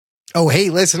Oh, hey,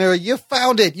 listener, you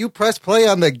found it. You pressed play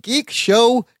on the geek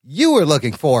show you were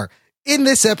looking for. In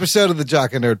this episode of the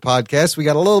Jock and Nerd podcast, we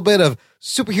got a little bit of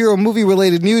superhero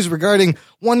movie-related news regarding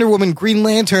Wonder Woman, Green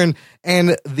Lantern,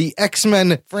 and the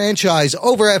X-Men franchise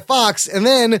over at Fox. And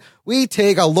then we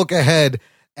take a look ahead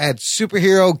at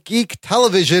superhero geek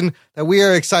television that we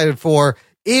are excited for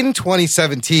in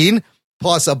 2017,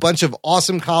 plus a bunch of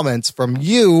awesome comments from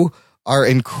you, our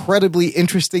incredibly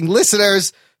interesting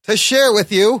listeners, to share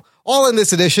with you, all in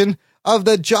this edition of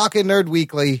the Jock and Nerd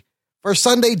Weekly for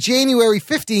Sunday, January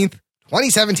 15th,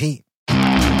 2017. Check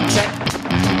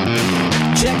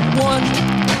one.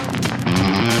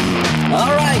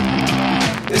 All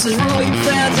right. This is really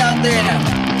fans out there.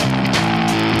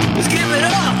 Let's give it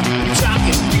up. We're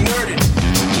jocking, we nerded.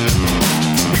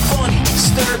 We're funny,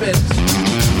 disturbing.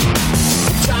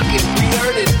 We're jocking, we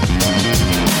nerded.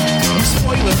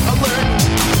 Spoiler alert.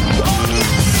 Oh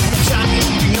yeah. We're jocking,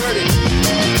 we nerded.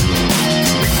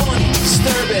 We're funny,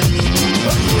 disturbing.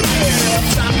 Oh yeah. We're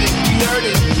jocking, we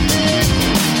nerded.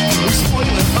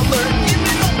 Spoiler alert.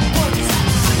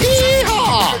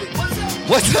 Yeehaw!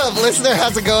 What's up, listener?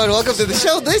 How's it going? Welcome to the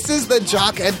show. This is the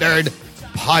Jock and Nerd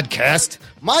podcast.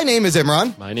 My name is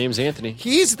Imran. My name's Anthony.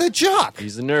 He's the Jock.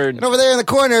 He's the nerd. And over there in the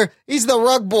corner, he's the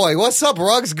Rug Boy. What's up,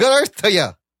 Rugs? Good earth to you.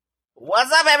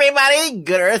 What's up, everybody?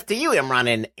 Good earth to you, Imran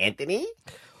and Anthony.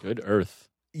 Good earth.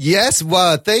 Yes,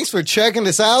 thanks for checking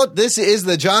this out. This is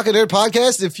the Jock and Nerd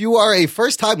podcast. If you are a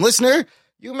first-time listener,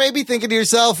 you may be thinking to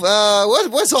yourself,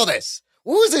 what's all this?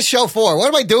 What was this show for? What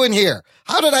am I doing here?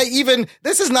 How did I even...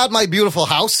 This is not my beautiful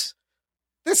house.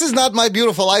 This is not my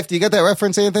beautiful life. Do you get that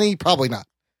reference, Anthony? Probably not.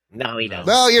 No, he doesn't.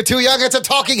 No, you're too young. It's a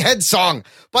Talking Heads song.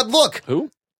 But look. Who?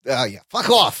 Yeah,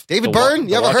 fuck off. David Byrne?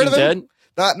 You ever heard of him?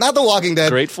 Not The Walking Dead.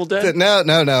 Grateful Dead?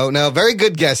 No. Very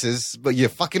good guesses, but you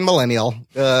fucking millennial.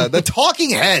 The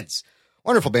Talking Heads.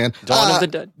 Wonderful band. Dawn of the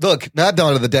Dead. Look, not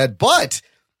Dawn of the Dead, but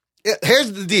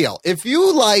here's the deal. If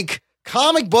you like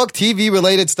comic book TV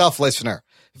related stuff, listener,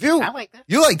 I like that.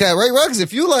 You like that, right, Ruggs?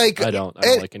 If you like, I don't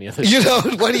like any of this. You know,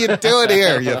 what are you doing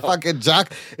here, you fucking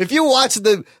jock? If you watch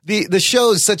the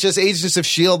shows such as Agents of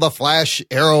S.H.I.E.L.D., The Flash,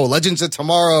 Arrow, Legends of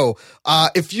Tomorrow,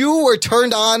 if you were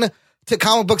turned on to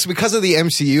comic books because of the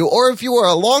MCU, or if you were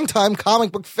a longtime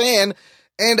comic book fan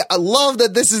and love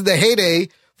that this is the heyday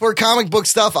for comic book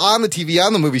stuff on the TV,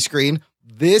 on the movie screen,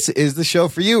 this is the show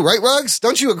for you, right, Ruggs?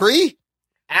 Don't you agree?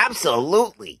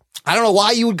 Absolutely. I don't know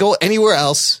why you would go anywhere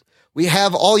else. We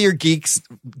have all your geeks,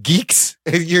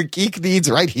 your geek needs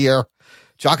right here.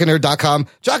 JockandNerd.com,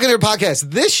 Jock and Nerd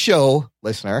podcast. This show,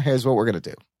 listener, here's what we're going to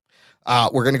do.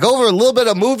 We're going to go over a little bit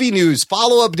of movie news,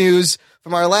 follow-up news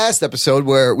from our last episode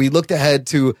where we looked ahead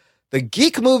to the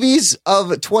geek movies of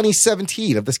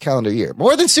 2017 of this calendar year.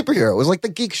 More than superhero. It was like the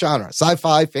geek genre,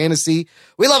 sci-fi, fantasy.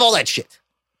 We love all that shit.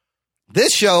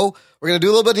 This show, we're going to do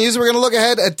a little bit of news. We're going to look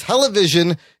ahead at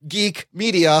television geek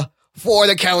media for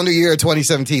the calendar year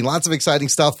 2017. Lots of exciting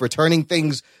stuff, returning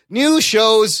things, new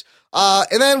shows,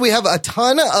 and then we have a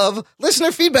ton of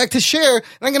listener feedback to share, and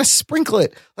I'm going to sprinkle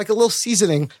it like a little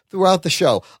seasoning throughout the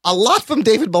show. A lot from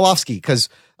David Malofsky, because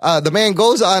the man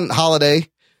goes on holiday,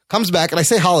 comes back, and I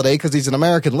say holiday because he's an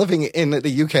American living in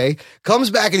the UK, comes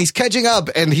back and he's catching up,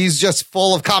 and he's just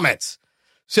full of comments.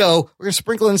 So we're going to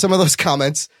sprinkle in some of those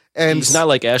comments. And he's not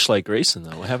like Ashlight Grayson,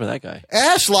 though. What happened to that guy?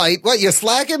 Ashlight? What, you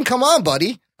slacking? Come on,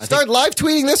 buddy. Start live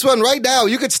tweeting this one right now.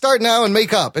 You could start now and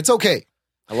make up. It's okay.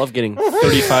 I love getting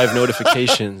 35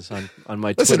 notifications on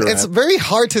my Twitter It's app. very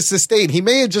hard to sustain. He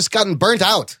may have just gotten burnt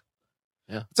out.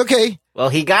 Yeah. It's okay. Well,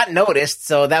 he got noticed,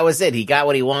 so that was it. He got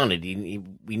what he wanted.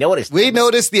 We noticed. We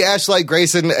noticed the Ashlight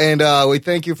Grayson, and we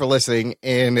thank you for listening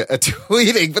and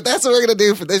tweeting. But that's what we're going to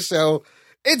do for this show.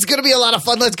 It's going to be a lot of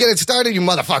fun. Let's get it started, you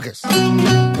motherfuckers.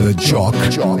 The Jock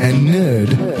and Nerd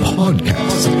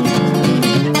podcast.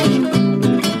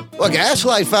 Look,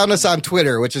 Ashlight found us on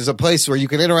Twitter, which is a place where you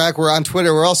can interact. We're on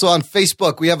Twitter. We're also on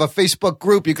Facebook. We have a Facebook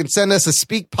group. You can send us a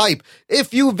speak pipe.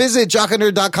 If you visit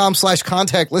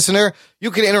jockandnerd.com/contact listener, you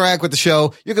can interact with the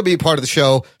show. You can be a part of the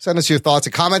show. Send us your thoughts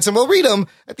and comments, and we'll read them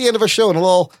at the end of our show in a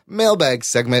little mailbag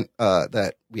segment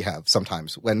that we have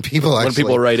sometimes when people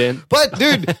write in. But,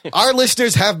 dude, our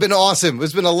listeners have been awesome.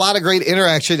 There's been a lot of great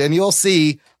interaction, and you'll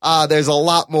see there's a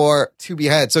lot more to be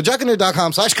had. So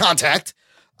jockandnerd.com/contact.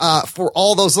 For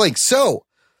all those links. So,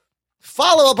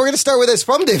 follow up, we're going to start with this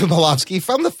from David Malofsky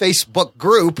from the Facebook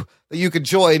group that you could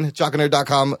join,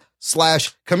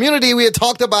 jockandnerd.com/community. We had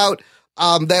talked about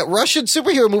that Russian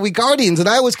superhero movie Guardians, and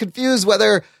I was confused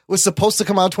whether it was supposed to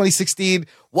come out in 2016.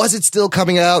 Was it still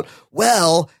coming out?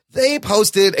 Well, they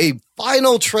posted a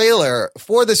final trailer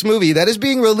for this movie that is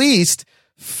being released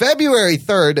February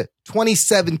 3rd,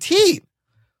 2017.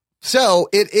 So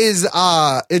it is,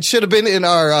 it should have been in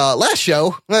our last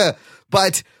show,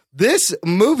 but this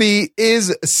movie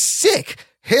is sick.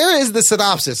 Here is the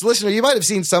synopsis. Listener, you might have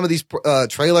seen some of these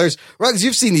trailers. Ruggs,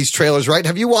 you've seen these trailers, right?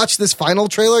 Have you watched this final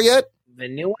trailer yet? The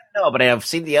new one? No, but I've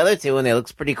seen the other two and they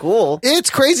looks pretty cool.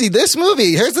 It's crazy. This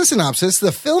movie, here's the synopsis.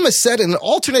 The film is set in an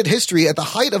alternate history at the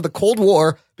height of the Cold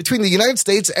War between the United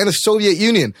States and the Soviet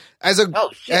Union. As a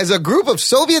group of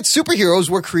Soviet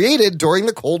superheroes were created during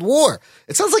the Cold War.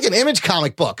 It sounds like an Image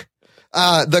comic book.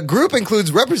 The group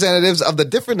includes representatives of the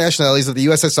different nationalities of the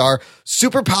USSR.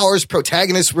 Superpowers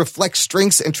protagonists reflect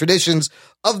strengths and traditions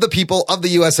of the people of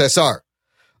the USSR.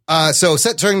 So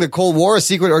set during the Cold War, a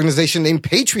secret organization named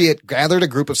Patriot gathered a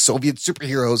group of Soviet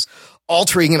superheroes,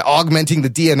 altering and augmenting the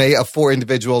DNA of 4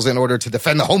 individuals in order to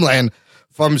defend the homeland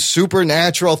from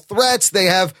supernatural threats. They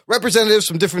have representatives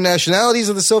from different nationalities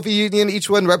of the Soviet Union, each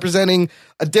one representing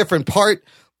a different part.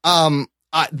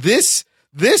 This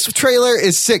trailer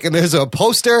is sick, and there's a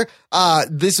poster.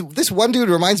 This one dude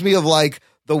reminds me of like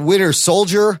the Winter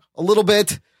Soldier a little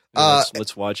bit.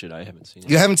 Let's watch it. I haven't seen it.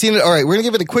 You haven't seen it? All right, we're going to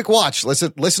give it a quick watch.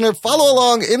 Listener, follow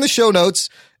along in the show notes,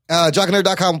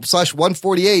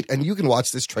 jockandnerd.com/148, and you can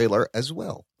watch this trailer as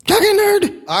well. Jock and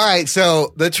Nerd. All right,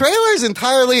 so the trailer is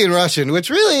entirely in Russian, which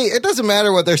really, it doesn't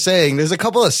matter what they're saying. There's a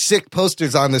couple of sick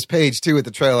posters on this page, too, with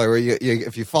the trailer, where you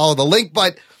if you follow the link,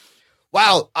 but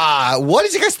wow, what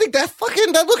did you guys think?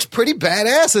 That looks pretty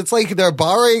badass. It's like they're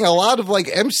borrowing a lot of like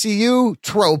MCU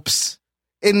tropes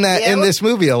in this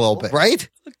movie a little bit, right?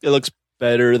 It looks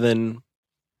better than.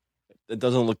 It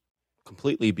doesn't look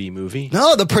completely B movie.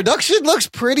 No, the production looks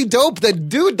pretty dope. The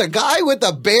guy with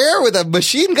the bear with a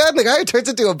machine gun, the guy who turns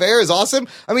into a bear is awesome.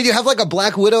 I mean, you have like a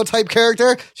Black Widow type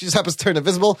character. She just happens to turn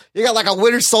invisible. You got like a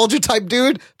Winter Soldier type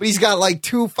dude, but he's got like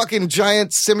 2 fucking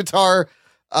giant scimitar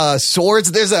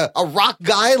swords. There's a rock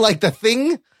guy like the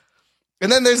Thing.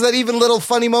 And then there's that even little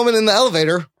funny moment in the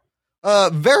elevator.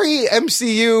 Very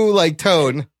MCU like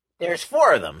tone. There's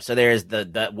 4 of them. So there's the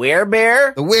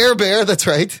werebear. The werebear, that's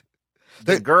right.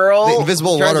 The girl. The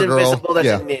invisible turns water girl. Invisible, that's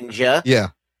Yeah. a ninja. Yeah.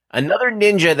 Another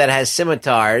ninja that has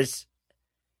scimitars.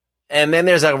 And then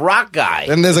there's a rock guy.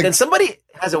 Then somebody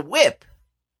has a whip.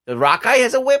 The rock guy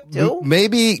has a whip too?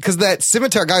 Maybe because that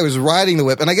scimitar guy was riding the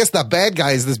whip. And I guess the bad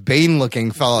guy is this Bane-looking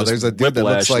fellow. There's a dude that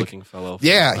looks like... fellow.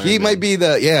 Yeah, he might be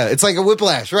it's like a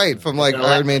Whiplash, right? From like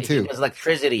Iron Man 2. It's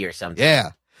electricity or something.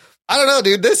 Yeah. I don't know,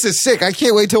 dude. This is sick. I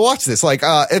can't wait to watch this. Like,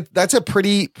 that's a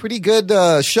pretty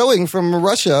good showing from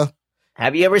Russia.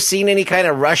 Have you ever seen any kind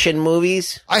of Russian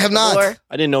movies? I have not. before?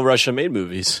 I didn't know Russia made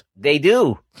movies. They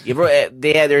do.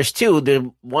 There's 2.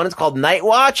 The one is called Night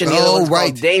Watch, and the other one's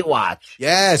called Day Watch.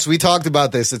 Yes, we talked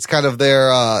about this. It's kind of their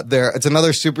it's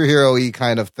another superhero-y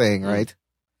kind of thing, right?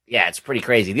 Yeah, it's pretty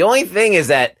crazy. The only thing is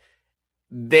that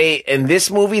in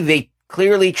this movie, they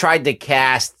clearly tried to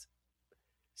cast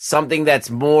something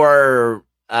that's more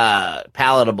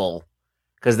palatable.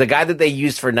 Because the guy that they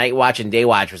used for Night Watch and Day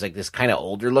Watch was like this kind of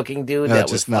older looking dude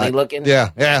that was funny looking. Yeah.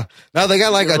 Now they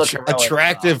got like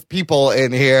attractive people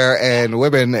in here and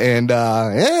women, and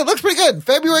it looks pretty good.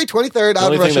 February 23rd The out in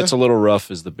only Russia. thing that's a little rough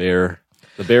is the bear.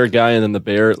 The bear guy, and then the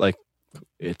bear, like,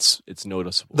 it's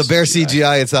noticeable. The bear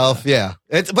CGI itself, yeah.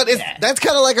 That's kind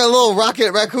of like a little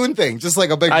Rocket Raccoon thing, just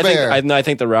like a big bear. I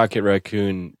think the Rocket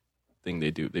Raccoon thing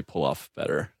they pull off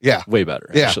better. Yeah. Way better,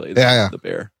 actually, than the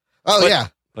bear. Oh, yeah.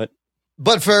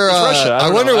 But for Russia,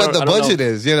 I wonder what the budget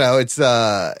is. You know, it's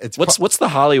what's the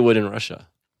Hollywood in Russia?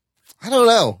 I don't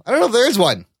know. I don't know if there is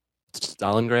one.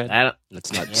 Stalingrad.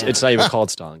 It's not. Yeah. It's not even called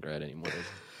Stalingrad anymore.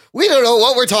 We don't know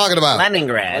what we're talking about.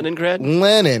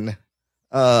 Lenin.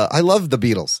 I love the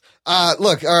Beatles.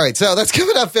 Look, all right. So that's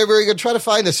coming up February. We're gonna try to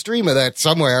find a stream of that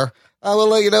somewhere. I will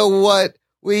let you know what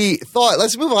we thought.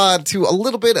 Let's move on to a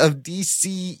little bit of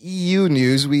DCEU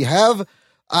news. We have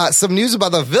some news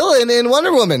about the villain in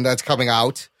Wonder Woman that's coming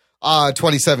out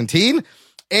 2017.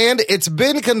 And it's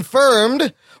been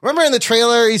confirmed. Remember in the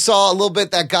trailer, you saw a little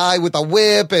bit that guy with a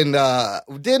whip, and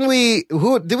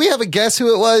did we have a guess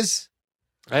who it was?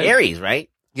 Ares, right?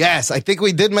 Yes, I think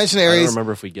we did mention Ares. I don't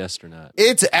remember if we guessed or not.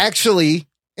 It's actually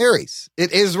Ares.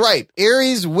 It is right.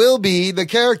 Ares will be the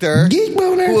character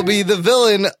who will be the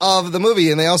villain of the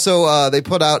movie. And they also they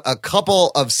put out a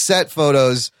couple of set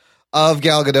photos of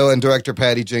Gal Gadot and director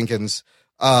Patty Jenkins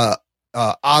on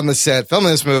the set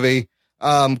filming this movie.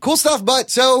 Cool stuff. But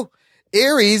so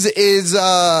Ares is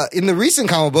in the recent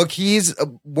comic book, he's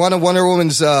one of Wonder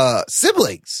Woman's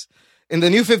siblings. In the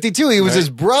New 52, he was his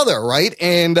brother, right?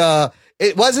 And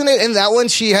it wasn't it in that one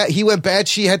he went bad,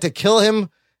 she had to kill him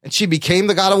and she became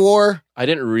the God of War. I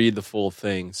didn't read the full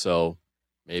thing, so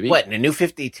Maybe. What, in the New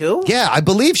 52? Yeah, I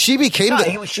believe she became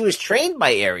No, she was trained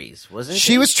by Ares, wasn't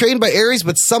she? She was trained by Ares,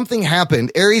 but something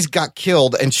happened. Ares got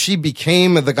killed, and she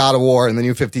became the God of War in the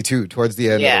New 52 towards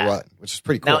the end of the run, which is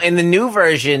pretty cool. Now, in the new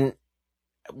version,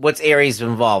 what's Ares'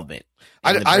 involvement?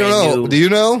 I don't know. Do you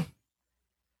know?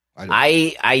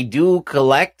 I do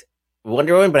collect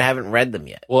Wonder Woman, but I haven't read them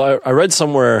yet. Well, I read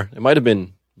somewhere, it might have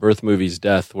been Birth Movies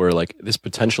Death, where like this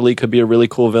potentially could be a really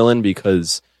cool villain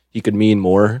because he could mean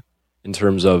more in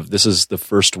terms of this is the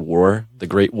first war, the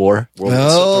Great War. World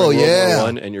War I,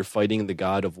 and you're fighting the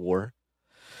god of war.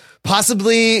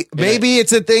 Possibly, maybe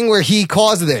it's a thing where he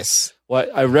caused this. Well,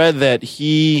 I read that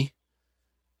he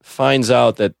finds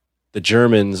out that the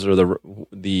Germans or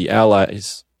the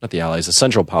Allies, not the Allies, the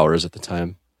Central Powers at the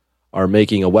time, are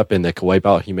making a weapon that could wipe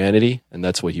out humanity, and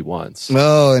that's what he wants.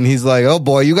 Oh, and he's like, oh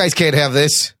boy, you guys can't have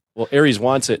this. Well, Ares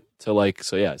wants it to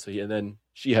and then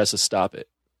she has to stop it.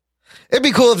 It'd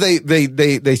be cool if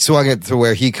they swung it to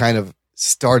where he kind of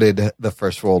started the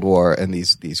First World War and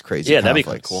these crazy that'd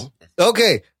conflicts. be kind of cool.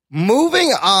 Okay,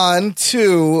 moving on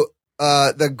to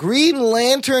the Green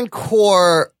Lantern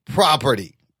Corps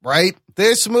property, right?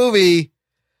 This movie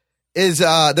is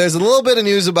there's a little bit of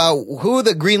news about who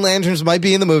the Green Lanterns might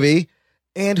be in the movie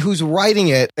and who's writing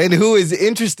it and who is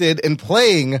interested in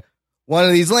playing one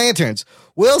of these lanterns.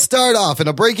 We'll start off in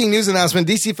a breaking news announcement.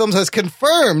 DC Films has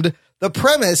confirmed the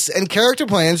premise and character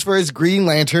plans for his Green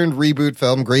Lantern reboot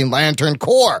film, Green Lantern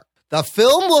Corps. The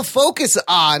film will focus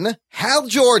on Hal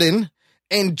Jordan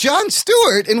and Jon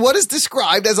Stewart in what is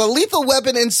described as a Lethal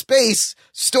Weapon in space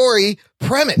story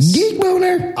premise. Geek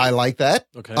boner. I like that.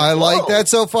 Okay. I like that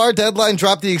so far. Deadline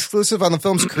dropped the exclusive on the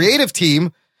film's creative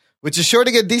team, which is sure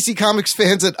to get DC Comics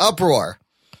fans in uproar.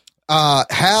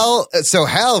 Hal,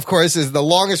 of course, is the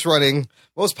longest running,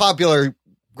 most popular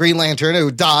Green Lantern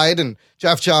who died, and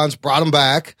Jeff Johns brought him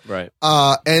back. Right.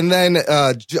 And then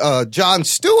Jon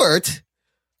Stewart.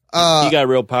 He got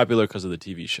real popular because of the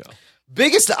TV show.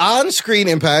 Biggest on-screen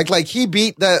impact, like he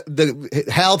beat the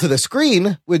Hal to the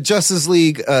screen with Justice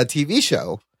League TV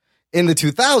show in the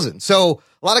 2000s. So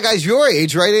a lot of guys your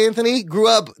age, right, Anthony, grew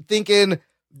up thinking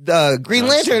the Green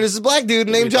Lantern is a black dude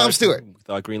named Jon Stewart. We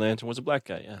thought Green Lantern was a black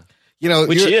guy, yeah. You know,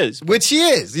 Which he is. Which he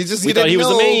is. You thought he was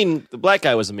the black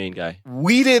guy was the main guy.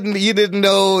 You didn't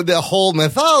know the whole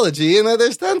mythology, and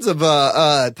there's tons of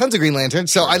Green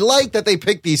Lanterns. So I like that they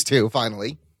picked these two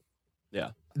finally.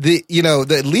 Yeah. The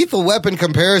Lethal Weapon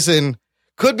comparison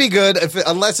could be good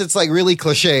unless it's like really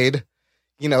cliched.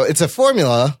 You know, it's a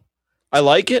formula. I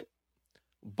like it,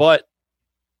 but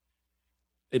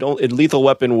Lethal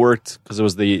Weapon worked because it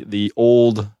was the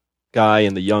old guy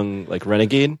and the young like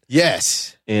renegade.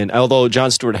 Yes. And although Jon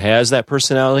Stewart has that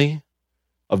personality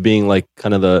of being like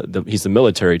kind of he's the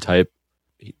military type,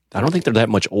 I don't think they're that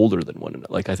much older than one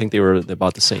another. Like I think they were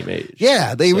about the same age.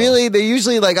 Yeah, they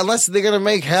usually like unless they're gonna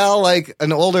make Hal like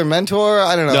an older mentor.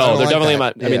 I don't know. No, they're like definitely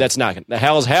that. not. I mean, that's not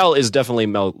Hal is definitely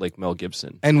Mel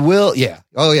Gibson. And and will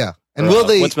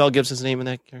they? What's Mel Gibson's name in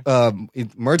that character?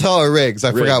 Murtaugh or Riggs?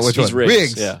 I forgot which He's one.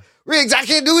 Riggs. Yeah. Riggs, I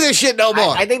can't do this shit no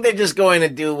more. I think they're just going to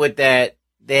do with that.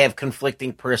 They have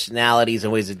conflicting personalities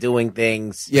and ways of doing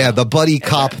things. Yeah, the buddy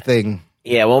cop thing.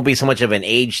 Yeah, it won't be so much of an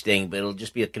age thing, but it'll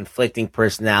just be a conflicting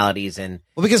personalities and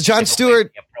because Jon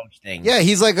Stewart approach things. Yeah,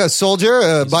 he's like a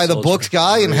soldier by the books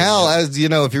guy, and Hal, yeah. as you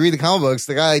know, if you read the comic books,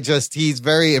 the guy he's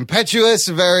very impetuous,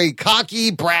 very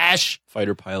cocky, brash.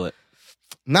 Fighter pilot.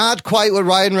 Not quite what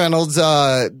Ryan Reynolds,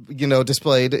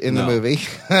 displayed in the movie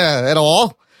at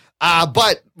all.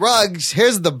 But Ruggs,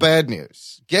 here's the bad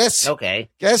news. Guess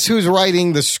who's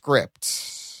writing the script?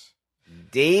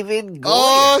 David Goyer.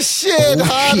 Oh shit!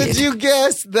 How did you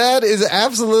guess? That is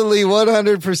absolutely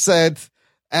 100%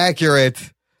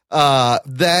 accurate.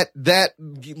 That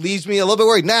leaves me a little bit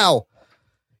worried. Now,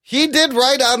 he did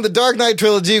write on the Dark Knight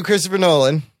trilogy of Christopher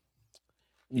Nolan.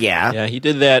 Yeah, he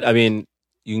did that. I mean,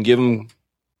 you can give him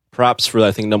props for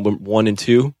I think number 1 and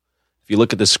 2. If you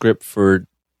look at the script for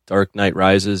Dark Knight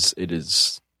Rises, it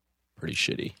is pretty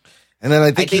shitty. And then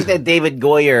I think that David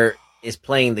Goyer is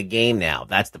playing the game now.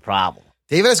 That's the problem.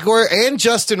 David S. Goyer and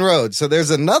Justin Rhodes. So there's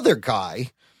another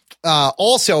guy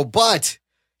also, but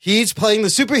he's playing the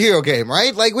superhero game,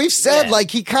 right? Like we've said,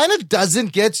 like he kind of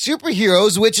doesn't get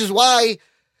superheroes, which is why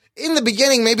in the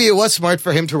beginning, maybe it was smart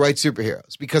for him to write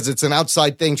superheroes because it's an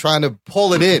outside thing trying to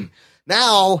pull it in.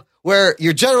 Now, where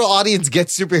your general audience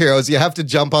gets superheroes, you have to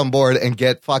jump on board and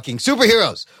get fucking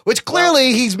superheroes, which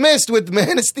clearly he's missed with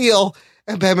Man of Steel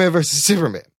and Batman versus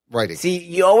Superman. Writing. See,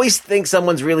 you always think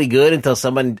someone's really good until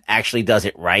someone actually does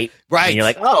it right. Right. And you're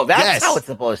like, oh, that's how it's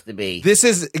supposed to be.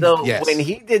 When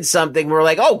he did something, we're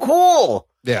like, oh, cool.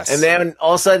 Yes. And then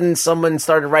all of a sudden someone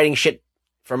started writing shit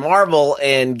for Marvel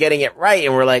and getting it right,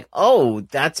 and we're like, oh,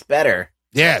 that's better.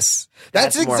 Yes.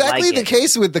 That's More exactly like the it.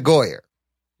 case with the Goyer.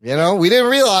 You know, we didn't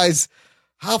realize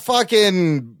how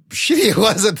fucking shitty it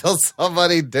was until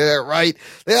somebody did it right.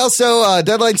 They also,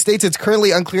 Deadline states it's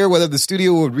currently unclear whether the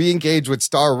studio would re-engage with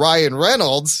star Ryan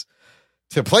Reynolds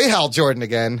to play Hal Jordan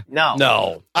again.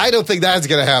 No. I don't think that's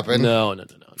going to happen. No.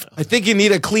 I think you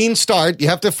need a clean start. You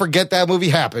have to forget that movie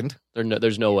happened.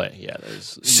 There's no way. Yeah,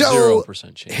 there's So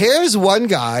 0% chance. here's one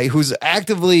guy who's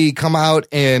actively come out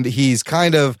and he's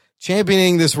kind of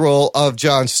championing this role of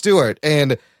Jon Stewart.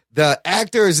 And the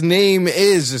actor's name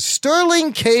is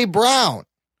Sterling K. Brown.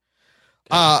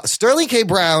 Sterling K.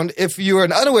 Brown, if you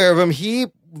are unaware of him, he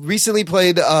recently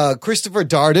played Christopher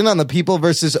Darden on The People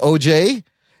versus OJ.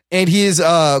 And he is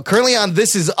currently on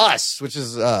This Is Us, which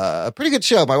is a pretty good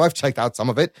show. My wife checked out some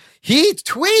of it. He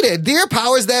tweeted, "Dear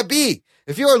powers that be,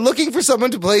 if you are looking for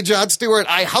someone to play Jon Stewart,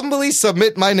 I humbly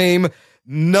submit my name.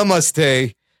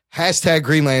 Namaste. Hashtag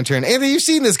Green Lantern." Anthony, you've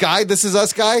seen this guy, This Is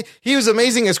Us guy. He was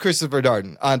amazing as Christopher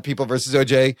Darden on People vs.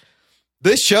 OJ.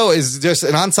 This show is just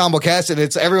an ensemble cast, and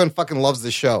it's everyone fucking loves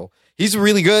this show. He's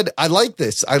really good. I like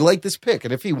this. I like this pick.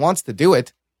 And if he wants to do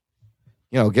it,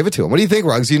 you know, give it to him. What do you think,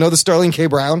 Ruggs? You know the Sterling K.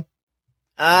 Brown?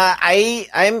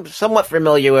 I'm somewhat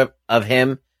familiar of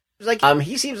him. It's like,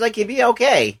 he seems like he'd be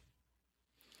okay.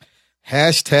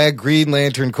 Hashtag Green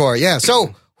Lantern Corps. Yeah.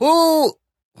 So who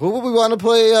would we want to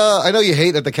play? I know you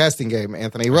hate at the casting game,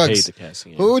 Anthony I Ruggs. hate the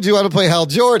casting. Who would you want to play Hal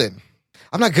Jordan?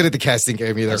 I'm not good at the casting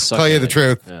game either. I suck Tell you at the it.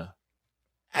 truth. Yeah.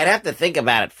 I'd have to think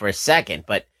about it for a second,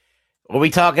 but who are we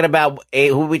talking about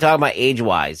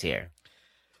age-wise here?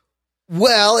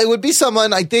 Well, it would be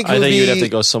someone I think. I think be, you'd have to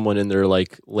go someone in their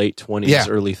like late 20s, Yeah,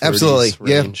 early 30s absolutely.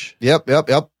 range. Yep.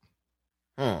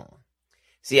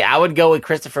 See, I would go with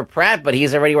Christopher Pratt, but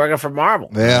he's already working for Marvel.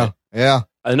 Yeah.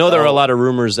 I know there were a lot of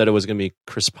rumors that it was going to be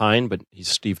Chris Pine, but he's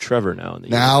Steve Trevor now. In the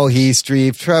Now he's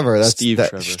Steve Trevor. That's Steve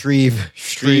Trevor.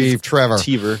 Steve Trevor.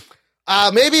 Teaver.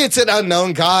 Maybe it's an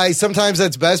unknown guy. Sometimes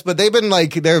that's best, but they've been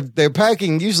like they're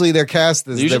packing. Usually their cast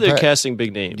is Usually they're pa- casting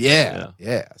big names. Yeah.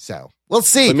 So we'll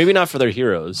see. But maybe not for their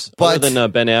heroes. But- Other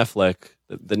than Ben Affleck,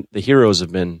 the heroes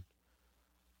have been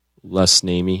less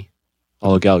namey.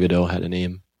 Although Gal Gadot had a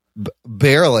name.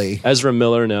 Barely. Ezra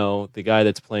Miller, no. The guy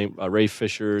that's playing Ray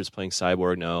Fisher is playing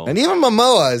Cyborg, no. And even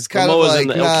Momoa is kind Momoa's of like in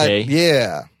the not, okay.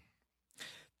 Yeah.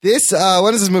 This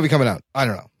when is this movie coming out? I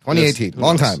don't know. 2018. Who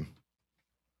Long knows? time.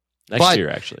 Next but year,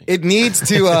 actually. It needs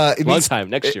to Long time,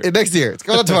 next year. Next year. It's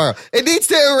going on tomorrow. It needs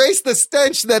to erase the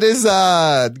stench that is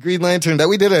Green Lantern that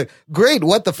we did a great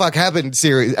What the Fuck Happened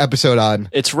series episode on.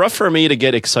 It's rough for me to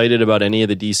get excited about any of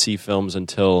the DC films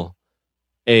until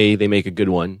A, they make a good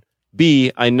one.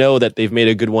 B, I know that they've made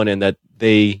a good one and that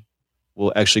they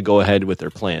will actually go ahead with their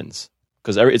plans.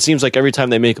 Because it seems like every time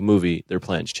they make a movie, their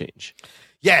plans change.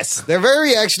 Yes, they're very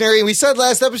reactionary. And we said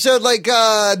last episode, like,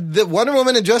 the Wonder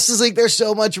Woman and Justice League, there's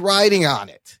so much riding on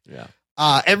it. Yeah.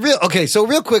 So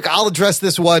real quick, I'll address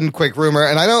this one quick rumor,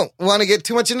 and I don't want to get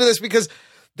too much into this because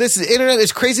this internet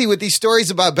is crazy with these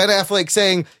stories about Ben Affleck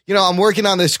saying, you know, I'm working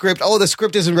on this script. Oh, the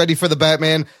script isn't ready for the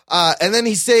Batman. And then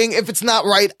he's saying, if it's not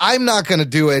right, I'm not going to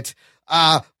do it.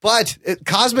 But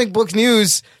Cosmic Book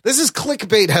News, this is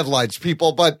clickbait headlines,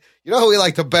 people, but you know how we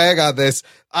like to bag on this.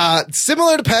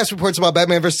 Similar to past reports about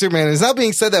Batman vs. Superman, it's now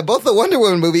being said that both the Wonder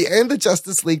Woman movie and the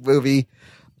Justice League movie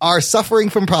are suffering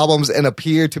from problems and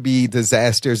appear to be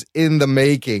disasters in the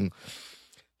making.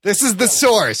 This is the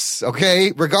source,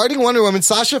 okay? Regarding Wonder Woman,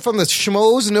 Sasha from the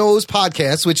Schmoes Knows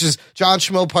podcast, which is John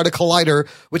Schmo, part of Collider,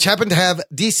 which happened to have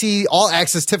DC All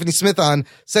Access Tiffany Smith on,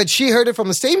 said she heard it from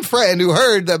the same friend who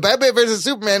heard that Batman vs.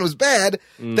 Superman was bad,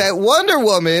 that Wonder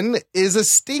Woman is a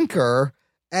stinker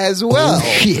as well.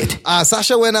 Shit.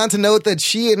 Sasha went on to note that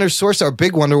she and her source are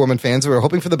big Wonder Woman fans who are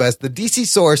hoping for the best. The DC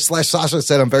source / Sasha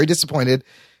said, I'm very disappointed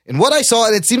in what I saw,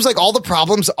 and it seems like all the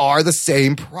problems are the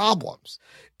same problems.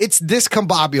 It's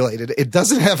discombobulated. It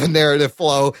doesn't have a narrative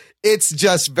flow. It's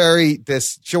just very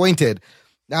disjointed.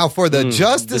 Now, for the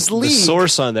Justice League, The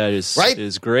source on that Right?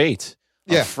 is great.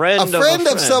 yeah, A friend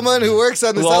of someone who works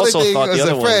on this Who other also thing thought the was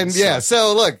other a one friend. Yeah. sucked.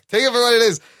 So look, take it for what it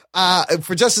is.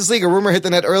 For Justice League, a rumor hit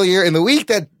the net earlier in the week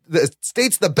that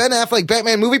states the Ben Affleck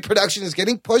Batman movie production is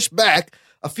getting pushed back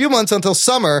a few months until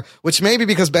summer, which may be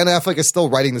because Ben Affleck is still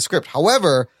writing the script.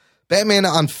 However, Batman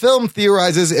on Film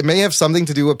theorizes it may have something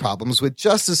to do with problems with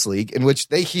Justice League, in which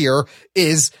they hear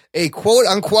is a quote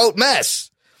unquote mess.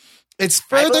 It's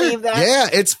further, believe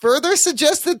that. it's further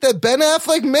suggested that Ben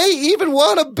Affleck may even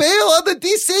want to bail on the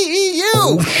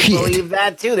DCEU. I believe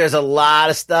that too. There's a lot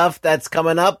of stuff that's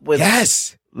coming up with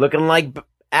Yes. looking like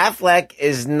Affleck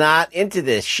is not into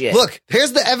this shit. Look,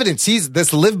 here's the evidence. He's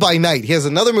this Live by Night. He has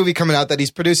another movie coming out that he's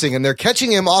producing, and they're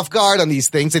catching him off guard on these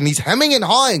things, and he's hemming and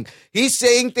hawing. He's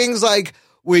saying things like,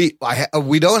 we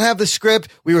don't have the script.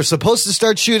 We were supposed to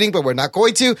start shooting, but we're not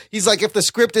going to. He's like, if the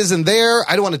script isn't there,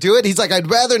 I don't want to do it. He's like, I'd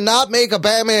rather not make a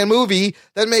Batman movie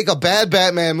than make a bad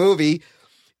Batman movie.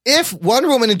 If Wonder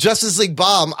Woman and Justice League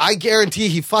bomb, I guarantee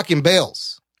he fucking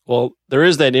bails. Well, there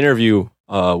is that interview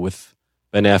with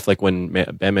Ben Affleck when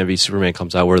Batman v Superman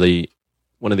comes out, where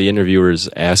one of the interviewers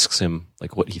asks him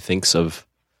like what he thinks of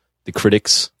the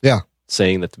critics,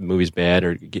 saying that the movie's bad,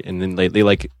 and then they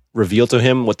like reveal to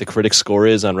him what the critic score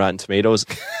is on Rotten Tomatoes,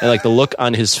 and like the look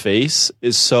on his face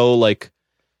is so like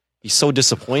he's so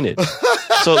disappointed.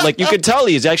 So like you could tell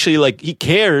he's actually like he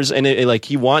cares, and like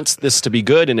he wants this to be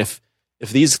good, and if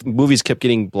these movies kept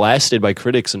getting blasted by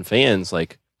critics and fans,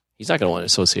 like he's not going to want to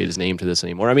associate his name to this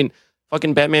anymore. I mean.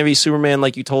 Fucking Batman v Superman,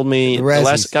 like you told me, the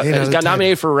last got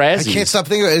nominated for Razzies. I can't stop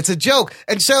thinking about it. It's a joke.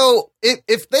 And so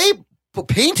if they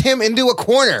paint him into a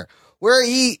corner where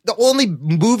the only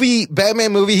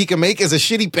Batman movie he can make is a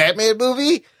shitty Batman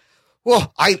movie,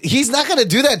 well, he's not going to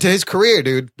do that to his career,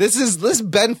 dude. This is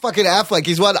Ben fucking Affleck.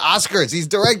 He's won Oscars. He's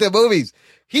directed movies.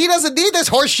 He doesn't need this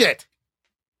horse shit.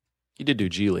 He did do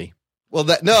Geely. Well,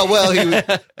 he did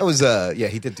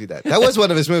do that. That was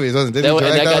one of his movies, wasn't it?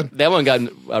 That one got a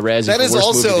Razzie. That is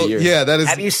also, movie of the year. Yeah. That is.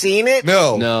 Have you seen it?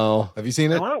 No. Have you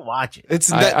seen it? I want to watch it.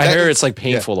 I hear it's like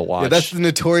painful to watch. Yeah, that's the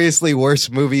notoriously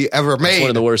worst movie ever made. It's one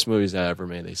of the worst movies I ever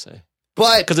made. They say,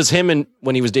 but because it's him and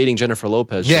when he was dating Jennifer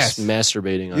Lopez, just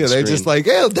masturbating on screen. They're just like,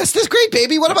 oh, this great,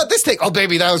 baby. What about this take? Oh,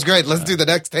 baby, that was great. Let's do the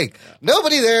next take. Yeah.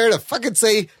 Nobody there to fucking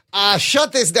say,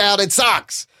 shut this down. It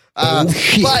sucks.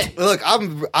 But look,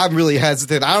 I'm really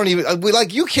hesitant. I don't even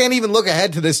you can't even look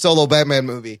ahead to this solo Batman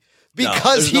movie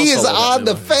because he is on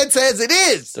the fence as it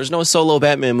is. There's no solo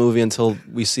Batman movie until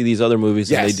we see these other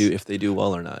movies and if they do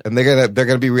well or not. And they're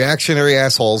gonna be reactionary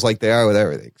assholes like they are with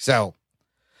everything. So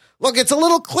look, it's a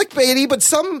little clickbaity, but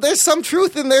there's some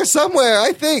truth in there somewhere,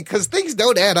 I think, because things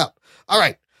don't add up. All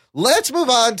right, let's move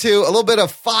on to a little bit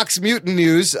of Fox Mutant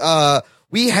news.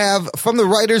 We have from the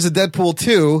writers of Deadpool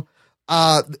 2.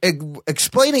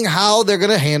 Explaining how they're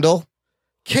going to handle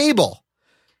Cable.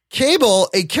 Cable,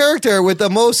 a character with the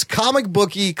most comic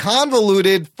booky,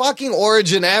 convoluted fucking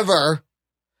origin ever.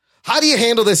 How do you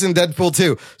handle this in Deadpool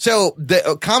 2? So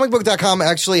the comicbook.com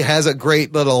actually has a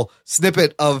great little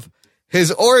snippet of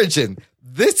his origin.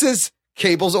 This is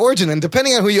Cable's origin. And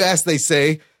depending on who you ask, they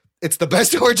say it's the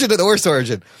best origin or the worst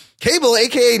origin. Cable,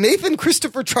 a.k.a. Nathan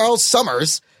Christopher Charles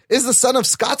Summers, is the son of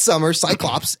Scott Summers,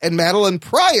 Cyclops, and Madeline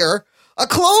Pryor, a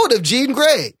clone of Jean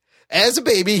Grey. As a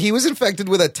baby, he was infected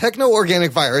with a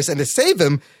techno-organic virus, and to save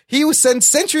him, he was sent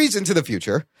centuries into the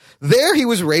future. There, he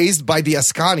was raised by the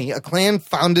Ascani, a clan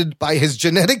founded by his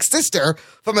genetic sister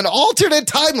from an alternate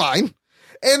timeline,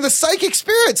 and the psychic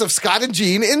spirits of Scott and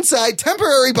Jean inside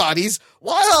temporary bodies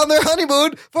while on their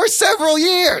honeymoon for several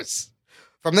years.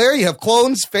 From there, you have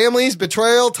clones, families,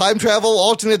 betrayal, time travel,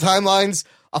 alternate timelines,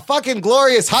 a fucking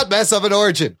glorious hot mess of an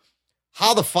origin.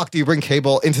 How the fuck do you bring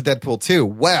Cable into Deadpool 2?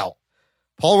 Well,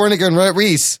 Paul Werniger and Rhett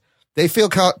Reese, they feel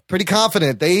pretty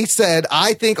confident. They said,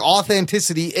 I think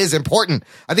authenticity is important.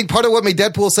 I think part of what made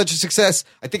Deadpool such a success,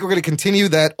 I think we're going to continue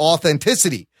that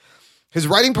authenticity. His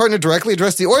writing partner directly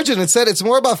addressed the origin and said it's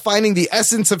more about finding the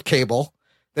essence of Cable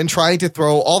than trying to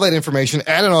throw all that information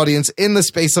at an audience in the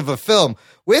space of a film.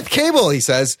 With Cable, he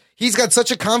says, he's got such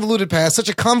a convoluted past, such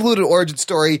a convoluted origin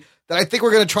story that I think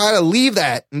we're going to try to leave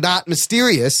that not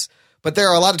mysterious. But there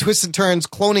are a lot of twists and turns,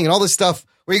 cloning, and all this stuff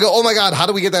where you go, oh my God, how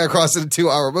do we get that across in a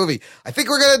 2-hour movie? I think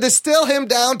we're going to distill him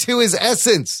down to his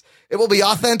essence. It will be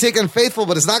authentic and faithful,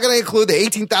 but it's not going to include the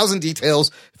 18,000 details.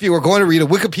 If you were going to read a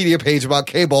Wikipedia page about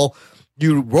Cable,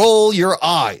 you roll your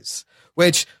eyes.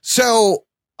 So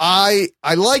I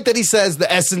like that he says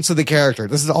the essence of the character.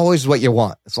 This is always what you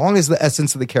want. As long as the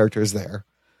essence of the character is there.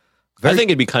 I think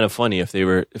it'd be kind of funny if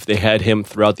they had him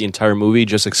throughout the entire movie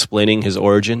just explaining his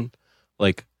origin,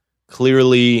 like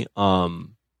clearly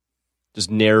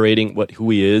just narrating who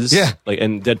he is. Yeah.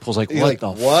 And Deadpool's like, what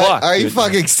the fuck? Are you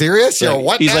fucking serious? You're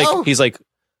what now? He's like,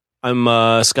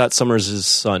 I'm Scott Summers'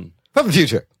 son. From the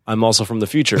future. I'm also from the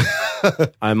future.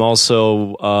 I'm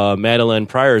also Madeline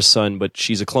Pryor's son, but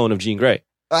she's a clone of Jean Grey.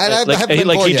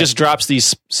 He just drops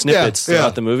these snippets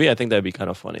throughout the movie. I think that'd be kind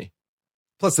of funny.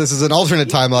 Plus, this is an alternate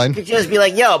timeline. You could just be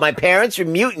like, yo, my parents are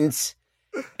mutants,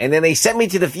 and then they sent me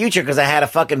to the future because I had a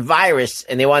fucking virus,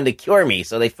 and they wanted to cure me,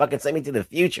 so they fucking sent me to the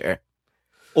future.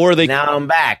 Now I'm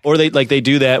back. Or they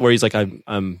do that where he's like,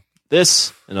 I'm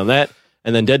this, and I'm that,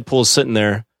 and then Deadpool's sitting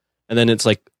there, and then it's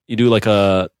like, you do like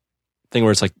a thing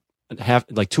where it's like,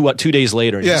 like 2 days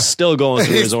later, and Yeah. he's still going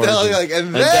through He's his still, origins. like, and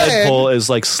and then- Deadpool is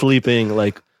like sleeping,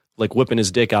 like whipping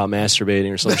his dick out,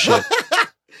 masturbating or some shit.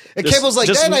 And Just- Cable's like,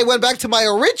 just- then I went back to my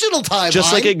original timeline.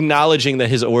 Just like acknowledging that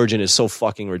his origin is so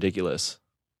fucking ridiculous.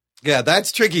 Yeah,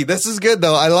 that's tricky. This is good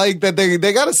though. I like that they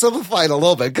got to simplify it a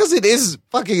little bit because it is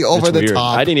fucking over It's the weird.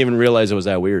 top. I didn't even realize it was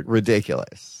that weird.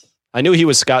 Ridiculous. I knew he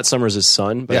was Scott Summers'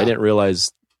 son, but Yeah. I didn't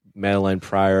realize Madeline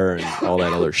Pryor and all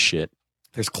that other shit.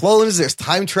 There's clones. There's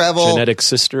time travel. Genetic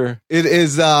sister. It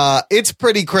is. It's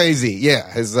pretty crazy. Yeah,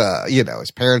 his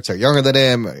his parents are younger than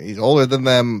him. He's older than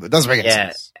them. It doesn't make any Yeah,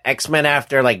 sense. X-Men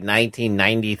after like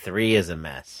 1993 is a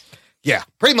mess. Yeah,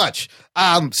 pretty much.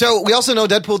 So we also know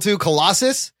Deadpool 2,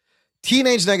 Colossus,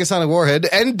 Teenage Negasonic Warhead,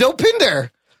 and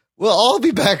Dopinder will all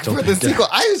be back for the Dopinder. sequel.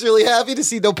 I was really happy to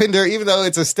see Dopinder, even though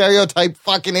it's a stereotype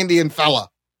fucking Indian fella.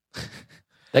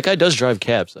 That guy does drive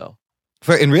cabs, though.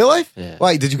 For in real life? Yeah.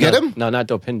 Why did you get him? No, not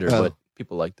Dopinder, Oh. but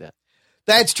people like that.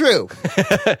 That's true.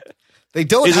 They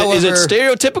don't. Is however, it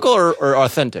stereotypical or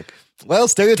authentic? well,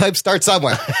 stereotypes start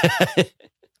somewhere.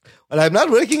 When I'm not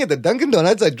working at the Dunkin'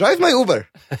 Donuts, I drive my Uber.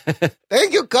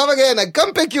 Thank you. Come again. I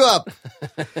come pick you up.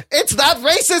 It's not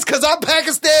racist because I'm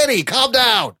Pakistani. Calm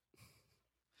down.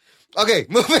 Okay,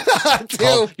 moving on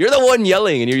to. You're the one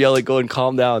yelling, and you're yelling, going,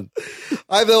 calm down.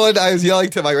 I'm the one I was yelling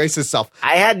to my racist self.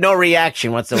 I had no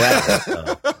reaction whatsoever.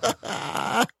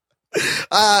 so.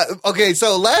 Okay,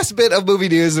 so last bit of movie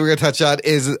news that we're going to touch on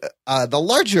is the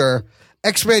larger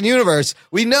X-Men universe.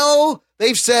 We know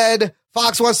they've said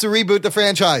Fox wants to reboot the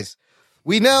franchise.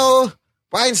 We know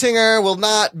Bryan Singer will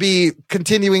not be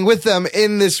continuing with them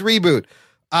in this reboot.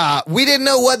 We didn't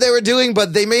know what they were doing,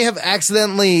 but they may have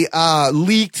accidentally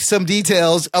leaked some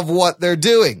details of what they're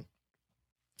doing.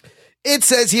 It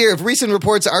says here, if recent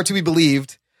reports are to be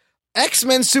believed,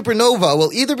 X-Men Supernova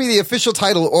will either be the official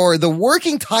title or the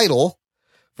working title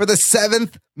for the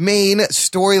 7th main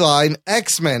storyline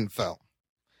X-Men film.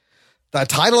 The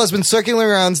title has been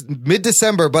circulating around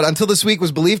mid-December, but until this week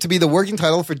was believed to be the working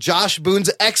title for Josh Boone's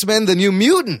X-Men The New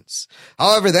Mutants.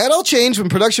 However, that all changed when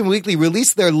Production Weekly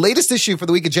released their latest issue for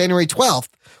the week of January 12th,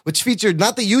 which featured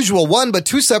not the usual one, but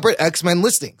 2 separate X-Men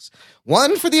listings.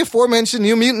 One for the aforementioned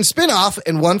New Mutant spinoff,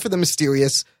 and one for the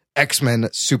mysterious X-Men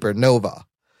Supernova.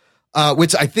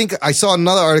 Which I think I saw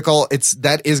another article.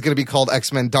 That is going to be called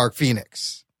X-Men Dark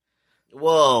Phoenix.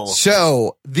 Whoa.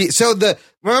 So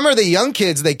remember the young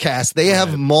kids they cast, they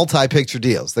have multi-picture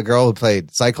deals. The girl who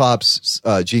played Cyclops,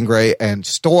 Jean Grey, and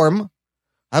Storm,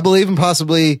 I believe, and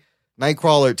possibly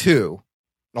Nightcrawler 2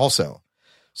 also.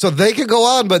 So they could go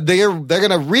on, but they're going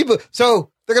to reboot. So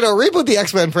they're going to reboot the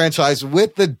X-Men franchise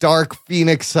with the Dark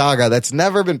Phoenix saga that's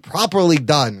never been properly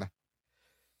done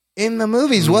in the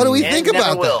movies. What do we And think never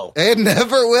about will. that? It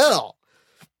never will.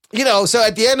 You know, so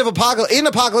at the end of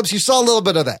Apocalypse, you saw a little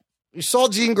bit of that. You saw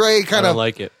Jean Grey I kind don't of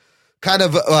like it.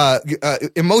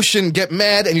 emotion get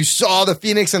mad, and you saw the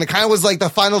Phoenix, and it kind of was like the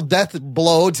final death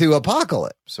blow to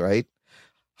Apocalypse, right?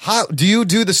 How do you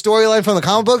do the storyline from the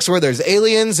comic books where there's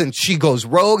aliens and she goes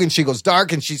rogue and she goes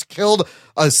dark and she's killed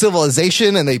a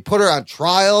civilization and they put her on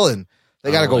trial and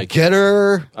they got to don't go like get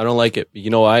her? I don't like it.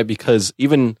 You know why? Because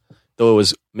even though it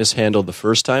was mishandled the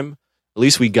first time, at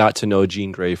least we got to know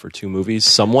Jean Grey for 2 movies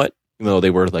somewhat, even though they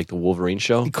were like the Wolverine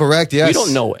show. Correct, yes. We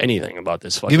don't know anything about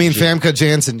this fucking You mean Jean- Famke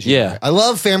Janssen Jean Yeah. Grey. I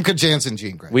love Famke Janssen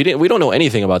Jean Grey. We don't know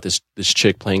anything about this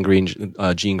chick playing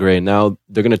Jean Grey, and now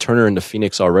they're going to turn her into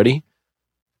Phoenix already.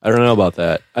 I don't know about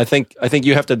that. I think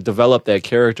you have to develop that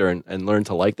character and learn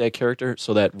to like that character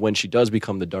so that when she does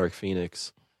become the Dark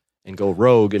Phoenix and go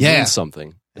rogue, it Yeah. means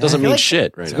something. It doesn't I feel mean like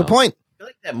shit right That's a now. good point. I feel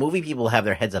like that movie people have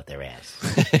their heads up their ass.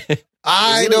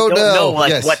 I They really don't know.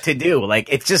 like Yes. what to do.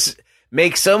 Like it just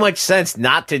makes so much sense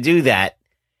not to do that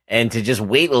and to just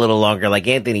wait a little longer, like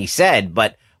Anthony said.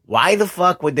 But why the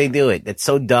fuck would they do it? That's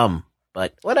so dumb.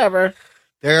 But whatever.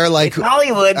 They're like, It's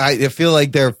Hollywood. I feel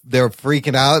like they're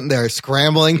freaking out and they're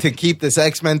scrambling to keep this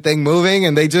X-Men thing moving,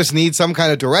 and they just need some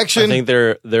kind of I direction. think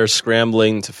they're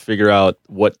scrambling to figure out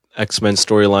what X-Men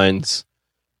storylines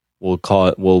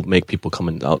will make people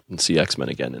come out and see X-Men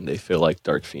again, and they feel like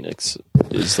Dark Phoenix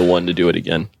is the one to do it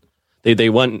again. They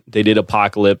did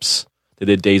Apocalypse, they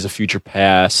did Days of Future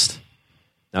Past.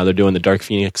 Now they're doing the Dark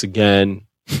Phoenix again.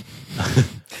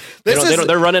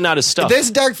 They're running out of stuff.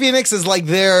 This Dark Phoenix is like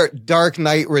their Dark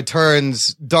Knight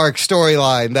Returns dark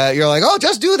storyline that you're like, oh,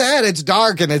 just do that. It's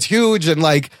dark and it's huge and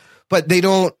like, but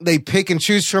they pick and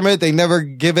choose from it. They never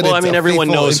give it. Well, a everyone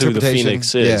faithful knows who the interpretation.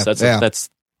 Phoenix is. Yeah,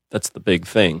 That's the big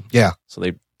thing. yeah. So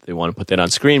they want to put that on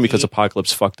screen because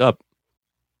Apocalypse fucked up.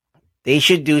 They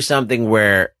should do something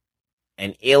where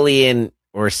an alien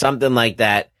or something like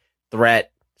that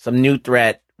some new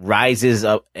threat rises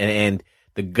up and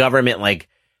the government like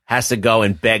has to go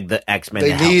and beg the X-Men.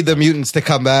 They need the mutants to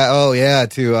come back. Oh yeah,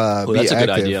 to be that's a good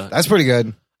active. idea. That's pretty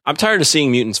good. I'm tired of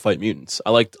seeing mutants fight mutants.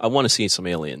 I want to see some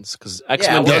aliens because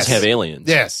X-Men does have aliens.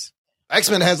 Yes,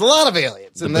 X-Men has a lot of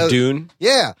aliens. The Badoon.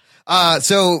 Yeah.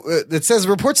 So it says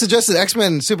reports suggest that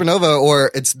X-Men Supernova,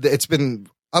 or it's been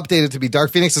updated to be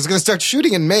Dark Phoenix, is going to start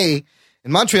shooting in May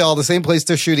in Montreal, the same place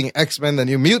they're shooting X-Men: The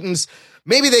New Mutants.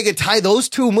 Maybe they could tie those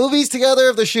two movies together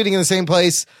if they're shooting in the same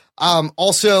place.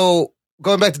 Also,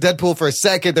 going back to Deadpool for a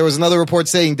second, there was another report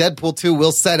saying Deadpool 2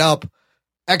 will set up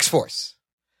X-Force.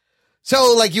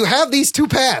 So, like, you have these two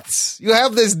paths. You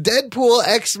have this Deadpool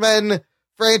X-Men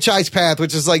franchise path,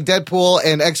 which is like Deadpool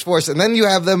and X-Force, and then you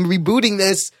have them rebooting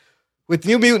this with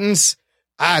New Mutants.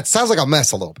 It sounds like a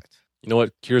mess a little bit. You know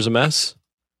what cures a mess?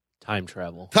 Time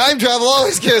travel. Time travel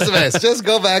always cures a mess. Just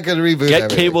go back and reboot Get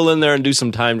everything. Cable in there and do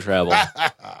some time travel.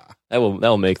 That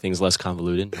will make things less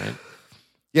convoluted, right?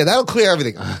 Yeah, that'll clear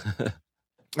everything up.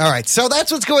 All right, so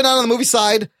that's what's going on the movie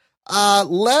side.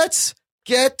 Let's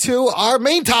get to our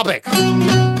main topic.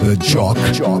 The Jock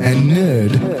and Nerd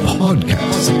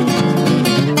Podcast.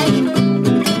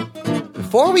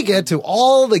 Before we get to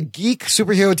all the geek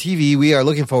superhero TV we are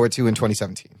looking forward to in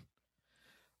 2017,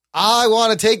 I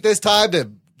want to take this time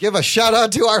to give a shout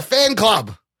out to our fan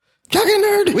club. Jock and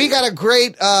Nerd. We got a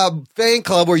great fan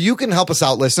club where you can help us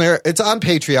out, listener. It's on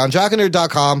Patreon,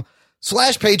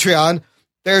 jockandnerd.com/Patreon.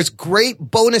 There's great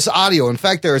bonus audio. In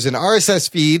fact, there's an RSS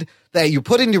feed that you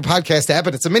put in your podcast app,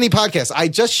 and it's a mini podcast. I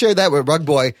just shared that with Rug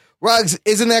Boy. Rugs,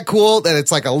 isn't that cool that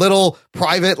it's like a little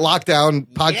private lockdown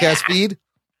podcast feed?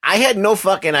 I had no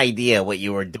fucking idea what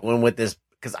you were doing with this,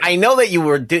 because I know that you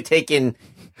were taking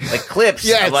like clips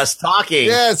of us talking.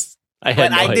 Yes. I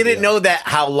didn't know that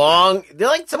how long. They're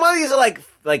like, some of these are like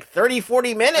 30,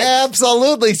 40 minutes.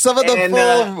 Absolutely. Some of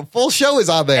the full show is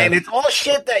on there. And it's all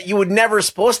shit that you would never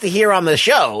supposed to hear on the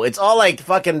show. It's all like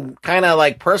fucking kind of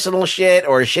like personal shit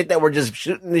or shit that we're just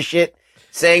shooting the shit,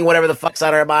 saying whatever the fuck's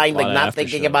on our mind, like not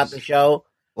thinking about the show.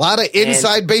 A lot of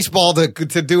inside baseball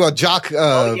to do a jock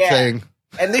thing.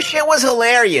 And this shit was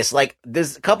hilarious. Like,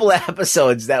 there's a couple of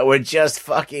episodes that were just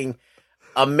fucking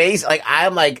amazing. Like,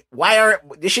 I'm like,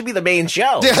 this should be the main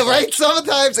show. Yeah, right?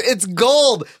 Sometimes it's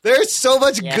gold. There's so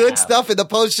much good stuff in the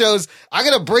post shows. I'm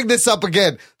going to bring this up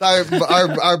again.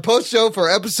 Our post show for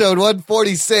episode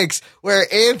 146, where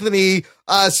Anthony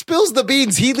spills the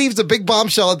beans. He leaves a big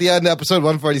bombshell at the end of episode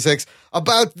 146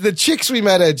 about the chicks we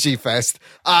met at G-Fest.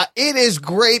 It is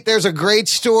great. There's a great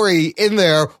story in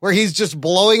there where he's just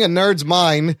blowing a nerd's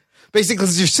mind. Basically,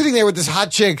 you're sitting there with this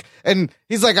hot chick, and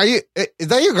he's like, is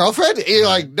that your girlfriend? And you're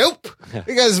like, nope.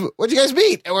 Because, what'd you guys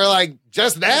meet? And we're like,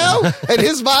 just now? And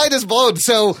his mind is blown.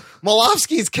 So,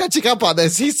 Malofsky's catching up on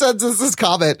this. He sends us this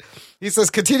comment. He says,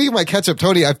 continuing my catch-up,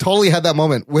 Tony, I've totally had that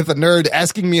moment with a nerd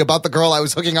asking me about the girl I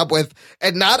was hooking up with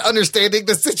and not understanding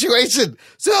the situation.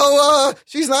 So,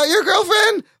 she's not your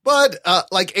girlfriend, but,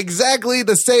 like, exactly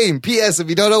the same. P.S. If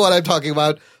you don't know what I'm talking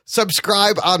about,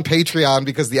 subscribe on Patreon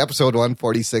because the episode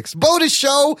 146 bonus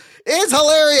show is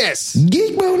hilarious.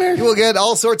 Geek boner. You will get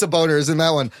all sorts of boners in that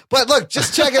one. But look,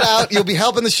 just check it out. You'll be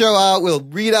helping the show out. We'll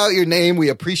read out your name. We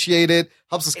appreciate it.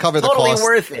 Helps us cover the cost. Totally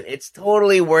worth it. It's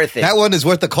totally worth it. That one is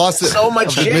worth the cost so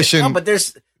much of admission. Shit. No, but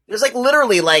there's like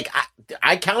literally like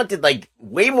I counted like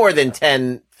way more than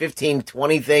 10, 15,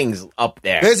 20 things up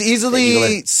there. There's easily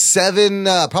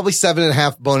probably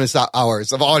 7.5 bonus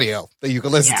hours of audio that you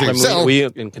can listen to. So we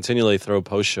can continually throw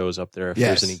post shows up there if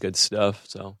there's any good stuff.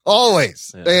 So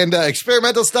always. And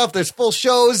experimental stuff. There's full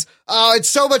shows. It's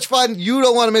so much fun. You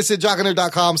don't want to miss it.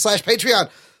 jockandnerd.com/Patreon.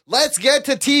 Let's get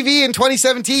to TV in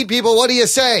 2017, people. What do you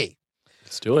say?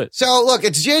 Let's do it. So, look,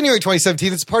 it's January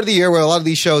 2017. It's part of the year where a lot of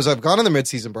these shows have gone on the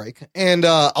mid-season break, and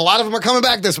a lot of them are coming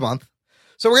back this month.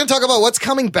 So we're going to talk about what's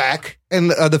coming back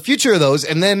and the future of those,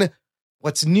 and then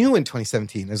what's new in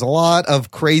 2017. There's a lot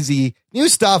of crazy new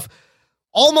stuff,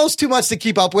 almost too much to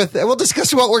keep up with, and we'll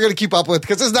discuss what we're going to keep up with,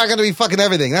 because it's not going to be fucking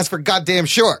everything. That's for goddamn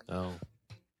sure. Oh.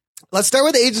 Let's start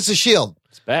with Agents of S.H.I.E.L.D.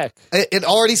 It's back. It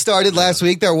already started last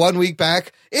week. They're 1 week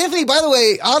back. Anthony, by the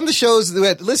way, on the shows,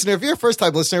 listener, if you're a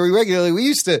first-time listener, we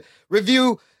used to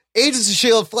review Agents of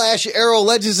S.H.I.E.L.D., Flash, Arrow,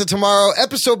 Legends of Tomorrow,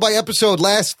 episode by episode,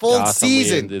 last full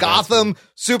season. Gotham,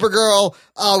 Supergirl.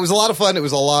 It was a lot of fun. It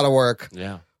was a lot of work.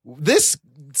 Yeah. This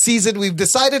season, we've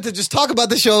decided to just talk about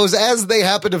the shows as they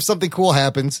happen if something cool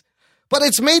happens. But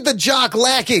it's made the jock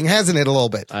lacking, hasn't it, a little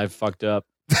bit? I've fucked up.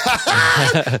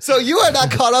 So you are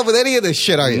not caught up with any of this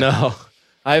shit, are you? No.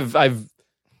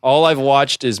 All I've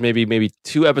watched is maybe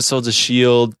 2 episodes of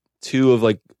S.H.I.E.L.D., 2 of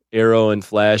like Arrow and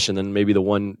Flash, and then maybe the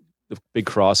one the big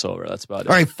crossover. That's about it.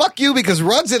 All right, fuck you, because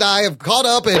Ruggs and I have caught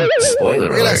up and Spoiler we're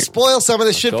going to alert. spoil some of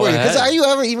this shit Go for you. Because ahead. are you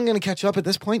ever even going to catch up at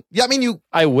this point? Yeah, I mean,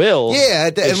 I will. yeah,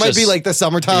 it It's might be just- like the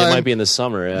summertime. It might be in the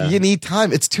summer. Yeah. You need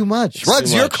time. It's too much. It's Ruggs,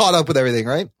 too you're much. caught up with everything,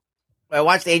 right? I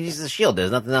watched Agents of S.H.I.E.L.D.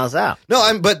 There's nothing else out.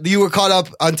 No, but you were caught up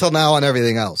until now on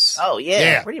everything else. Oh, yeah,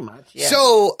 Yeah. pretty much. Yeah.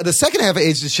 So the second half of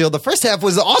Agents of S.H.I.E.L.D., the first half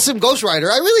was the awesome Ghost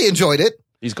Rider. I really enjoyed it.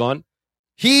 He's gone.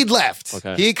 He left.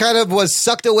 Okay. He kind of was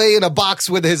sucked away in a box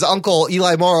with his uncle,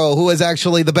 Eli Morrow, who was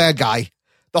actually the bad guy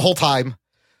the whole time.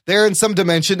 They're in some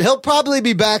dimension. He'll probably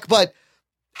be back, but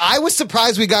I was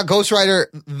surprised we got Ghost Rider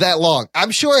that long.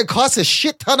 I'm sure it costs a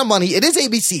shit ton of money. It is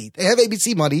ABC. They have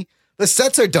ABC money. The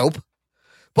sets are dope,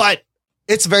 but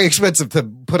it's very expensive to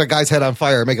put a guy's head on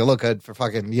fire and make it look good for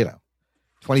fucking,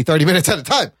 20, 30 minutes at a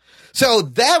time. So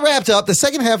that wrapped up. The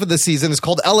second half of the season is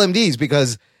called LMDs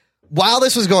because while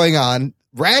this was going on,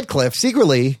 Radcliffe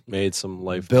secretly Made some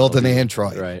life. built an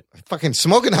android. Right. Fucking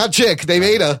smoking hot chick. They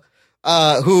made a,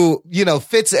 who,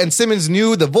 Fitz and Simmons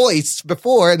knew the voice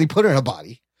before and they put her in a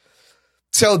body.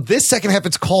 So this second half,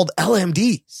 it's called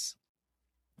LMDs.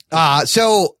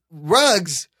 So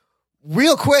Ruggs,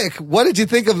 real quick, what did you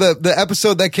think of the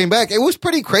episode that came back? It was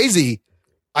pretty crazy,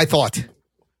 I thought.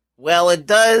 Well, it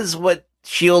does what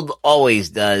S.H.I.E.L.D. always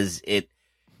does. It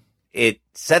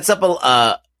sets up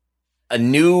a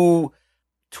new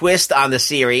twist on the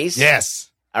series. Yes.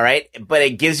 All right. But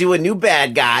it gives you a new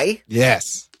bad guy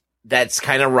Yes. that's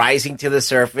kind of rising to the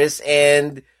surface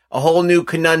and a whole new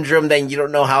conundrum that you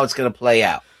don't know how it's going to play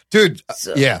out. Dude,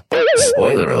 So- yeah.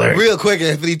 Spoiler alert. Real quick,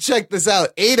 Anthony, check this out.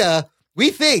 We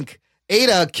think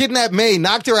Ada kidnapped May,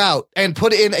 knocked her out, and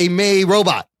put in a May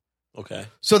robot. Okay.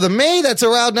 So the May that's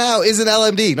around now is an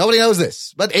LMD. Nobody knows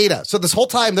this, but Ada. So this whole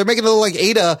time they're making it look like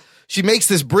Ada. She makes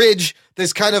this bridge,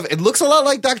 this kind of, it looks a lot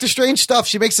like Doctor Strange stuff.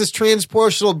 She makes this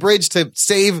transportational bridge to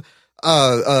save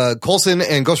Coulson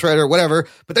and Ghost Rider, whatever.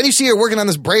 But then you see her working on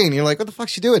this brain. You're like, what the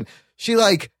fuck's she doing? She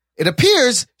it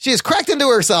appears she has cracked into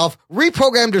herself,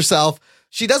 reprogrammed herself.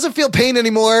 She doesn't feel pain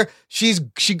anymore. She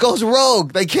goes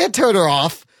rogue. They can't turn her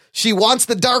off. She wants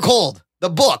the Darkhold, the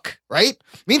book, right?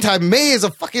 Meantime, May is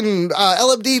a fucking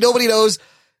LMD. Nobody knows.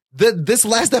 This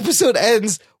last episode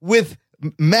ends with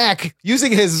Mac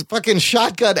using his fucking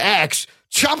shotgun axe,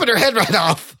 chopping her head right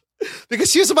off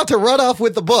because she was about to run off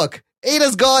with the book.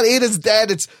 Ada's gone. Ada's dead.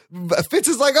 Fitz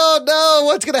is like, oh no,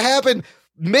 what's going to happen?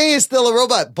 May is still a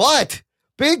robot, but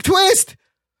big twist.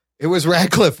 It was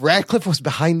Radcliffe. Radcliffe was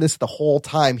behind this the whole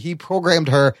time. He programmed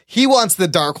her. He wants the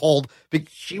Darkhold.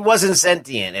 She wasn't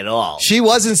sentient at all. She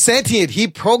wasn't sentient. He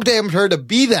programmed her to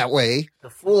be that way To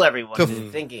fool everyone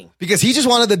into thinking. because he just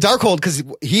wanted the Darkhold because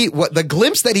the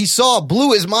glimpse that he saw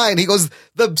blew his mind. He goes,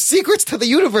 the secrets to the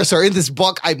universe are in this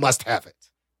book. I must have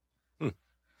it.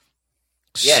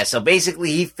 Yeah, so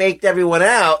basically he faked everyone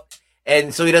out,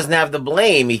 and so he doesn't have the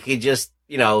blame. He could just,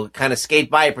 kind of skate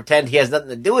by and pretend he has nothing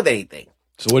to do with anything.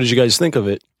 So what did you guys think of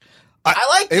it?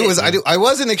 I liked it. I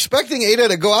wasn't expecting Ada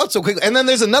to go out so quickly. And then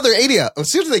there's another Ada.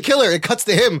 As soon as they kill her, it cuts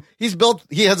to him.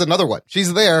 He has another one.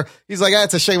 She's there. He's like,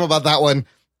 it's a shame about that one.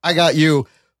 I got you.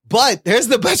 But here's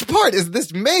the best part is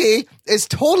this May is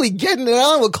totally getting it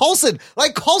on with Coulson.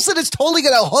 Like Coulson is totally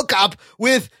going to hook up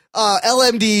with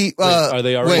LMD. Are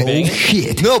they already banging?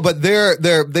 Shit. No, but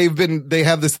they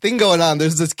have this thing going on.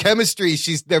 There's this chemistry.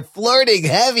 They're flirting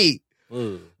heavy.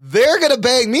 They're going to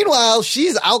bang. Meanwhile,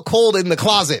 she's out cold in the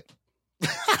closet.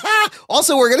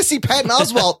 Also, we're going to see Patton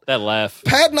Oswalt. That laugh.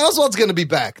 Patton Oswalt's going to be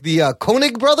back. The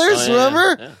Koenig brothers, Oh, yeah,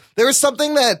 remember? yeah. There was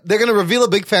something that they're going to reveal a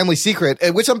big family secret,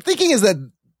 which I'm thinking is that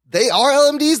they are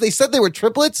LMDs. They said they were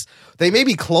triplets. They may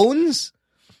be clones.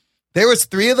 There was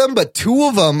 3 of them, but 2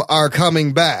 of them are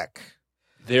coming back.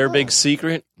 Their big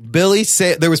secret.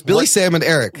 There was Billy, What- Sam, and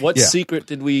Eric. What Yeah. secret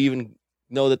did we even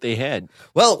know that they had?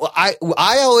 Well, I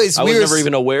I was were, never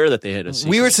even aware that they had a secret.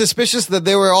 we were suspicious that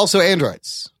they were also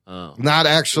androids, Oh. not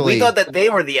actually. We thought that they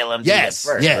were the LMD yes,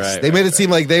 at first. yes, Right, they made it seem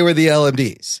like they were the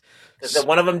LMDs. Because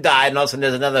one of them died, and all of a sudden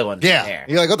there's another one Yeah, there.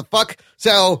 you're like, what the fuck?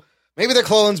 So maybe they're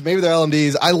clones, maybe they're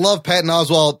LMDs. I love Patton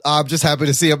Oswalt. I'm just happy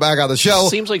to see him back on the show.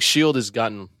 Seems like S.H.I.E.L.D. has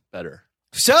gotten better.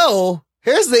 So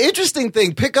here's the interesting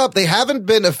thing. Pick up. They haven't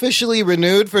been officially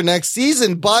renewed for next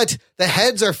season, but the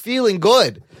heads are feeling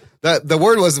good. The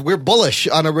word was we're bullish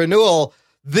on a renewal.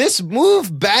 This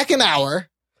move back an hour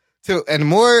and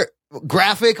more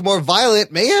graphic, more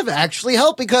violent may have actually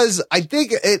helped because I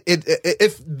think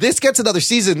if this gets another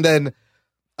season, then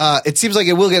it seems like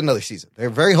it will get another season. They're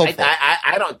very hopeful.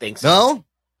 I don't think so. No?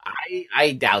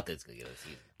 I doubt it's going to get a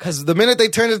season. Because the minute they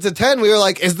turned it to 10, we were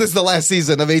like, is this the last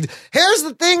season? I mean, here's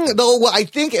the thing, though. I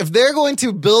think if they're going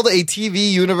to build a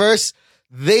TV universe,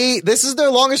 this is their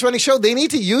longest running show. They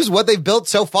need to use what they've built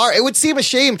so far. It would seem a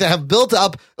shame to have built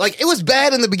up, like, it was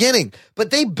bad in the beginning,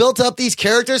 but they built up these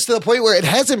characters to the point where it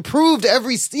has improved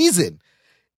every season.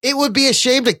 It would be a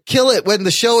shame to kill it when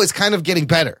the show is kind of getting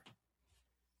better.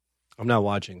 I'm not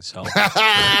watching, so.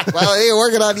 Well, hey,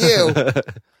 working on you.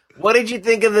 What did you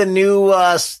think of the new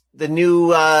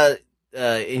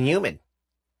Inhuman?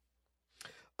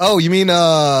 Oh, you mean who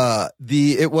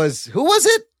was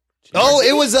it? Oh,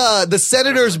 it was the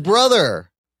senator's brother.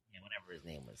 Yeah, whatever his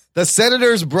name was. The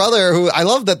senator's brother, who I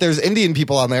love that there's Indian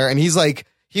people on there, and he's like,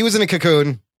 he was in a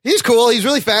cocoon. He's cool. He's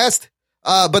really fast.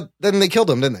 But then they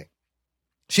killed him, didn't they?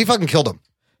 She fucking killed him.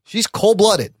 She's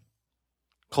cold-blooded.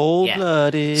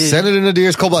 Cold-blooded. Senator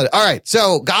Nadir's cold-blooded. All right,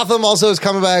 so Gotham also is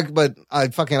coming back, but I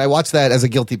watched that as a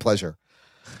guilty pleasure.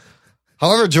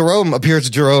 However, Jerome,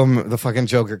 the fucking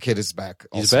Joker kid, is back.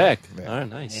 He's also. back. Yeah. All right,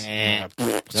 nice.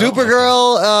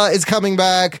 Supergirl is coming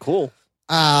back. Cool.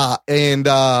 And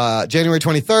January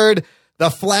 23rd. The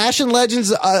Flash and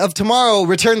Legends of Tomorrow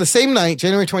return the same night,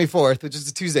 January 24th, which is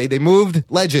a Tuesday. They moved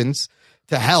Legends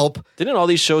to help. Didn't all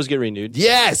these shows get renewed?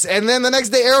 Yes, and then the next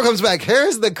day Arrow comes back.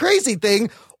 Here's the crazy thing.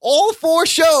 All 4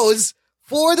 shows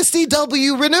for the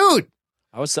CW renewed.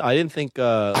 I didn't think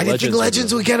I didn't think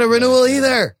Legends would get a renewal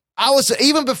either.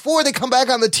 Even before they come back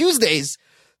on the Tuesdays,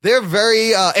 they're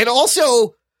very and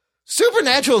also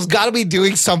Supernatural's got to be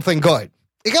doing something good.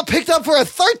 It got picked up for a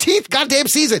 13th goddamn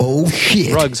season. Oh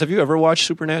shit. Ruggs, have you ever watched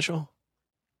Supernatural?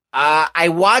 I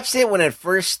watched it when it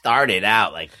first started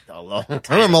out, like a long time.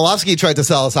 I remember Malofsky tried to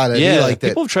sell us on it. Yeah, he liked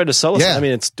people it. have tried to sell us. Yeah. I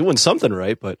mean, it's doing something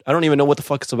right, but I don't even know what the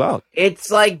fuck it's about. It's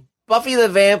like Buffy the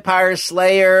Vampire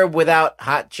Slayer without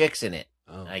hot chicks in it,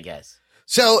 I guess.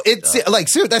 So it's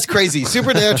that's crazy.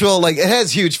 Supernatural, like, it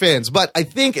has huge fans, but I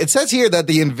think it says here that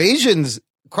the Invasions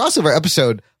crossover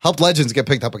episode helped Legends get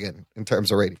picked up again in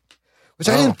terms of rating, which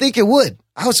I didn't think it would.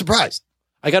 I was surprised.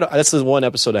 That's the one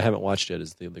episode I haven't watched yet,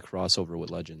 is the crossover with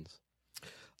Legends.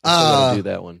 I gotta do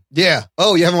that one. Yeah.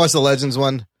 Oh, you haven't watched the Legends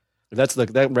one?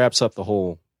 That wraps up the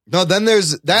whole. No, then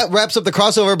that wraps up the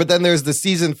crossover, but then there's the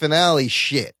season finale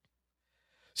shit.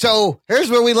 So here's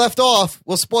where we left off.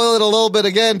 We'll spoil it a little bit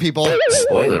again, people.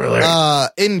 Spoiler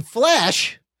alert. In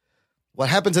Flash, what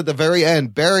happens at the very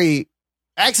end, Barry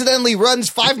accidentally runs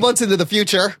 5 months into the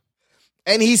future,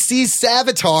 and he sees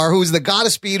Savitar, who's the god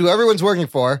of speed, who everyone's working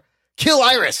for, kill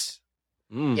Iris.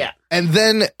 Yeah. And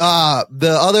then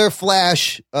the other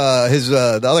Flash,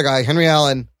 the other guy, Henry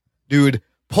Allen, dude,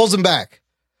 pulls him back.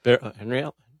 Henry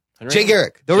Allen? Jay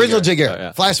Garrick, the original Jay Garrick, Oh,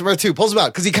 yeah. Flash from Earth 2, pulls him out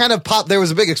because he kind of popped. There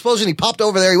was a big explosion. He popped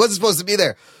over there. He wasn't supposed to be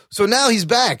there. So now he's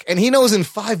back, and he knows in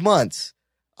 5 months,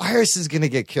 Iris is going to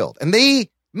get killed. And they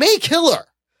may kill her.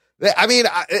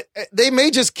 They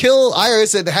may just kill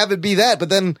Iris and have it be that, but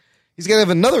then he's going to have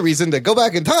another reason to go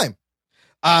back in time.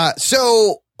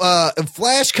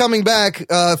 Flash coming back,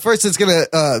 first it's going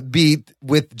to be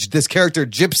with this character,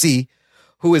 Gypsy,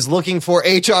 who is looking for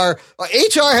HR.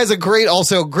 HR has a great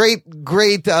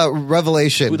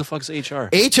revelation. Who the fuck's HR?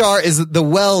 HR is the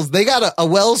Wells. They got a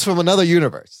Wells from another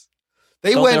universe.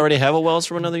 They already have a Wells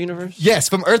from another universe? Yes,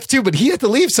 from Earth 2, but he had to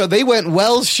leave, so they went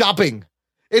Wells shopping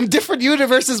in different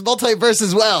universes,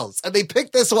 multiverses Wells, and they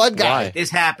picked this one guy. Why? This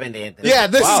happened, Anthony. Yeah,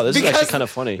 this is because actually kind of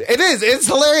funny. It is. It's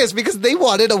hilarious because they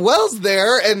wanted a Wells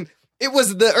there, and it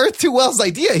was the Earth 2 Wells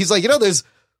idea. He's like, there's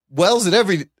Wells in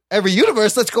every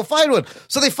universe. Let's go find one.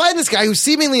 So they find this guy who's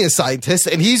seemingly a scientist,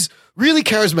 and he's really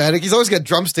charismatic. He's always got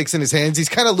drumsticks in his hands. He's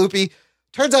kind of loopy.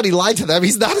 Turns out he lied to them.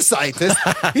 He's not a scientist.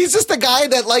 He's just a guy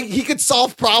that, like, he could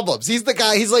solve problems. He's the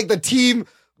guy. He's like the team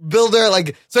builder.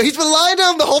 Like, so he's been lying to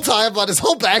them the whole time about his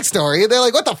whole backstory. And they're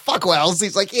like, "What the fuck, Wells?"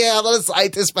 He's like, "Yeah, I'm not a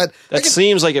scientist, but that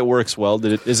seems like it works well.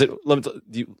 Let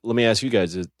me ask you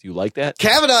guys: do you like that?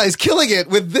 Kavanaugh is killing it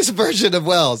with this version of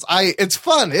Wells. It's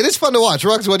fun. It is fun to watch.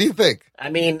 Ruggs, what do you think? I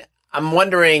mean, I'm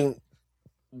wondering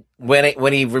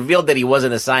when he revealed that he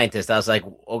wasn't a scientist, I was like,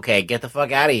 okay, get the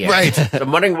fuck out of here. Right. So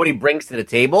I'm wondering what he brings to the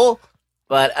table.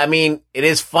 But I mean, it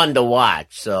is fun to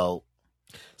watch. So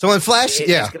when Flash,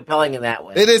 it's compelling in that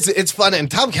way. It is. It's fun.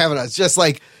 And Tom Cavanaugh is just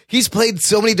like, he's played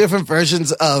so many different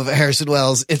versions of Harrison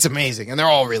Wells. It's amazing. And they're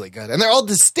all really good. And they're all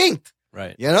distinct.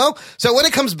 Right. So when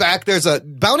it comes back, there's a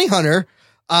bounty hunter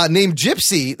named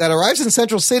Gypsy that arrives in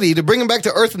Central City to bring him back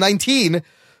to Earth 19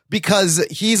 because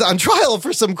he's on trial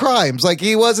for some crimes. Like,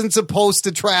 he wasn't supposed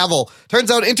to travel. Turns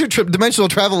out interdimensional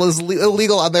travel is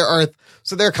illegal on their Earth.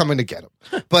 So they're coming to get him.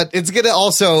 But it's going to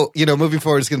also, moving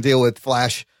forward, it's going to deal with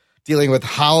Flash dealing with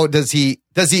how does he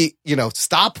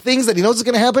stop things that he knows is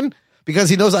going to happen because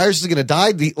he knows Iris is going to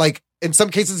die. Like, in some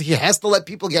cases, he has to let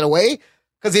people get away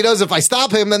because he knows if I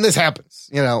stop him, then this happens.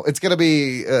 It's going to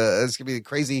be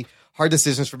crazy hard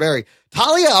decisions for Barry.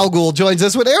 Talia al Ghul joins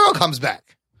us when Arrow comes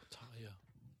back.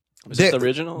 Was it the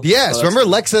original? Yes. Oh, remember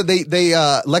Lexa,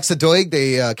 Lexa Doig,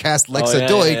 they cast Lexa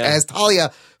Doig as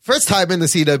Talia, first time in the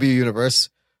CW universe.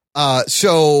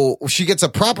 So she gets a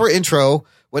proper intro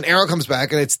when Arrow comes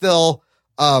back, and it's still,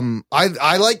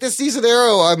 I like this season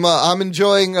Arrow. I'm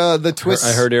enjoying, the twist.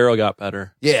 I heard Arrow got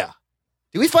better. Yeah.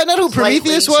 Did we find out who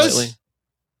Prometheus was? Slightly.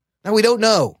 No, we don't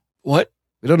know. What?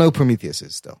 We don't know who Prometheus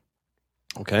is still.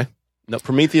 Okay. No,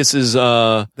 Prometheus is,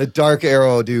 The Dark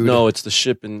Arrow dude. no, it's the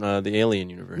ship in the Alien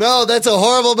universe. No, that's a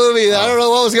horrible movie. I don't know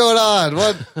what was going on.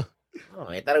 What? Oh,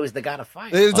 I thought it was the God of Fire.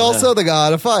 It's also the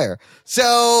God of Fire.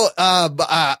 So,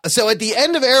 so at the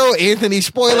end of Arrow, Anthony,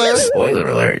 spoiler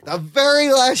alert. the very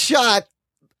last shot,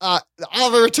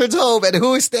 Oliver returns home, and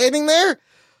who is standing there?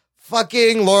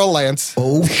 Fucking Laurel Lance.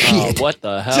 Oh, shit. What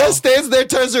the hell? Just stands there,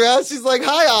 turns around, she's like,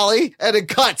 "Hi, Ollie," and it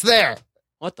cuts there.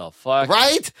 What the fuck?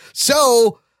 Right?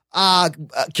 So,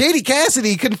 Katie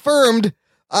Cassidy confirmed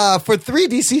for 3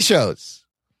 DC shows.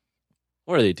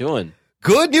 What are they doing?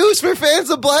 Good news for fans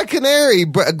of Black Canary.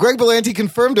 Greg Berlanti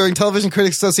confirmed during Television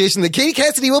Critics Association that Katie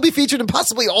Cassidy will be featured in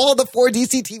possibly all the 4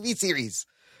 DC TV series,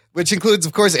 which includes,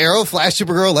 of course, Arrow, Flash,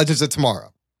 Supergirl, Legends of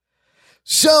Tomorrow.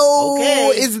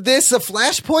 So, is this a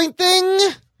Flashpoint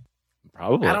thing?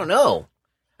 Probably. I don't know.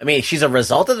 I mean, she's a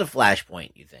result of the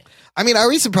Flashpoint, you think? I mean, are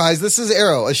we surprised? This is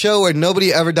Arrow, a show where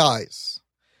nobody ever dies.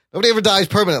 Nobody ever dies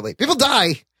permanently. People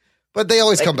die, but they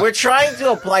always come back. We're trying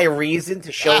to apply reason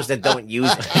to shows that don't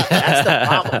use it. That's the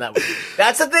problem.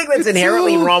 That's the thing that's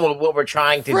inherently wrong with what we're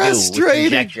trying to do with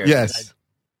conjecture. Yes.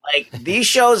 Like, these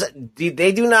shows,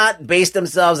 they do not base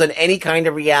themselves on any kind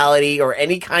of reality or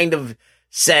any kind of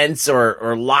sense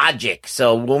or logic.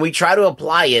 So when we try to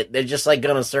apply it, they're just like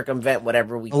going to circumvent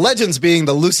whatever we. Legends being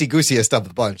the loosey-gooseyest of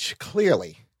the bunch,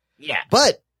 clearly. Yeah.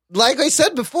 But like I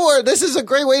said before, this is a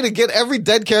great way to get every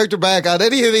dead character back on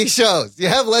any of these shows. You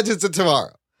have Legends of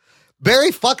Tomorrow.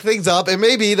 Barry fucked things up, and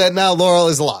maybe that now Laurel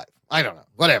is alive. I don't know.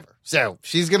 Whatever. So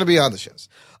she's going to be on the shows.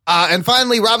 And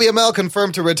finally, Robbie Amell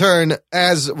confirmed to return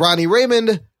as Ronnie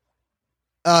Raymond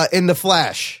in The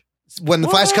Flash when The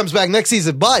Flash comes back next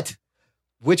season. But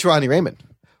which Ronnie Raymond?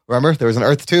 Remember, there was an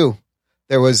Earth 2.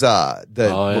 There was Black,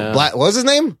 what was his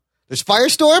name? There's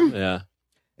Firestorm. Yeah.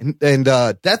 And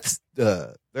Death.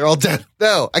 They're all dead.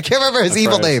 No, I can't remember his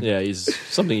evil name. Yeah, he's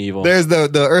something evil. There's the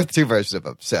Earth 2 version of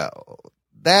him. So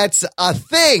that's a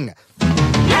thing.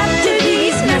 After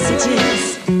these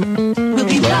messages, we'll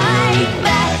be right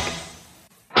back.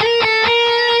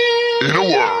 In a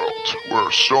world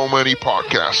where so many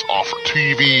podcasts offer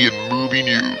TV and movie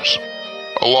news,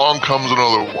 along comes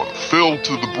another one filled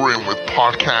to the brim with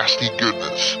podcasty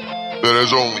goodness that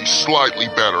is only slightly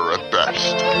better at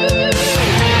best.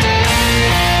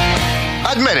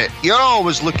 Admit it, you're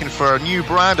always looking for a new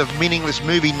brand of meaningless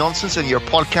movie nonsense in your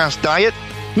podcast diet.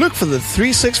 Look for the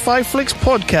 365 Flicks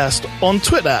podcast on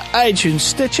Twitter, iTunes,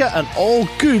 Stitcher, and all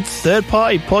good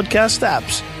third-party podcast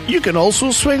apps. You can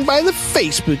also swing by the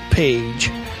Facebook page.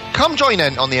 Come join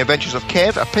in on the adventures of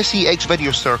Kev, a pissy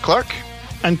ex-video store clerk,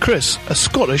 and Chris, a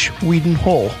Scottish Whedon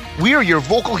Hall. We're your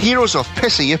vocal heroes of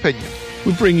pissy opinion.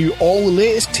 We bring you all the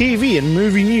latest TV and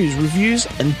movie news, reviews,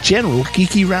 and general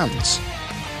geeky rants,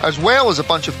 as well as a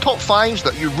bunch of top 5s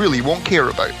that you really won't care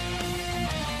about.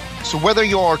 So whether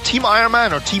you're Team Iron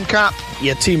Man or Team Cap,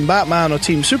 you're Team Batman or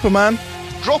Team Superman,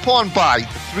 drop on by the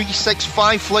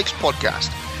 365 Flicks podcast,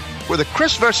 where the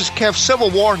Chris vs. Kev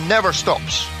Civil War never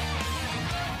stops.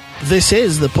 This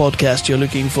is the podcast you're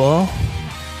looking for.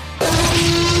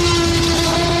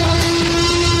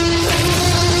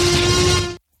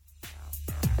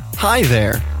 Hi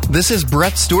there, this is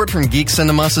Brett Stewart from Geek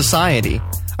Cinema Society.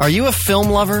 Are you a film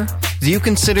lover? Do you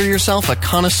consider yourself a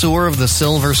connoisseur of the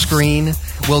silver screen?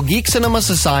 Well, Geek Cinema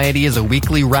Society is a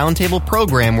weekly roundtable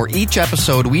program where each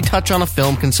episode we touch on a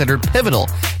film considered pivotal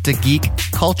to geek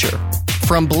culture.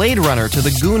 From Blade Runner to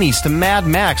The Goonies to Mad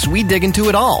Max, we dig into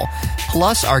it all.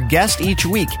 Plus, our guest each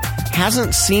week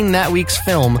hasn't seen that week's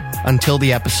film until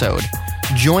the episode.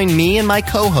 Join me and my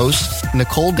co-hosts,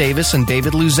 Nicole Davis and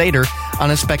David Luzader,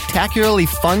 on a spectacularly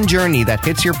fun journey that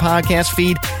hits your podcast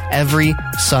feed every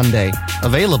Sunday.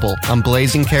 Available on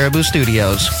Blazing Caribou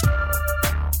Studios.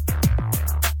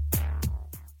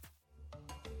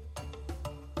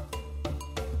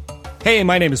 Hey,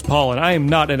 my name is Paul, and I am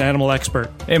not an animal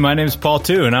expert. Hey, my name is Paul,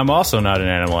 too, and I'm also not an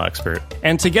animal expert.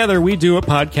 And together we do a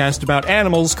podcast about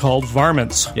animals called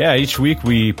Varmints. Yeah, each week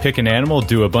we pick an animal,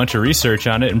 do a bunch of research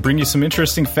on it, and bring you some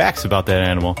interesting facts about that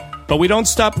animal. But we don't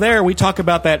stop there. We talk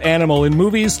about that animal in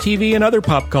movies, TV, and other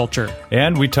pop culture.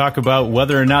 And we talk about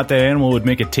whether or not that animal would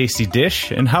make a tasty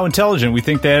dish and how intelligent we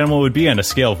think that animal would be on a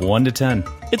scale of 1 to 10.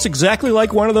 It's exactly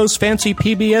like one of those fancy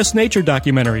PBS nature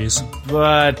documentaries.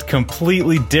 But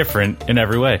completely different in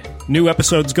every way. New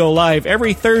episodes go live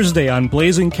every Thursday on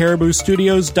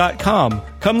BlazingCaribouStudios.com.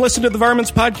 Come listen to the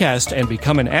Varmints Podcast and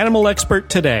become an animal expert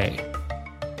today.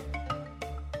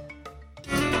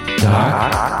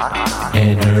 Doc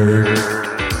and Nerd.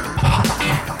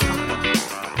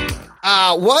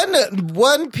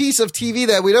 One piece of TV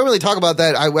that we don't really talk about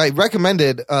that I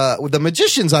recommended, with The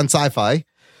Magicians on Sci-Fi.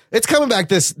 It's coming back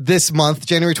this month,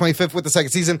 January 25th, with the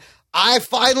second season. I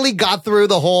finally got through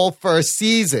the whole first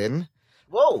season.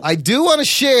 Whoa. I do want to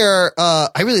share, I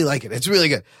really like it. It's really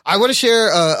good. I want to share,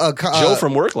 Joe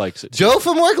from work likes it. Joe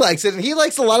from work likes it, and he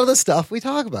likes a lot of the stuff we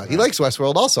talk about. He likes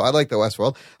Westworld also. I like the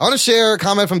Westworld. I want to share a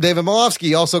comment from David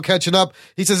Malofsky, also catching up.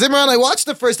 He says, Imran, I watched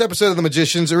the first episode of The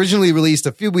Magicians, originally released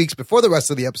a few weeks before the rest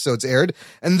of the episodes aired,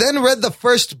 and then read the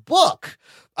first book.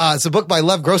 It's a book by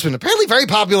Lev Grossman, apparently very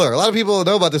popular. A lot of people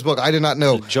know about this book. I did not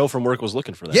know. Joe from work was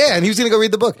looking for that. Yeah, and he was going to go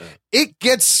read the book. It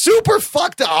gets super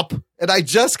fucked up, and I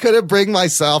just couldn't bring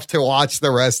myself to watch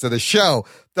the rest of the show.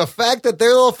 The fact that their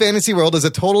little fantasy world is a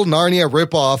total Narnia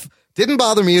ripoff didn't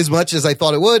bother me as much as I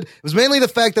thought it would. It was mainly the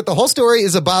fact that the whole story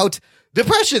is about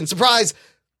depression. Surprise!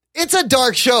 It's a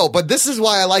dark show, but this is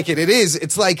why I like it.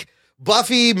 It's like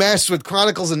Buffy mashed with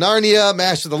Chronicles of Narnia,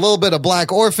 mashed with a little bit of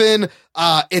Black Orphan.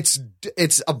 It's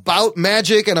about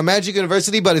magic and a magic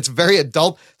university, but it's very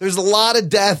adult. There's a lot of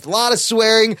death, a lot of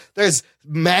swearing. There's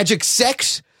magic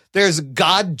sex. There's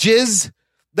god jizz.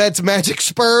 That's magic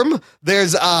sperm.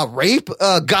 There's rape,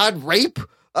 god rape.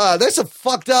 There's some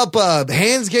fucked up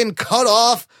hands getting cut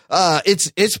off.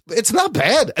 It's not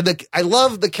bad. And I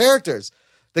love the characters.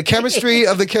 The chemistry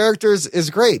of the characters is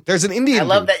great. There's an Indian. I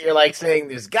love that you're like saying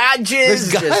there's god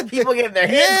jizz, there's people getting their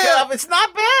hands cut off. It's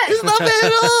not bad. It's not bad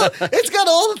at all. It's got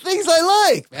all the things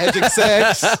I like. Magic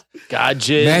sex, god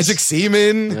jizz, magic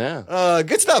semen. Yeah.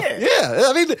 Good stuff. Yeah.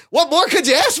 I mean, what more could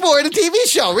you ask for in a TV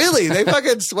show? Really, they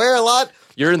fucking swear a lot.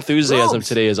 Your enthusiasm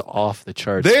today is off the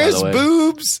charts. There's by the way.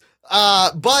 boobs,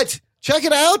 but check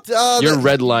it out. You're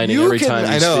redlining every time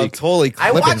you I know, speak. Totally.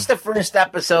 I watched the first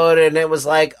episode and it was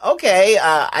like, okay,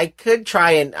 I could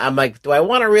try and I'm like, do I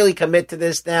want to really commit to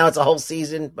this now? It's a whole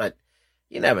season, but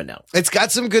you never know. It's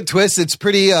got some good twists. It's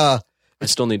pretty. I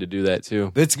still need to do that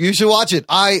too. You should watch it.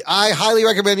 I highly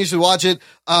recommend you should watch it.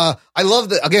 I love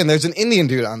that. Again, there's an Indian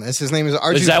dude on this. His name is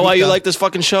Arjun. Is that why you like this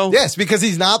fucking show? Yes, because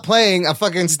he's not playing a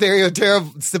fucking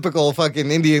stereotypical fucking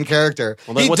Indian character.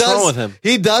 Well, then what's wrong with him?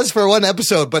 He does for one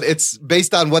episode, but it's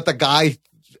based on what the guy.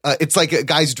 It's like a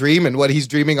guy's dream and what he's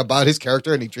dreaming about his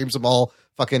character, and he dreams them all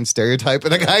fucking stereotype.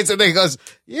 And the guy sitting there he goes,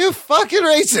 "You fucking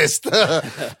racist."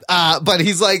 But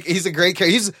he's a great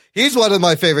character. He's one of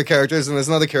my favorite characters, and there's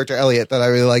another character, Elliot, that I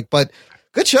really like. But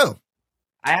good show.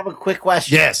 I have a quick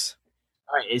question. Yes.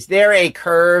 All right. Is there a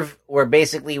curve where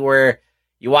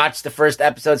you watch the first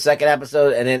episode, second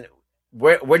episode, and then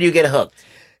where do you get hooked?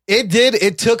 It did.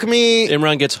 It took me.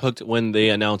 Imran gets hooked when they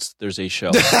announce there's a show.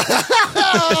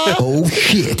 Oh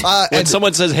shit! When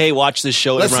someone says, "Hey, watch this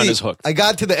show," Imran is hooked. I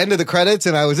got to the end of the credits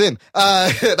and I was in.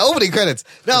 The opening credits.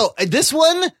 No, this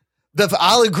one.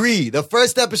 I'll agree. The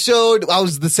first episode, I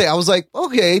was the same. I was like,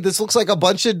 okay, this looks like a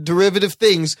bunch of derivative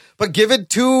things, but give it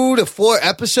 2 to 4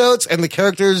 episodes, and the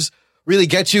characters really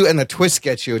get you, and the twists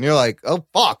get you, and you're like, oh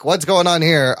fuck, what's going on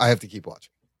here? I have to keep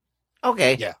watching.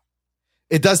 Okay. Yeah.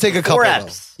 It does take a couple. 4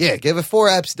 eps. Yeah, give it 4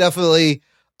 eps, definitely.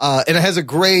 And it has a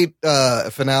great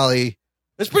finale.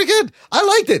 It's pretty good. I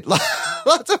liked it.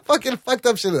 Lots of fucking fucked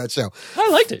up shit in that show. I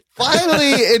liked it.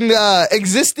 Finally, in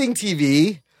existing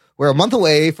TV, we're a month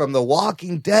away from The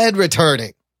Walking Dead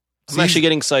returning. I'm actually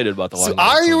getting excited about The Walking Dead.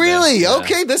 Are you really? Yeah.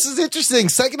 Okay, this is interesting.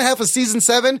 Second half of season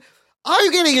 7. Are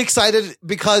you getting excited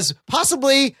because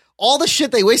possibly all the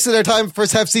shit they wasted their time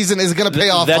first half season is going to pay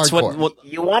off hardcore? What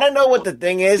you want to know what the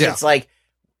thing is? Yeah. It's like,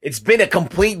 it's been a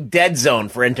complete dead zone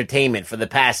for entertainment for the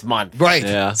past month. Right.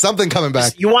 Yeah. Something coming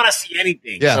back. You want to see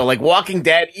anything. Yeah. So like Walking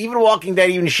Dead, even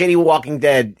shitty Walking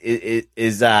Dead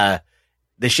is the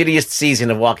shittiest season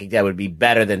of Walking Dead would be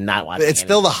better than not watching It's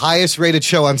still the highest rated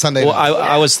show on Sunday Well, night.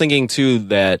 I was thinking too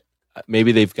that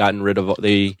maybe they've gotten rid of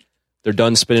they're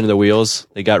done spinning the wheels.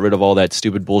 They got rid of all that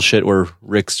stupid bullshit where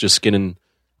Rick's just getting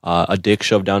a dick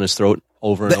shoved down his throat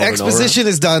over and over The and over. exposition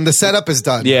is done. The setup is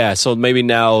done. Yeah, so maybe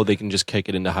now they can just kick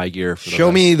it into high gear. For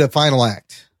Show me the final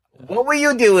act. What will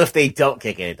you do if they don't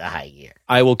kick it into high gear?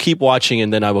 I will keep watching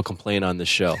and then I will complain on the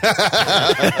show.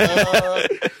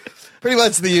 Pretty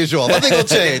much the usual. Nothing will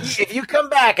change. If you come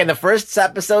back and the first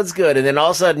episode's good, and then all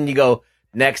of a sudden you go,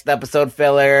 next episode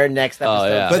filler, next episode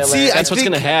yeah. filler. But see, That's what's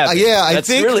going to happen. I that's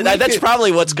think really we that's could-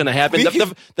 probably what's going to happen. we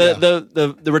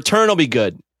The return will be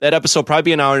good. That episode will probably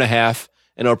be an hour and a half,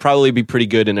 and it'll probably be pretty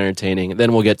good and entertaining.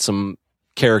 Then we'll get some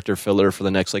character filler for the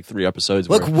next 3 episodes.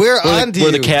 Look, we're on to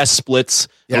where the you. cast splits,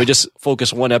 Yeah. and we just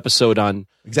focus one episode on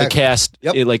Exactly. the cast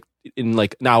Yep. in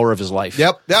an hour of his life.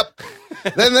 Yep. Then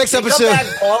the next They come episode.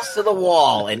 back balls to the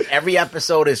wall, and every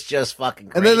episode is just fucking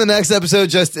great. And then the next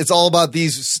episode, it's all about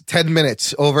these 10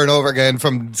 minutes over and over again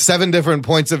from 7 different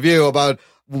points of view about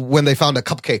when they found a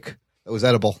cupcake that was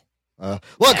edible.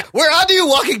 Look, we're on to you,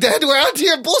 Walking Dead. We're on to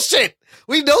your bullshit.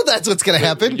 We know that's what's going to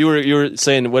happen. You were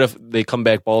saying, what if they come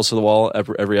back balls to the wall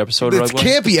every episode? It Rogue One?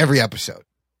 can't be every episode.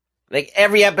 Like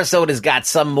every episode has got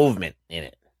some movement in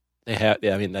it. They have.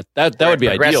 Yeah, I mean that would be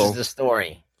Progresses ideal. the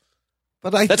story.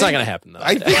 But That's not going to happen, though.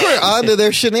 I think we're on to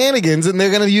their shenanigans, and they're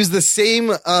going to use the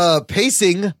same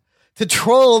pacing to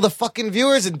troll the fucking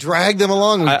viewers and drag them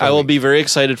along. I will be very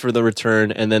excited for the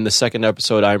return, and then the second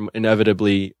episode, I'm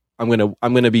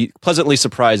gonna be pleasantly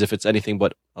surprised if it's anything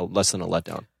but less than a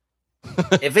letdown.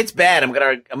 If it's bad, I'm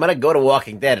gonna go to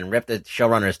Walking Dead and rip the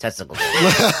showrunner's testicles.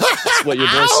 That's what your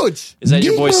boy Ouch! is that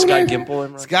your boy Scott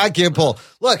Gimple? Scott Gimple.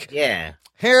 Look, Yeah,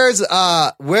 here's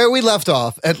where we left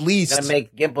off. At least gonna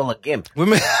make Gimple a gimp.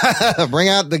 bring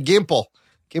out the Gimple.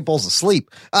 Gimple's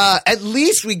asleep. At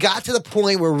least we got to the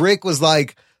point where Rick was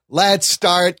like, "Let's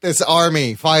start this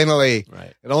army." Finally,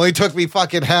 Right. It only took me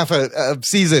fucking half a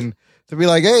season to be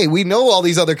like, "Hey, we know all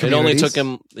these other It communities." only took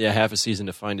him half a season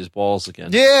to find his balls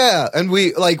again. Yeah, and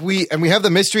we have the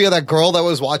mystery of that girl that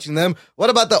was watching them. What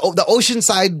about the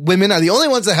Oceanside women? Are the only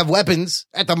ones that have weapons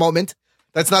at the moment.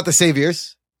 That's not the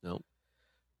saviors. No.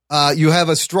 You have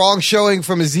a strong showing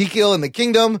from Ezekiel in the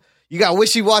kingdom. You got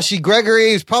wishy-washy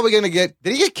Gregory. He's probably going to get...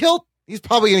 Did he get killed? He's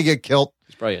probably going to get killed.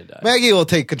 He's probably gonna die. Maggie will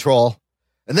take control.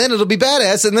 And then it'll be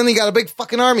badass. And then you got a big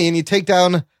fucking army and you take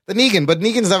down the Negan. But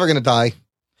Negan's never going to die.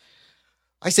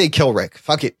 I say kill Rick.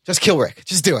 Fuck it. Just kill Rick.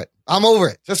 Just do it. I'm over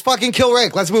it. Just fucking kill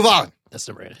Rick. Let's move on. That's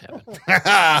never gonna happen.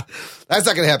 That's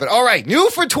not going to happen. All right. New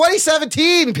for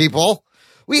 2017, people.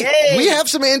 We have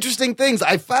some interesting things.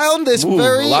 I found this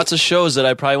lots of shows that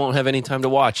I probably won't have any time to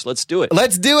watch. Let's do it.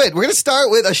 Let's do it. We're going to start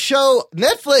with a show,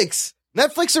 Netflix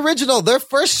original, their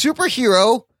first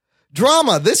superhero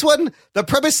drama. This one, the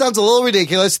premise sounds a little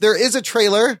ridiculous. There is a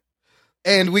trailer,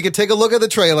 and we could take a look at the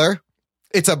trailer.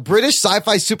 It's a British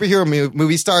sci-fi superhero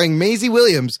movie starring Maisie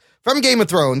Williams from Game of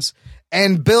Thrones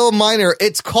and Bill Miner.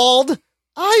 It's called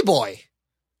iBoy.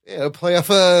 Yeah, play off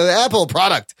an Apple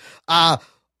product.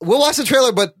 We'll watch the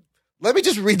trailer, but let me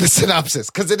just read the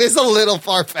synopsis because it is a little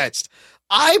far-fetched.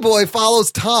 iBoy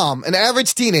follows Tom, an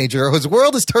average teenager whose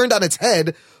world is turned on its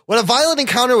head when a violent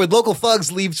encounter with local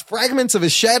thugs leaves fragments of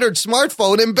his shattered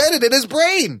smartphone embedded in his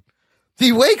brain.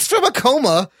 He wakes from a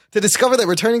coma to discover that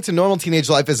returning to normal teenage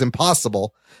life is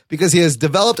impossible because he has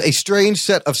developed a strange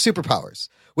set of superpowers.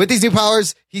 With these new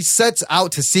powers, he sets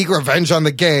out to seek revenge on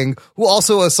the gang who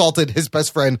also assaulted his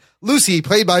best friend, Lucy,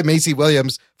 played by Maisie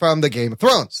Williams from the Game of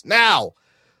Thrones. Now,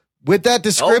 with that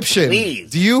description, are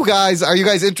you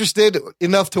guys interested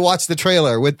enough to watch the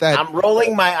trailer with that? I'm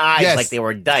rolling my eyes Yes. like they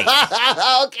were dice.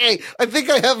 Okay, I think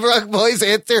I have Rug Boy's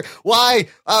answer. Why?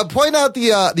 Point out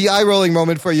the eye rolling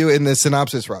moment for you in the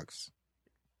synopsis, Rugs.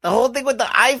 The whole thing with the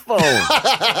iPhone.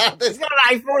 He's got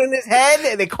an iPhone in his head,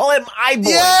 and they call him iBoy.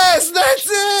 Yes, that's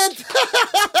it.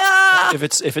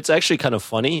 if it's actually kind of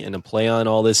funny and a play on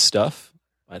all this stuff,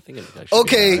 I think it actually.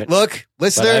 Okay, be all right. look,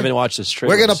 listener. But I haven't watched this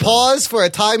trailer. We're going to so- pause for a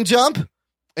time jump,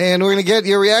 and we're going to get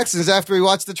your reactions after we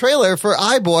watch the trailer for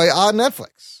iBoy on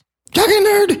Netflix. Talking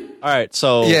nerd. All right,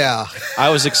 so Yeah. I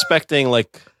was expecting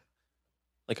like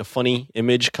a funny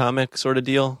Image comic sort of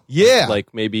deal. Yeah.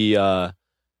 Like maybe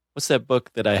what's that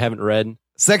book that I haven't read?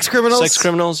 Sex Criminals? Sex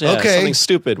Criminals. Yeah, Okay. something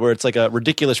stupid where it's like a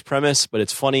ridiculous premise, but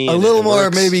it's funny. A and little it more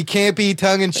works. maybe campy,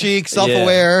 tongue-in-cheek,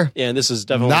 self-aware. Yeah, and this is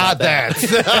definitely Not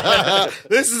that.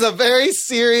 This is a very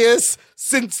serious,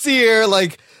 sincere,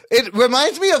 like, it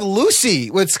reminds me of Lucy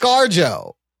with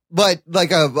ScarJo, but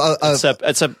like except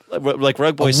like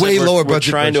Rug Boy a said, way we're, lower we're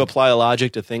budget trying to version. apply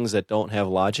logic to things that don't have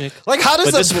logic. Like, how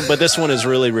does but this one is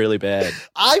really, really bad.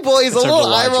 iBoy is a In terms little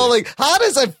of logic. eye-rolling. How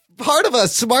does a part of a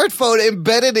smartphone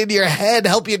embedded in your head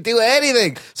help you do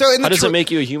anything? So in How the does it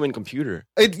make you a human computer?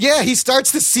 he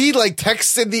starts to see like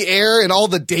texts in the air and all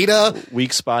the data.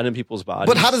 Weak spot in people's bodies.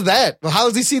 But how does that? How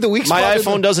does he see the weak spot? My in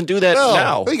iPhone the- doesn't do that No.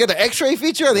 now. You got the X-ray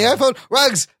feature on the iPhone.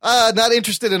 Rugs, not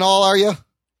interested in all, are you?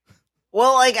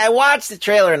 Well, like I watched the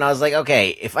trailer and I was like,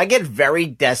 okay, if I get very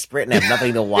desperate and have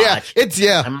nothing to watch,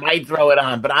 I might throw it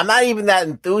on. But I'm not even that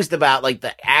enthused about like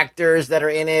the actors that are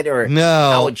in it or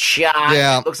how it's shot.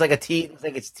 Yeah. It looks like it's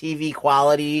TV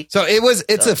quality. So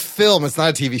it's a film. It's not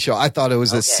a TV show. I thought it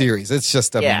was a series. It's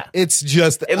just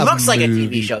it looks like a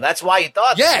TV show. That's why you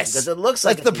thought that, because it looks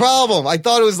like that's the problem. I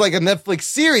thought it was like a Netflix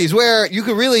series where you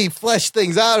could really flesh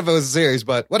things out if it was a series,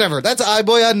 but whatever. That's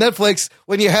iBoy on Netflix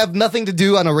when you have nothing to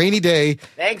do on a rainy day.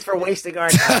 Thanks for wasting our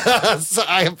time. So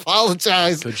I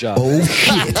apologize. Good job. Oh,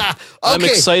 shit. I'm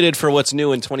excited for what's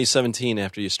new in 2017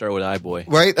 after you start with iBoy.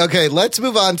 Right? Okay, let's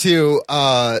move on to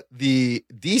the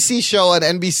DC show on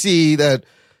NBC that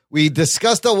we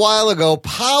discussed a while ago,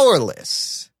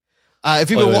 Powerless. If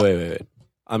you've been wait.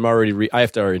 I'm already. I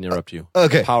have to already interrupt you.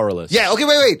 Okay. Powerless. Yeah. Okay.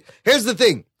 Wait. Here's the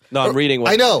thing. No, I'm reading.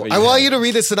 I know. I want you to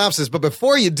read the synopsis, but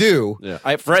before you do,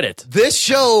 I've read it. This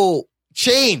show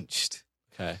changed.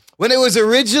 Okay. When it was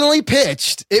originally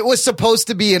pitched, it was supposed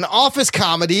to be an office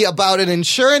comedy about an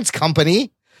insurance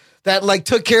company that like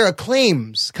took care of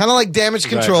claims, kind of like Damage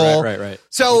Control. Right.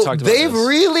 So they've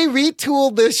really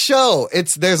retooled this show.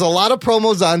 There's a lot of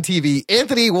promos on TV.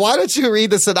 Anthony, why don't you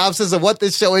read the synopsis of what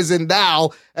this show is in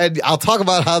now, and I'll talk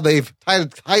about how they've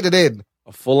tied it in.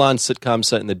 A full-on sitcom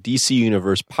set in the DC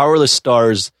universe. Powerless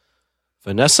stars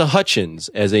Vanessa Hudgens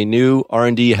as a new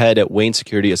R&D head at Wayne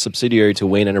Security, a subsidiary to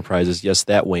Wayne Enterprises. Yes,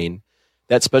 that Wayne.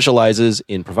 That specializes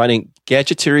in providing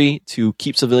gadgetry to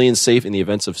keep civilians safe in the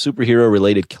events of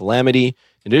superhero-related calamity.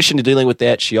 In addition to dealing with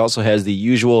that, she also has the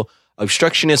usual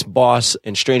obstructionist boss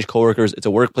and strange coworkers. It's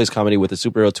a workplace comedy with a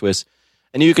superhero twist,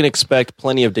 and you can expect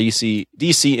plenty of DC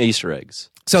Easter eggs.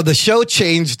 So the show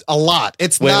changed a lot.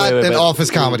 It's not an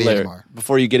office comedy anymore.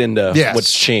 Before you get into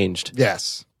what's changed.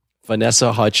 Yes.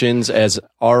 Vanessa Hudgens as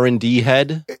R&D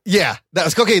head. Yeah,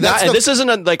 that's okay. This isn't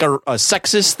a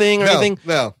sexist thing or anything.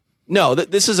 No.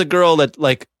 This is a girl that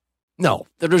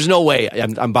there's no way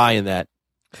I'm buying that.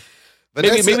 But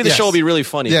maybe the show will be really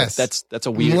funny. Yes, that's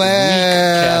a weird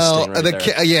casting right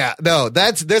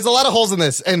there. There's a lot of holes in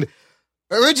this. And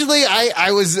originally, I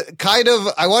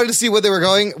wanted to see where they were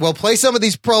going. We'll play some of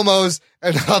these promos.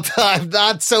 And I'm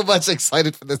not so much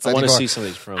excited for this anymore. I want to see some of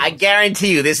these promos. I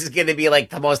guarantee you, this is going to be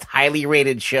like the most highly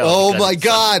rated show. Oh my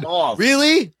God.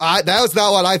 Really? That was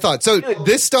not what I thought. So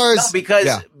this stars...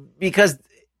 because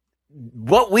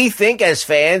what we think as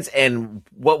fans and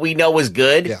what we know is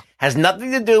good has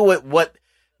nothing to do with what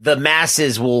the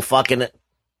masses will fucking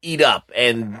eat up.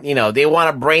 And, they want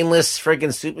a brainless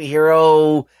freaking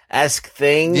superhero-esque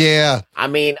thing. Yeah. I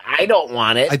mean, I don't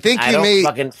want it. I think I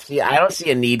don't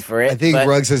see a need for it. I think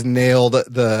Ruggs has nailed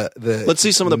the... Let's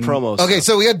see some of the promos. Okay,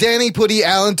 so we got Danny Pudi,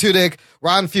 Alan Tudyk,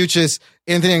 Ron Fuchs,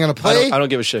 Anthony. I'm going to play. I don't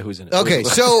give a shit who's in it. Okay,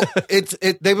 so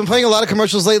they've been playing a lot of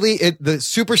commercials lately. The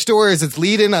Superstore is its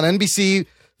lead-in on NBC.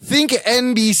 Think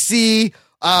NBC.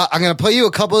 I'm going to play you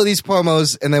a couple of these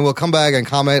promos, and then we'll come back and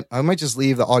comment. I might just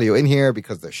leave the audio in here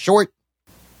because they're short.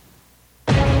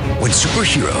 When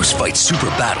superheroes fight super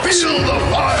battles, feel the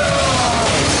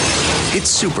fire! It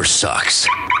super sucks.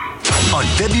 On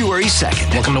February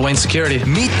 2nd, welcome to Wayne Security.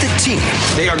 Meet the team.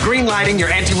 They are green-lighting your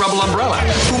anti-rubble umbrella.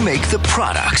 Who make the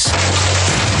products.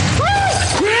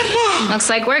 Looks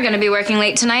like we're going to be working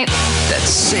late tonight. That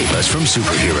save us from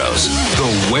superheroes.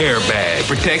 The Wear Bag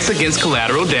protects against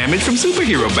collateral damage from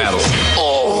superhero battles.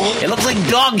 Oh, it looks like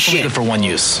dog shit. Good for one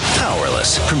use.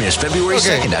 Powerless premieres February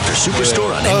 2nd after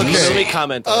Superstore on NBC. Let me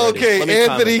comment.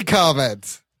 Anthony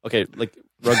comments. Okay, like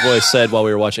Rug Boy said while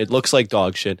we were watching, it looks like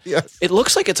dog shit. Yes. It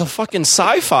looks like it's a fucking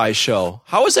sci-fi show.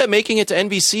 How is that making it to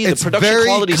NBC? The production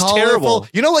quality is terrible.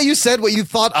 You know what you said? What you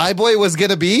thought iBoy was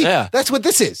going to be? Yeah, that's what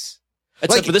this is.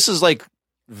 But this is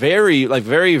very,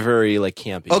 very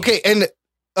campy.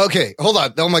 Okay, hold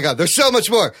on. Oh my God, there's so much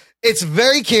more. It's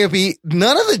very campy.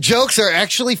 None of the jokes are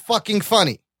actually fucking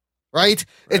funny, right?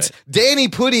 It's Danny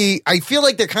Pudi. I feel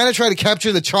like they're kind of trying to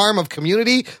capture the charm of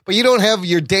Community, but you don't have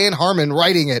your Dan Harmon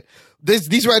writing it.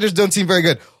 These writers don't seem very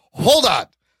good. Hold on.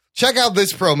 Check out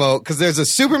this promo, because there's a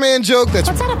Superman joke that's...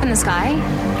 What's that up in the sky?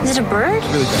 Is it a bird?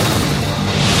 Really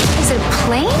bad. Is it a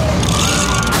plane?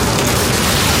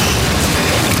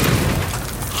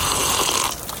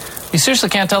 You seriously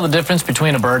can't tell the difference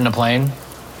between a bird and a plane? That's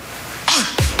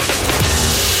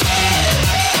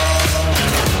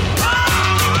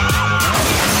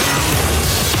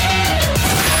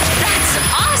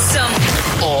awesome!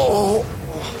 Oh.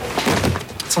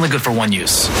 It's only good for one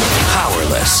use.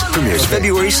 Powerless premieres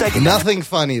February 2nd. Nothing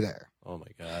funny there. Oh my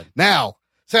God. Now,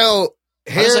 so...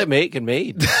 How does that get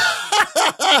made?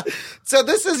 So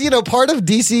this is, part of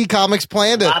DC Comics'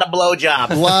 plan to... A lot of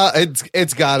blowjobs.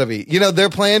 It's got to be. Their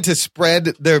plan to spread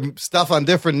their stuff on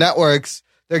different networks.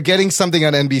 they're getting something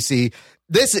on NBC.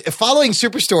 This following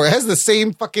Superstore has the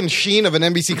same fucking sheen of an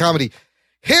NBC comedy.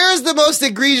 Here's the most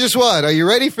egregious one. Are you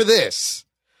ready for this?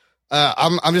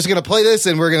 I'm just going to play this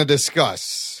and we're going to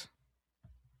discuss.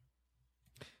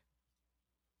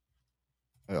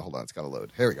 Oh, hold on. It's got to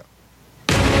load. Here we go.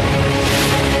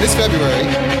 This February,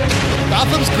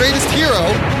 Gotham's greatest hero.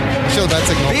 Show that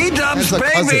signal. B-dubs,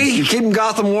 baby! You keeping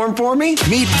Gotham warm for me?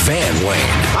 Meet Van Wayne.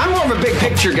 I'm more of a big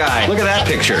picture guy. Look at that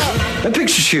picture. That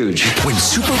picture's huge. When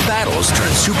super battles turn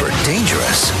super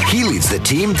dangerous, he leads the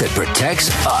team that protects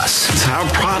us. It's our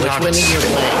products are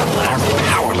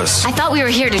powerless. I thought we were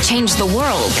here to change the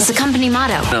world. It's a company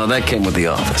motto. No, that came with the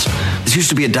office. This used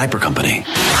to be a diaper company.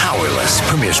 Powerless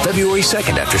premieres February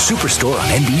 2nd after Superstore on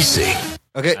NBC.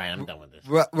 Okay. All right, I'm done with this.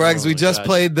 Rugs, we just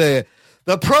played the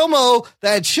promo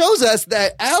that shows us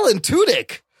that Alan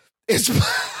Tudyk is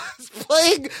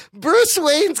playing Bruce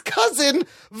Wayne's cousin,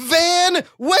 Van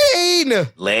Wayne.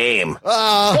 Lame.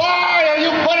 Why are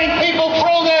you putting people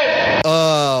through this?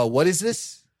 What is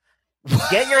this?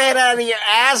 Get your head out of your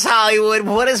ass, Hollywood.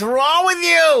 What is wrong with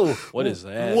you? What is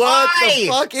that? What Why? the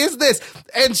fuck is this?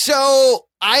 And so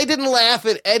I didn't laugh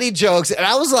at any jokes, and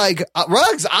I was like,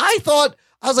 Rugs, I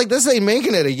was like, this ain't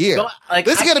making it a year. No, like,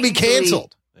 this is I going to be easily-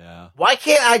 canceled. Why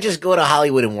can't I just go to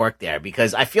Hollywood and work there?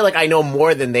 Because I feel like I know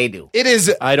more than they do. It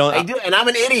is. I don't. I do, and I'm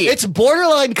an idiot. It's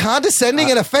borderline condescending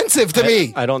and offensive to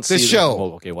me. I don't see this show.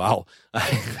 Oh, okay, wow.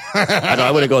 I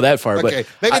wouldn't go that far, Okay, but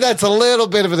maybe that's a little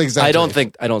bit of an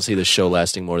exaggeration. I don't see this show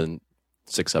lasting more than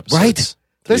 6 episodes. Right?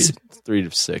 Three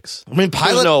to 6. I mean,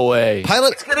 pilot. There's no way.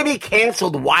 Pilot. It's going to be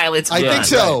canceled while it's I done. think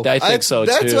so. I think so,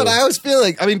 That's too. what I was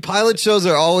feeling. I mean, pilot shows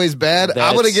are always bad.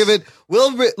 I'm going to give it.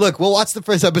 We'll watch the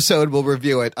first episode. We'll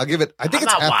review it. I'll give it. I think I'm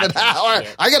it's not half an watching hour.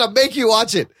 it. I got to make you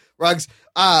watch it, Rugs.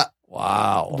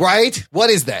 Wow. Right? What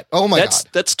is that? Oh my god.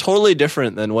 That's totally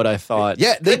different than what I thought.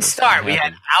 Yeah. Good start. We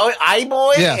had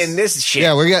iBoy Yes. and this shit.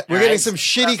 Yeah, we're getting Right? some shitty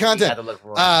Trust me, you had content. to look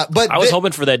for it. But I was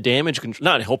hoping for that damage control.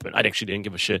 Not hoping. I actually didn't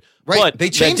give a shit. Right. But They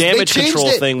changed- that damage they changed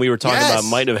control it. thing we were talking Yes. about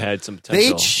might have had some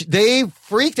potential. They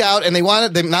freaked out and they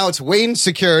wanted them. Now it's Wayne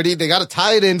security. They got to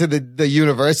tie it into the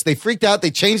universe. They freaked out.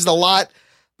 They changed a lot.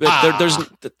 But there's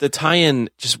the tie-in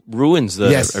just ruins the.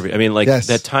 Yes. I mean, like Yes.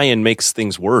 that tie-in makes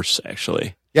things worse.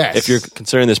 Actually, Yes. If you're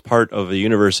considering this part of the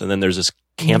universe, and then there's this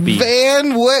campy.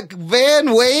 Van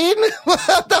Wayne.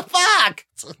 What the fuck?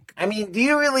 I mean, do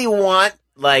you really want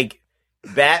like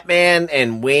Batman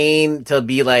and Wayne to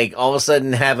be like all of a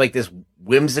sudden have like this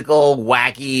whimsical,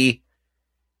 wacky,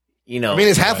 I mean,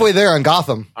 it's halfway there on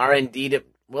Gotham. R&D to,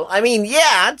 well, I mean,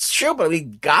 yeah, it's true, but I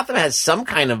mean, Gotham has some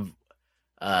kind of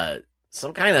I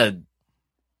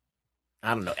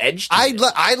don't know, edge to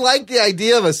it. I like the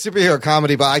idea of a superhero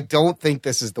comedy, but I don't think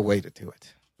this is the way to do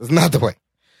it. It's not the way.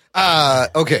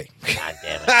 Okay. God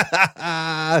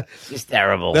damn it. It's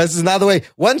terrible. This is not the way.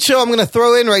 One show I'm going to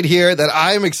throw in right here that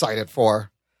I'm excited for,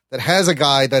 that has a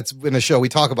guy that's in a show we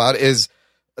talk about, is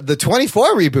the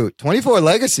 24 reboot, 24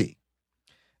 Legacy.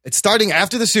 It's starting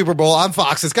after the Super Bowl on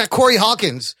Fox. It's got Corey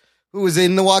Hawkins, who was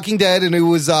in The Walking Dead and who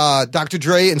was Dr.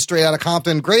 Dre and Straight Outta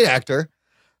Compton, great actor.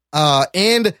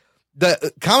 And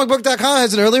the comicbook.com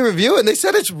has an early review and they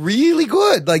said it's really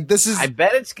good. Like this is, I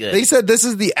bet it's good. They said this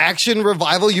is the action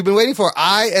revival you've been waiting for.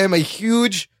 I am a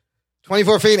huge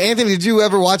 24 fan. Anthony, did you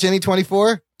ever watch any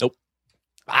 24? Nope.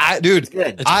 Dude,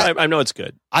 good. I know it's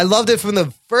good. I loved it from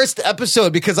the first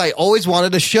episode because I always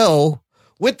wanted a show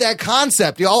with that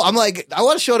concept. I'm like, I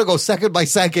want a show to go second by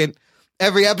second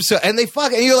every episode. And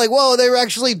and you're like, whoa, they were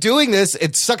actually doing this.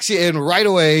 It sucks you in right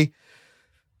away.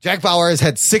 Jack Bauer has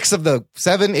had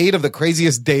 8 of the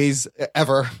craziest days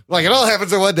ever. Like it all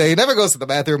happens in one day. He never goes to the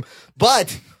bathroom.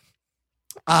 But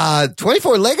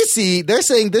 24 Legacy, they're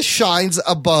saying this shines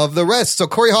above the rest. So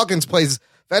Corey Hawkins plays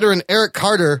veteran Eric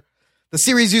Carter. The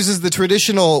series uses the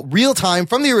traditional real time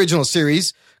from the original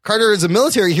series. Carter is a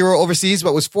military hero overseas,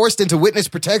 but was forced into witness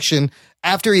protection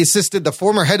after he assisted the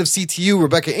former head of CTU,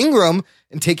 Rebecca Ingram,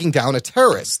 in taking down a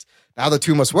terrorist. Now the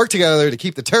two must work together to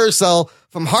keep the terror cell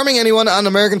from harming anyone on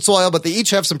American soil, but they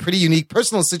each have some pretty unique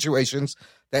personal situations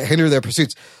that hinder their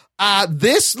pursuits.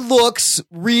 This looks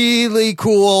really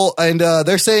cool, and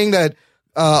they're saying that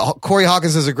Corey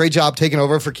Hawkins does a great job taking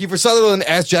over for Kiefer Sutherland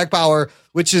as Jack Bauer,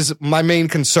 which is my main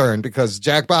concern because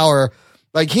Jack Bauer,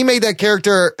 like he made that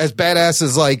character as badass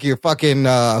as like your fucking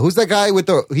who's that guy with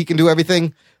he can do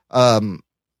everything?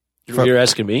 You're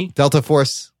asking me? Delta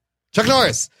Force, Chuck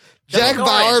Norris. Jack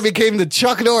Bauer became the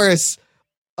Chuck Norris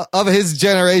of his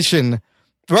generation.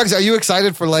 Rugs, are you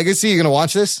excited for Legacy? You going to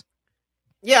watch this?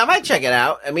 Yeah, I might check it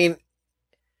out. I mean,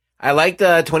 I liked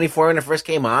 24 when it first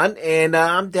came on, and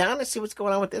I'm down to see what's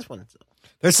going on with this one.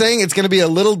 They're saying it's going to be a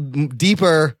little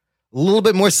deeper a little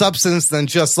bit more substance than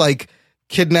just like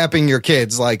kidnapping your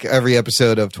kids, like every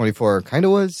episode of 24 kind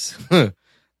of was.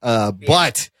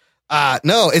 But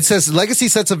no, it says Legacy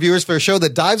sets of viewers for a show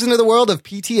that dives into the world of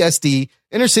PTSD,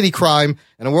 inner city crime,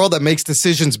 and a world that makes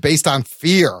decisions based on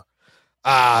fear.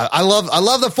 I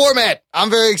love the format. I'm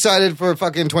very excited for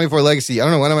fucking 24 Legacy. I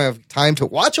don't know when I'm gonna have time to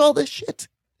watch all this shit.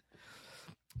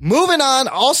 Moving on,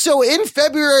 also in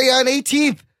February on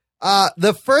 18th,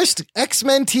 the first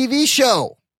X-Men TV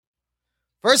show.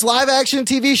 First live-action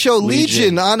TV show,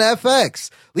 Legion on FX.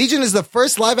 Legion is the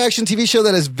first live-action TV show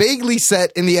that is vaguely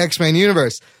set in the X-Men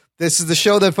universe. This is the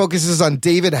show that focuses on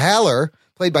David Haller,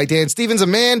 played by Dan Stevens, a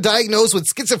man diagnosed with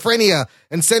schizophrenia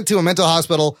and sent to a mental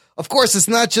hospital. Of course, it's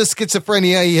not just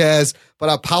schizophrenia he has,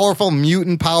 but powerful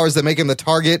mutant powers that make him the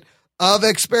target of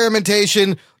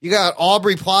experimentation. You got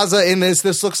Aubrey Plaza in this.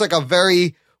 This looks like a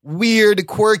very weird,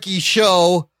 quirky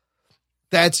show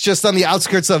that's just on the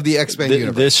outskirts of the X-Men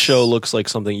universe. This show looks like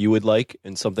something you would like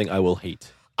and something I will hate.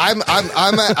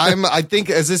 I think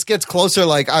as this gets closer,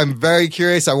 like I'm very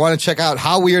curious. I want to check out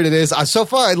how weird it is. So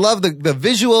far, I love the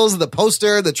visuals, the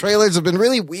poster, the trailers have been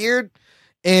really weird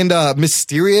and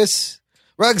mysterious.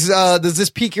 Ruggs, does this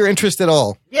pique your interest at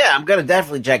all? Yeah, I'm gonna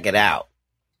definitely check it out,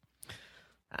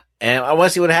 and I want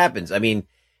to see what happens. I mean,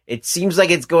 it seems like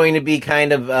it's going to be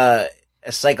kind of a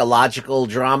psychological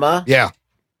drama. Yeah,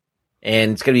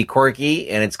 and it's going to be quirky,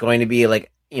 and it's going to be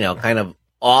like kind of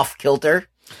off kilter.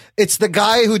 It's the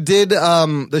guy who did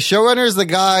the showrunner is the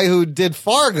guy who did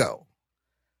Fargo.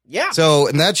 Yeah. So,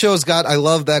 and that show's got, I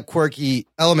love that quirky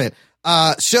element.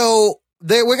 So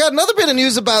we got another bit of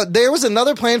news about, there was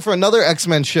another plan for another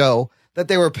X-Men show that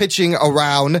they were pitching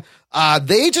around.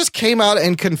 They just came out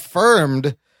and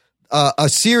confirmed a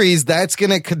series that's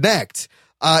going to connect.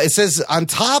 It says on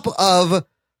top of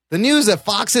the news that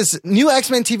Fox's new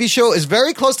X-Men TV show is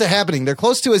very close to happening. They're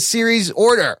close to a series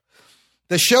order.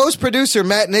 The show's producer,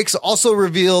 Matt Nix, also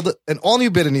revealed an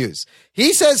all-new bit of news.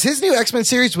 He says his new X-Men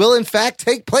series will, in fact,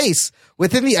 take place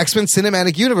within the X-Men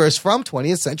cinematic universe from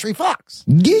 20th Century Fox.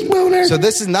 Geek boner. So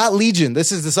this is not Legion.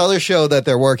 This is this other show that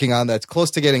they're working on that's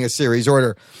close to getting a series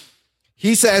order.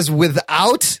 He says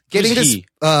without getting this,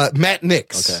 Matt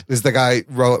Nix is the guy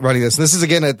running this. And this is,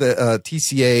 again, at the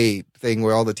TCA thing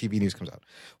where all the TV news comes out.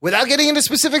 Without getting into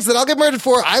specifics that I'll get murdered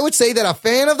for, I would say that a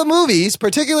fan of the movies,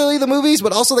 particularly the movies,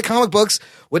 but also the comic books,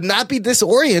 would not be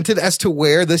disoriented as to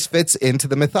where this fits into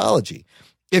the mythology.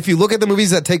 If you look at the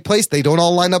movies that take place, they don't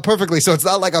all line up perfectly. So it's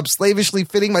not like I'm slavishly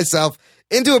fitting myself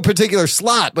into a particular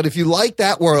slot. But if you like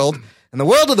that world and the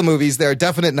world of the movies, there are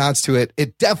definite nods to it.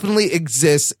 It definitely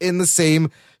exists in the same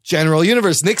general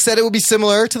universe. Nick said it would be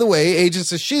similar to the way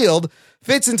Agents of S.H.I.E.L.D.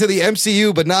 fits into the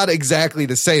MCU, but not exactly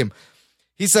the same.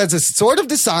 He says it's sort of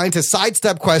designed to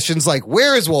sidestep questions like,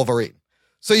 where is Wolverine?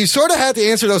 So you sort of have to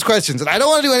answer those questions. And I don't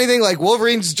want to do anything like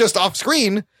Wolverine's just off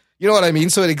screen. You know what I mean?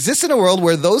 So it exists in a world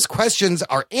where those questions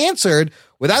are answered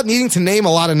without needing to name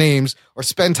a lot of names or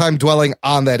spend time dwelling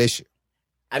on that issue.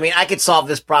 I mean, I could solve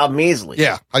this problem easily.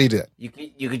 Yeah. How do you do that?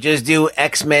 You could just do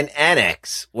X-Men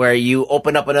Annex, where you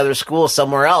open up another school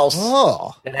somewhere else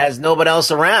that has nobody else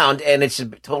around, and it's a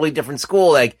totally different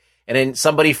school. Like, and then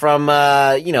somebody from,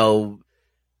 like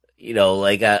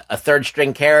a third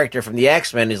string character from the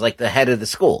X-Men is like the head of the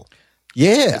school.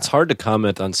 Yeah. It's hard to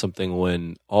comment on something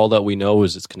when all that we know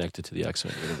is it's connected to the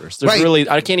X-Men universe. There's really,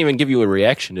 I can't even give you a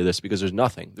reaction to this because there's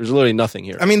nothing. There's literally nothing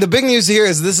here. I mean, the big news here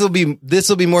is this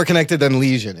will be more connected than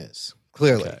Legion is,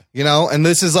 clearly. Okay. And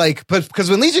this is like, because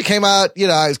when Legion came out,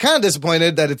 I was kind of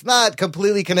disappointed that it's not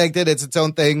completely connected. It's its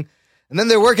own thing. And then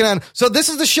they're working on, so this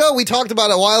is the show we talked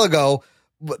about a while ago.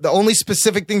 The only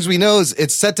specific things we know is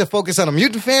it's set to focus on a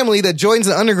mutant family that joins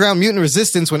the underground mutant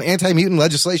resistance when anti-mutant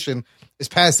legislation is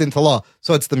passed into law.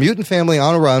 So it's the mutant family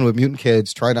on a run with mutant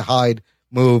kids trying to hide,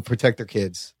 move, protect their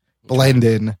kids, blend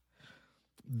in.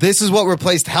 This is what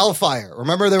replaced Hellfire.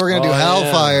 Remember they were going to do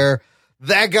Hellfire. Yeah.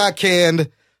 That got canned.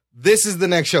 This is the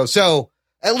next show. So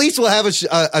at least we'll have a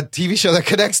TV show that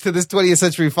connects to this 20th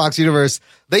Century Fox universe.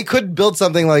 They could build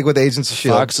something like with Agents of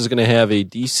S.H.I.E.L.D. Fox is going to have a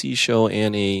DC show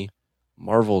and a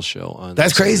Marvel show on.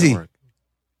 That's crazy.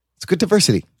 It's good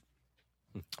diversity.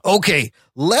 Okay,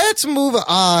 let's move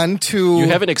on to. You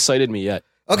haven't excited me yet.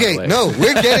 Okay, no,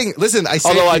 we're getting. Listen, I say.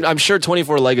 Although I'm sure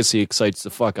 24 Legacy excites the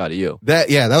fuck out of you. That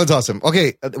was awesome.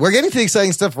 Okay, we're getting to the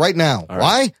exciting stuff right now. All right.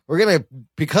 Why? We're gonna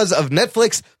because of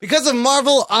Netflix, because of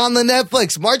Marvel on the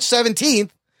Netflix, March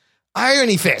 17th.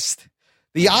 Irony Fist.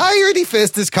 The Irony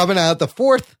Fist is coming out. The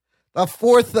fourth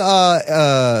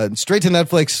straight to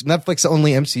Netflix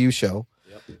only MCU show.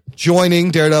 Yep.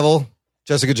 Joining Daredevil,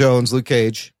 Jessica Jones, Luke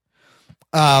Cage.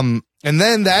 And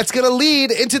then that's going to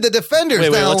lead into the Defenders.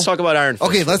 Wait, now, let's talk about Iron Fist.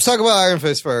 Okay, let's talk about Iron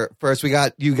Fist first.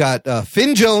 You got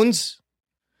Finn Jones,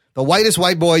 the whitest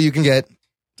white boy you can get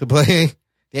to play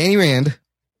Danny Rand.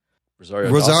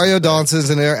 Rosario Dawson's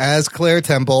in there as Claire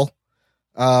Temple.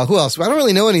 Who else? I don't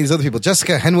really know any of these other people.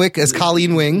 Jessica Henwick as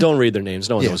Colleen Wing. Don't read their names.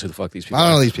 No one knows who the fuck these people are. I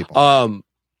don't know these people.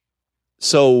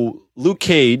 So Luke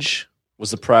Cage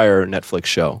was the prior Netflix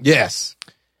show. Yes.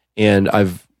 And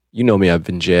I've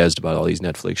been jazzed about all these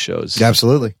Netflix shows.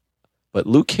 Absolutely. But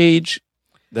Luke Cage,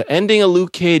 the ending of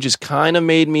Luke Cage has kind of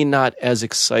made me not as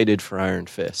excited for Iron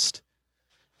Fist.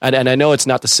 And I know it's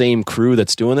not the same crew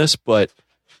that's doing this, but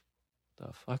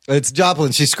the fuck? It's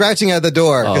Joplin. She's scratching at the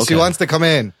door because she wants to come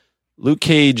in. Luke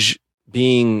Cage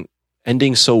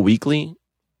ending so weakly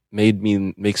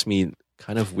makes me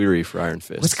kind of weary for Iron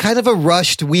Fist. It's kind of a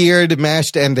rushed, weird,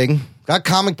 mashed ending. Got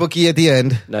comic booky at the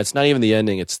end. No, it's not even the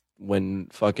ending. It's when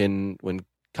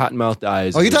Cottonmouth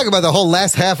dies. Oh, you're talking about the whole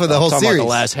last half of the whole series. About the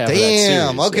last half of that series.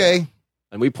 Damn, okay. Yeah.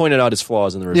 And we pointed out his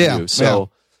flaws in the review. Yeah, so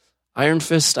Iron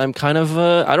Fist, I'm kind of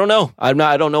I don't know. I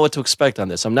don't know what to expect on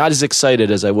this. I'm not as excited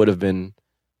as I would have been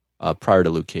prior to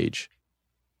Luke Cage.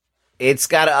 It's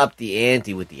got to up the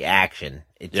ante with the action.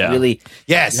 It's really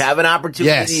you have an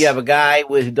opportunity. Yes. You have a guy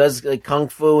who does like kung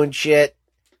fu and shit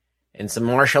and some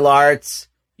martial arts.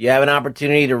 You have an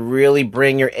opportunity to really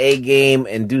bring your A game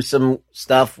and do some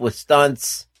stuff with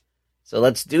stunts. So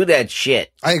let's do that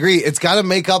shit. I agree. It's got to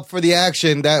make up for the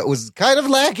action that was kind of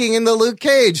lacking in the Luke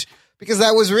Cage, because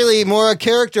that was really more a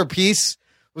character piece.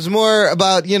 It was more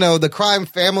about, the crime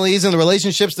families and the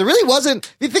relationships. There really wasn't,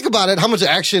 if you think about it, how much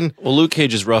action. Well, Luke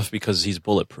Cage is rough because he's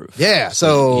bulletproof. Yeah,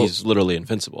 so he's literally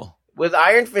invincible. With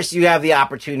Iron Fist, you have the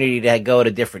opportunity to go to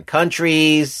different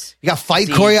countries. You got fight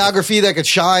choreography that could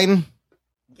shine.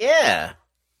 Yeah.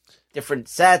 Different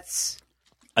sets.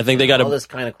 I think they got all this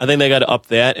kind of. I think they got to up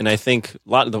that, and I think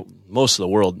most of the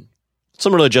world,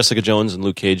 similar to Jessica Jones and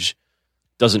Luke Cage,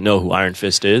 doesn't know who Iron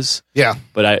Fist is. Yeah,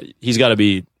 but he's got to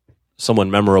be someone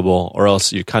memorable, or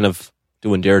else you're kind of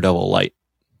doing Daredevil light.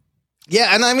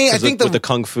 Yeah, and I mean, I think with the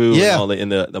kung fu and all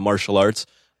the martial arts.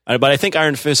 But I think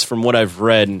Iron Fist, from what I've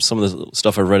read and some of the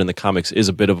stuff I've read in the comics, is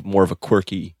a bit of more of a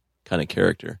quirky kind of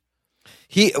character.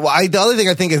 The other thing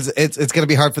I think is it's going to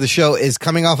be hard for the show is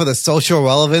coming off of the social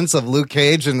relevance of Luke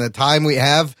Cage and the time we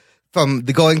have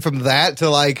going from that to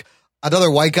like another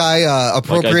white guy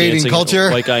appropriating culture.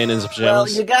 White guy in his pajamas. Well,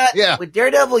 you got with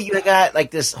Daredevil, you got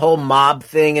like this whole mob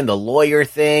thing and the lawyer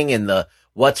thing and the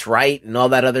what's right and all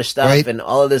that other stuff and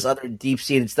all of this other deep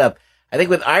seated stuff. I think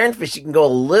with Iron Fist, you can go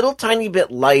a little tiny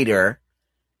bit lighter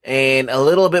and a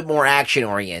little bit more action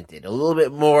oriented, a little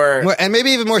bit more, and maybe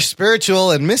even more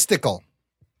spiritual and mystical.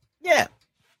 Yeah.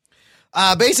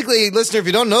 Basically, listener, if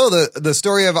you don't know the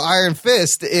story of Iron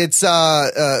Fist, it's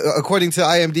according to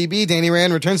IMDb, Danny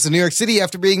Rand returns to New York City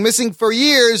after being missing for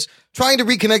years, trying to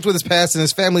reconnect with his past and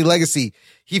his family legacy.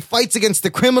 He fights against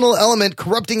the criminal element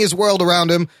corrupting his world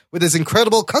around him with his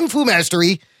incredible kung fu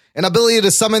mastery and ability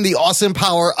to summon the awesome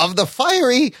power of the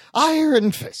fiery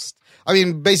Iron Fist. I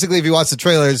mean, basically, if you watch the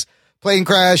trailers, plane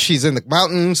crash, he's in the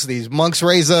mountains, these monks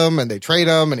raise him and they train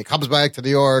him and he comes back to New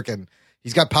York and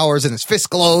he's got powers and his fist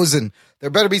glows and there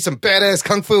better be some badass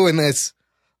kung fu in this.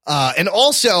 And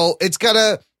also,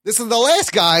 this is the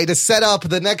last guy to set up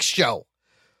the next show,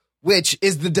 which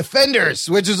is The Defenders,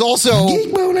 which is also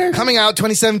coming out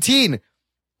 2017.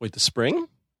 Wait, the spring?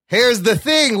 Here's the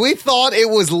thing. We thought it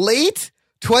was late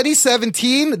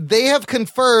 2017. They have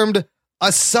confirmed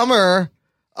a summer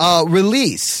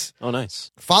release. Oh, nice.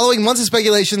 Following months of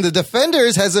speculation, The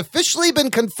Defenders has officially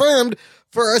been confirmed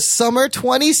for a summer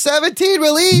 2017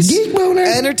 release.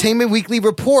 Entertainment Weekly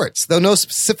reports, though no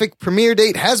specific premiere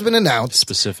date has been announced.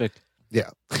 Specific? Yeah.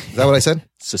 Is that what I said?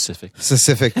 Specific.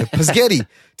 Spaghetti.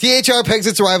 THR pegs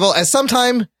its arrival as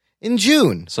sometime in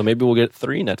June. So maybe we'll get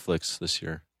 3 Netflix this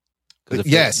year.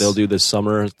 Yes. They'll do this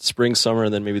spring, summer,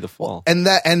 and then maybe the fall. And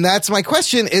that's my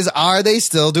question is, are they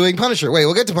still doing Punisher? Wait,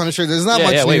 we'll get to Punisher. There's not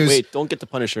much news. Wait. Don't get to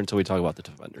Punisher until we talk about the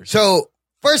Defenders. So,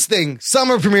 first thing,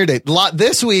 summer premiere date.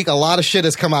 This week, a lot of shit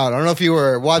has come out. I don't know if you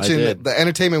were watching the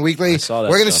Entertainment Weekly. I saw that.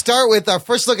 We're going to start with our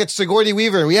first look at Sigourney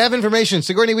Weaver. We have information.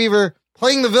 Sigourney Weaver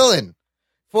playing the villain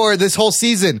for this whole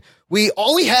season. We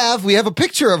have a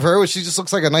picture of her, which she just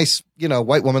looks like a nice,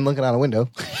 white woman looking out a window.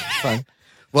 Fine.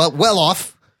 Well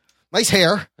off. Nice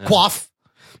hair. Yeah. Coif.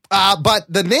 But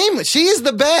the name, she is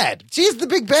the bad. She is the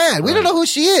big bad. We don't know who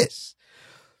she is.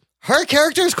 Her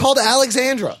character is called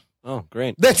Alexandra. Oh,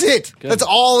 great. That's it. Good. That's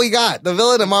all we got. The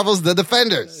villain of Marvel's The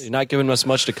Defenders. You're not giving us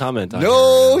much to comment on.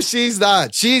 No, she's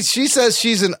not. She says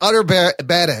she's an utter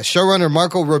badass. Showrunner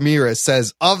Marco Ramirez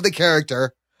says of the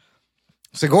character,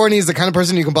 Sigourney is the kind of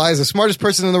person you can buy as the smartest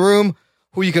person in the room,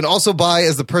 who you can also buy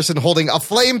as the person holding a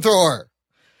flamethrower.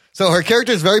 So her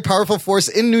character is a very powerful force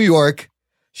in New York.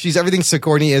 She's everything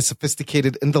Sigourney is,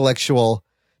 sophisticated, intellectual,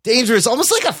 dangerous,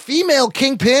 almost like a female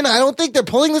Kingpin. I don't think they're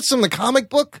pulling this from the comic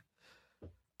book.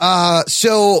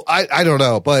 So I don't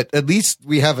know, but at least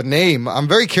we have a name. I'm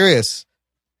very curious.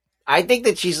 I think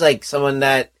that she's like someone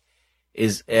that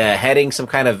is heading some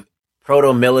kind of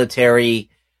proto-military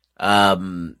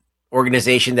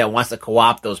organization that wants to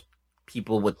co-opt those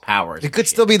people with powers. It could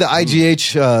still be the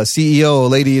IGH CEO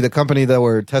lady, the company that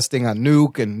were testing on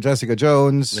Nuke and Jessica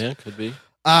Jones. Yeah, could be.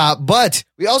 But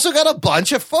we also got a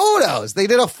bunch of photos. They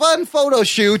did a fun photo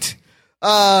shoot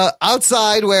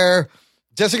outside where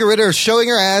Jessica Ritter is showing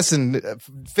her ass and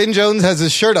Finn Jones has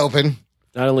his shirt open.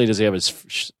 Not only does he have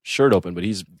his shirt open, but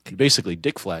he's basically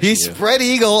dick flashing. He's spread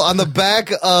eagle on the back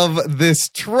of this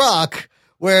truck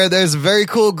where there's very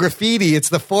cool graffiti. It's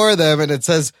the four of them, and it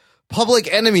says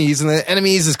Public Enemies, and the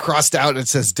enemies is crossed out, and it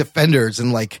says Defenders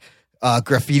in like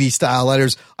graffiti style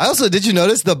letters. I also, did you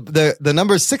notice the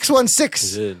number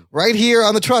 616 right here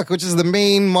on the truck, which is the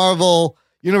main Marvel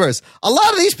universe? A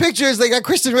lot of these pictures, they got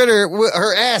Kristen Ritter,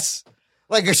 her ass.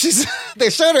 Like they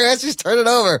showed her ass, she's turning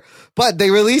over. But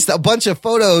they released a bunch of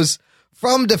photos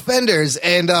from Defenders,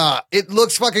 and it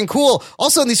looks fucking cool.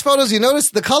 Also, in these photos, you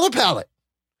notice the color palette.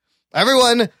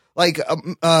 Everyone, like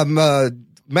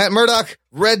Matt Murdock,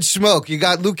 red smoke. You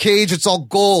got Luke Cage, it's all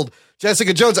gold.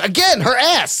 Jessica Jones, again, her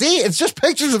ass. See, it's just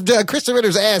pictures of Kristen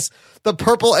Ritter's ass. The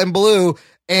purple and blue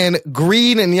and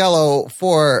green and yellow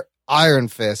for Iron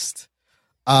Fist.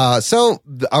 So,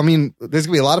 I mean, there's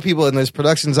going to be a lot of people in this.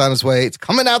 Production's on its way. It's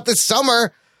coming out this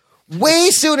summer, way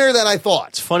sooner than I thought.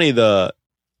 It's funny, the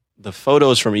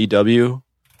photos from EW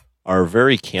are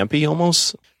very campy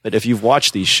almost. But if you've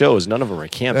watched these shows, none of them are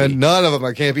campy. None of them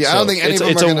are campy. I don't think any of them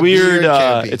are going to be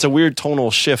campy. It's a weird tonal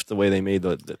shift the way they made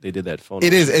they did that photo.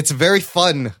 It is. It's very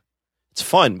fun. It's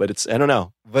fun, but I don't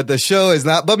know. But the show is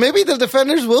not. But maybe the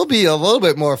Defenders will be a little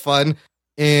bit more fun.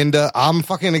 And I'm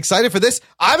fucking excited for this.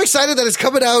 I'm excited that it's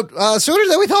coming out sooner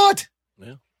than we thought.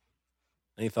 Yeah.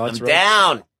 Any thoughts? I'm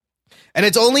down. And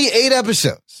it's only 8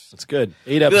 episodes. That's good.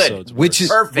 8 episodes. Which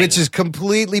is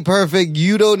completely perfect.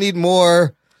 You don't need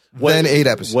more than 8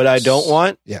 episodes. What I don't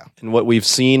want, yeah, and what we've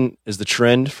seen is the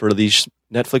trend for these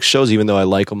Netflix shows, even though I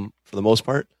like them for the most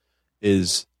part,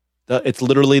 is it's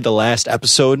literally the last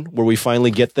episode where we finally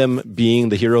get them being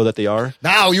the hero that they are.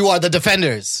 Now you are the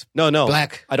Defenders. No.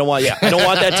 Black. I don't want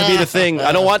that to be the thing.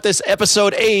 I don't want this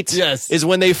episode 8 is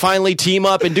when they finally team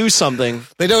up and do something.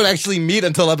 They don't actually meet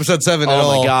until episode 7 at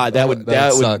all. Oh my God,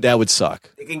 that would suck.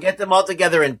 They can get them all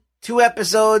together in 2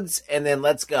 episodes and then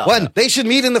let's go. They should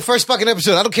meet in the first fucking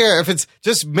episode. I don't care if it's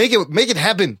just make it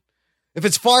happen. If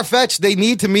it's far-fetched, they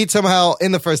need to meet somehow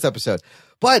in the first episode.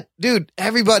 But dude,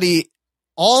 everybody,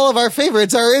 all of our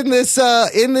favorites are in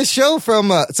this show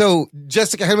from so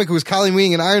Jessica Henwick, who was Colleen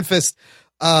Wing in Iron Fist,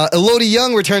 Elodie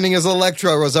Young returning as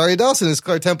Elektra, Rosario Dawson as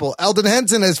Claire Temple, Eldon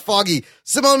Henson as Foggy,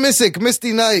 Simone Missick,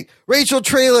 Misty Knight, Rachel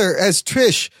Traylor as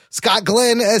Trish, Scott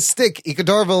Glenn as Stick, Ika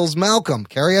Darville's Malcolm,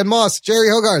 Carrie-Ann Moss, Jerry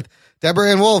Hogarth, Deborah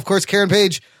Ann Woll, of course, Karen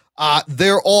Page.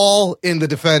 They're all in the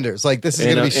Defenders. Like this is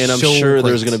going to be, and I'm so sure great.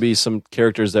 there's going to be some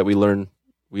characters that we learn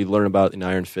about in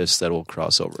Iron Fist that will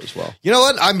cross over as well. You know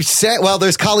what? I'm sad. Well,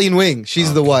 there's Colleen Wing.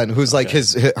 She's the one who's like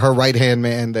her right hand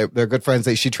man. They're good friends.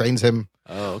 She trains him.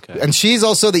 Oh, okay. And she's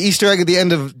also the Easter egg at the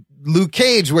end of Luke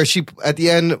Cage, where she at the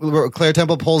end where Claire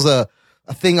Temple pulls a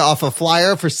thing off a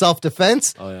flyer for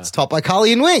self-defense. Oh, yeah. It's taught by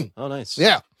Colleen Wing. Oh, nice.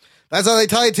 Yeah, that's how they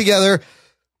tie it together.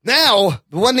 Now,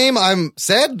 the one name I'm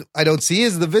sad I don't see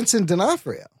is the Vincent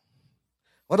D'Onofrio.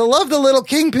 Would have loved a little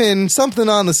Kingpin, something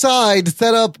on the side,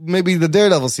 set up maybe the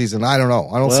Daredevil season. I don't know.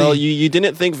 Well, you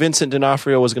didn't think Vincent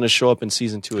D'Onofrio was going to show up in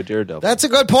season 2 of Daredevil. That's a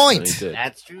good point.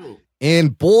 That's true.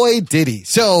 And boy, did he.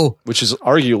 So, which is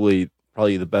arguably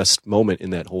probably the best moment in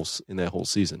that whole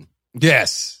season.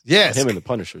 Yes. Him and the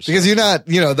Punisher. Because you're not,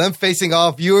 them facing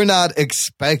off. You're not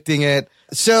expecting it.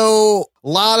 So, a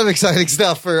lot of exciting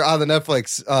stuff on the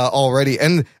Netflix already.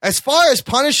 And as far as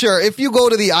Punisher, if you go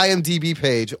to the IMDb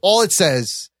page, all it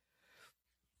says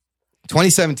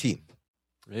 2017.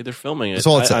 Hey, they're filming it. That's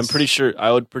all it says. I'm pretty sure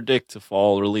I would predict a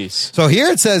fall release. So here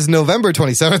it says November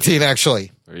 2017,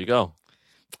 actually. There you go.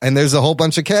 And there's a whole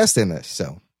bunch of cast in this.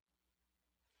 So,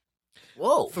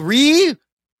 whoa, 3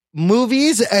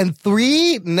 movies and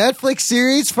 3 Netflix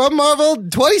series from Marvel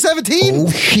 2017. Oh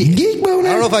shit! I don't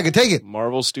know if I could take it.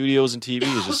 Marvel Studios and TV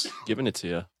is just giving it to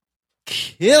you.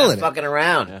 Killing it. Fucking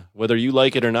around. Yeah. Whether you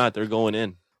like it or not, they're going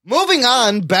in. Moving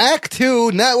on back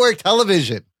to network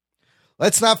television.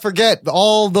 Let's not forget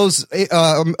all those,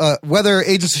 whether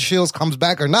Agents of S.H.I.E.L.D. comes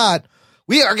back or not,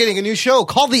 we are getting a new show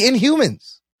called The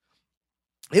Inhumans.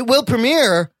 It will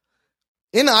premiere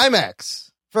in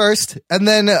IMAX first, and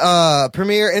then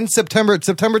premiere in September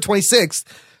 26th.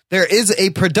 There is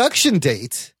a production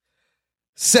date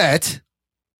set,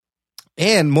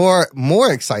 and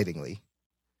more excitingly,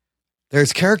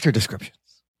 there's character descriptions.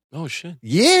 Oh, shit.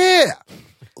 Yeah.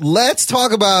 Let's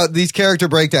talk about these character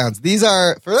breakdowns. These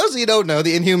are, for those of you who don't know,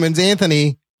 the Inhumans.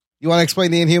 Anthony, you want to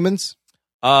explain the Inhumans?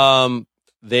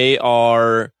 They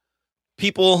are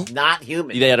people not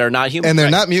human. That are not human. And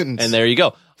they're not mutants. And there you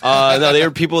go. No, they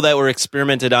were people that were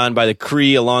experimented on by the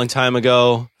Kree a long time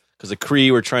ago, because the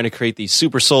Kree were trying to create these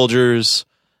super soldiers,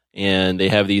 and they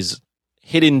have these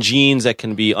hidden genes that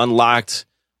can be unlocked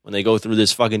when they go through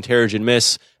this fucking Terrigen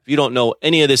Mist. If you don't know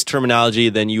any of this terminology,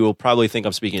 then you will probably think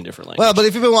I'm speaking a different language. Well, but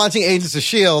if you've been watching Agents of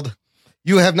S.H.I.E.L.D.,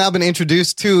 you have now been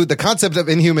introduced to the concept of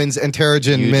Inhumans and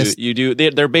Terrigen Mist. You do.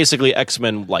 They're basically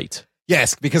X-Men light.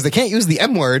 Yes, because they can't use the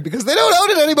M word because they don't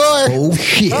own it anymore. Oh,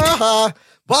 shit.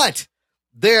 But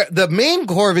the main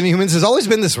core of Inhumans has always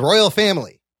been this royal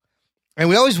family. And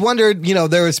we always wondered,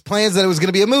 there was plans that it was going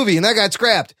to be a movie, and that got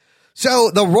scrapped.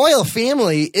 So the royal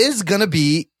family is going to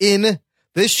be in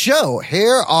this show.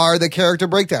 Here are the character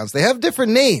breakdowns. They have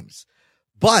different names,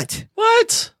 but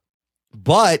what?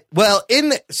 Well, in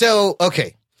the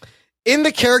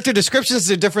character descriptions,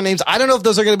 they're different names. I don't know if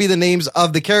those are going to be the names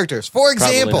of the characters. For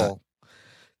example,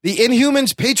 the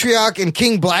Inhumans Patriarch and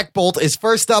King Black Bolt is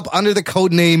first up under the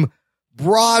code name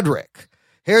Broderick.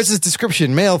 Here's his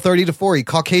description: male, 30 to 40,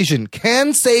 Caucasian,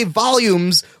 can say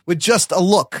volumes with just a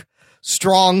look.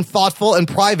 Strong, thoughtful, and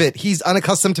private. He's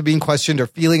unaccustomed to being questioned or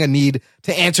feeling a need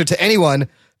to answer to anyone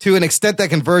to an extent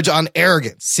that can verge on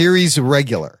arrogance. Series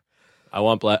regular. I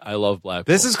love Black Bolt.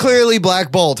 This is clearly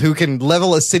Black Bolt, who can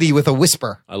level a city with a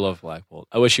whisper. I love Black Bolt.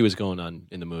 I wish he was going on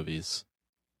in the movies.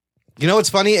 You know what's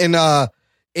funny? In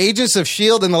Agents of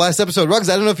S.H.I.E.L.D. in the last episode, Ruggs,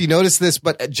 I don't know if you noticed this,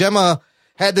 but Gemma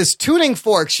had this tuning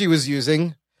fork she was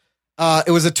using.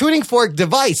 It was a tuning fork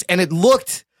device, and it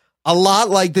looked a lot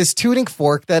like this tuning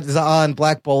fork that is on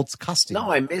Black Bolt's costume.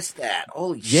 No, I missed that.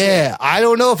 Holy shit. Yeah, I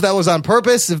don't know if that was on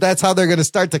purpose, if that's how they're going to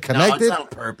start to connect No, it's it. not on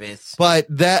purpose. But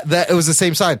that it was the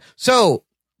same sign. So,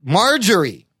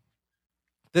 Marjorie,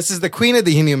 this is the queen of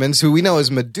the Inhumans, who we know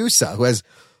as Medusa, who has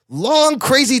long,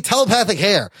 crazy telepathic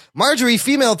hair. Marjorie,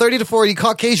 female, 30 to 40,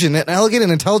 Caucasian, an elegant and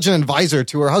intelligent advisor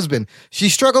to her husband. She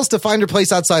struggles to find her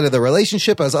place outside of the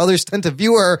relationship, as others tend to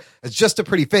view her as just a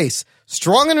pretty face.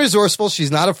 Strong and resourceful,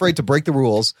 she's not afraid to break the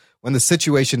rules when the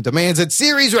situation demands it.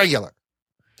 Series regular.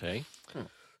 Okay.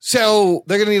 So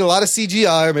they're going to need a lot of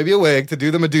CGI or maybe a wig to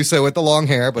do the Medusa with the long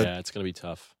hair. But yeah, it's going to be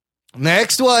tough.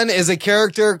 Next one is a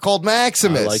character called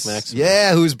Maximus. I like Maximus.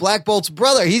 Yeah, who's Black Bolt's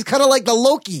brother. He's kind of like the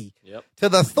Loki to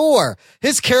the Thor.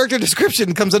 His character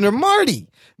description comes under Marty.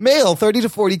 Male, 30 to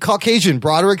 40, Caucasian,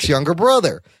 Broderick's younger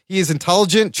brother. He is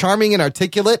intelligent, charming, and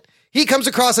articulate. He comes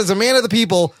across as a man of the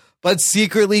people, but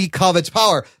secretly covets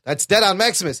power. That's dead on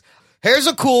Maximus. Here's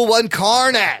a cool one,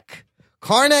 Karnak.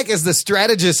 Karnak is the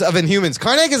strategist of Inhumans.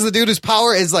 Karnak is the dude whose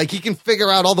power is like he can figure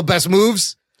out all the best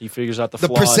moves. He figures out the The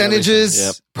flaw and percentages,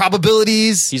 everything.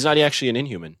 probabilities. He's not actually an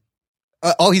Inhuman.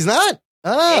 He's not?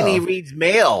 Oh. And he reads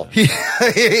mail.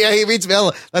 Yeah, he reads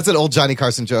mail. That's an old Johnny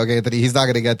Carson joke, Anthony. He's not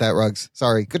going to get that, Ruggs.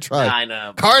 Sorry. Good try. I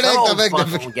know.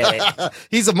 Karnak.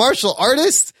 He's a martial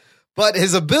artist, but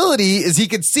his ability is he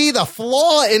can see the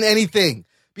flaw in anything.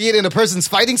 Be it in a person's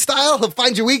fighting style, he'll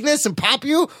find your weakness and pop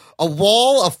you. A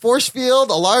wall, a force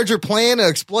field, a larger plan to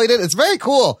exploit it. It's very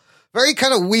cool. Very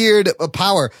kind of weird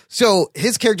power. So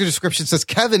his character description says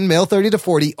Kevin, male 30 to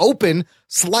 40, open,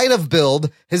 sleight of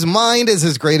build. His mind is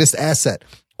his greatest asset.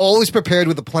 Always prepared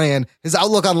with a plan. His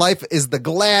outlook on life is the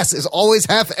glass is always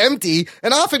half empty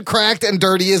and often cracked and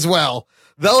dirty as well.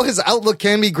 Though his outlook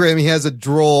can be grim, he has a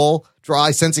droll,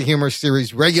 dry sense of humor.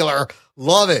 Series regular.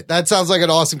 Love it. That sounds like an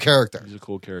awesome character. He's a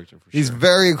cool character for sure. He's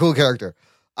very cool character.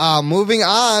 Moving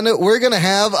on, we're going to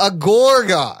have a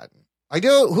Gorgon.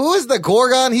 Who is the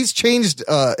Gorgon? He's changed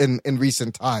in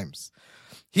recent times.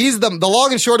 He's the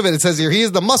long and short of it. It says here, he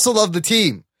is the muscle of the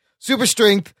team. Super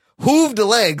strength, hooved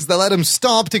legs that let him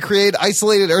stomp to create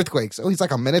isolated earthquakes. Oh, he's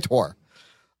like a minotaur.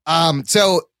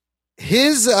 So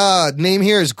his name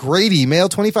here is Grady, male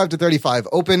 25 to 35,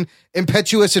 open,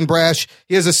 impetuous, and brash.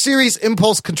 He has a serious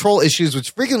impulse control issues,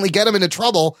 which frequently get him into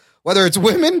trouble, whether it's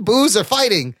women, booze, or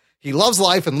fighting. He loves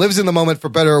life and lives in the moment for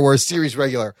better or worse. Series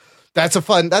regular. That's a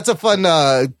fun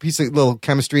piece of little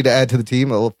chemistry to add to the team.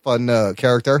 A little fun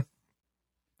character.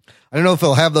 I don't know if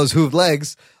he'll have those hooved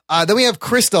legs. Then we have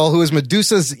Crystal, who is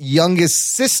Medusa's youngest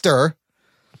sister.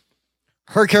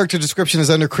 Her character description is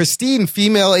under Christine,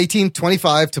 female, 18,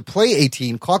 25, to play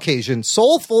 18, Caucasian,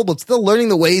 soulful, but still learning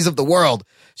the ways of the world.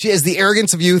 She has the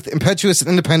arrogance of youth, impetuous and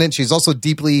independent. She's also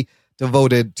deeply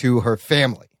devoted to her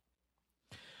family.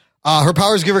 Her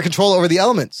powers give her control over the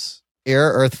elements,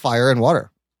 air, earth, fire, and water.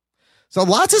 So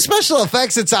lots of special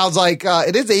effects, it sounds like.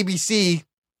 It is ABC.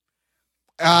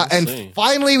 And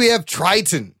finally, we have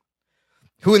Triton,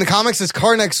 who in the comics is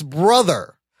Karnak's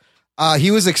brother.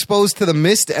 He was exposed to the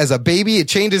mist as a baby. It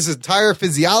changed his entire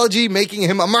physiology, making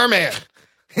him a merman.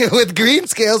 With green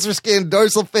scales for skin,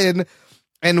 dorsal fin,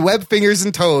 and web fingers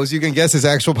and toes. You can guess his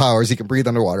actual powers. He can breathe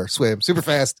underwater, swim, super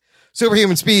fast,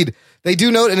 superhuman speed. They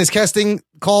do note in his casting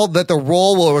call that the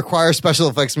role will require special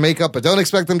effects makeup, but don't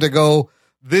expect them to go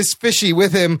this fishy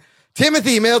with him.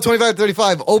 Timothy, male,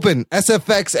 25-35, open,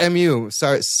 SFX-MU.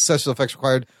 Sorry, special effects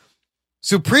required.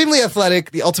 Supremely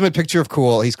athletic, the ultimate picture of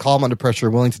cool. He's calm under pressure,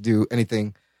 willing to do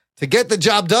anything to get the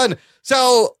job done.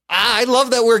 So I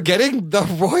love that we're getting the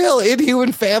Royal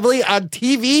Inhuman family on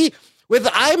TV with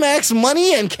IMAX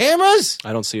money and cameras.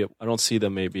 I don't see it. I don't see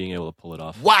them maybe being able to pull it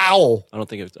off. Wow. I don't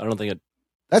think it.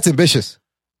 That's ambitious.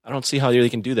 I don't see how they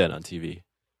can do that on TV.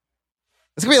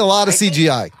 It's gonna be a lot of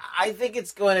CGI. I think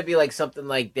it's going to be like something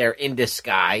like they're in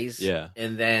disguise. Yeah.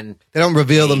 And then They don't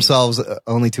reveal themselves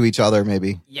only to each other,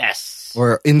 maybe. Yes.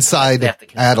 Or inside They have to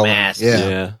keep the Adel. mask.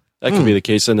 Yeah. That could be the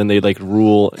case. And then they like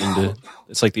rule into.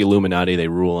 It's like the Illuminati. They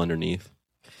rule underneath.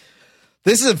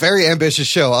 This is a very ambitious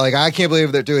show. Like, I can't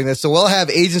believe they're doing this. So we'll have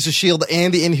Agents of S.H.I.E.L.D.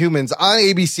 and the Inhumans on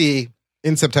ABC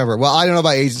in September. Well, I don't know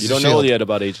about Agents of You don't S.H.I.E.L.D. know yet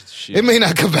about Agents of S.H.I.E.L.D. It may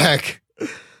not come back.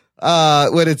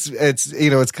 When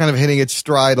it's kind of hitting its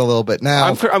stride a little bit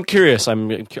now. I'm curious. I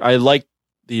like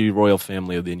the royal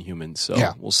family of the Inhumans, so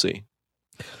Yeah. we'll see.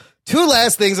 Two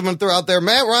last things I'm going to throw out there.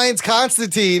 Matt Ryan's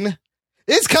Constantine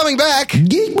is coming back.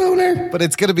 Geek boner. But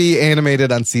it's going to be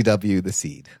animated on CW, The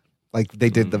Seed. Like they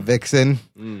did the Vixen.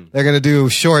 They're going to do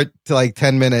short to like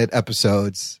 10-minute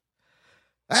episodes.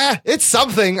 It's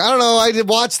something. I don't know. I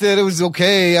watched it. It was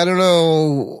okay. I don't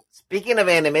know. Speaking of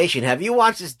animation, have you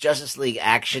watched this Justice League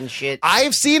action shit?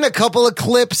 I've seen a couple of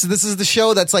clips. This is the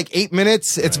show that's like 8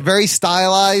 minutes. It's very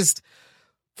stylized.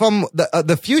 From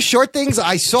the few short things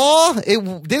I saw,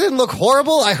 it didn't look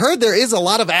horrible. I heard there is a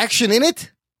lot of action in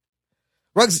it.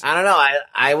 Ruggs, I don't know.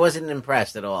 I wasn't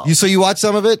impressed at all. so you watched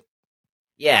some of it?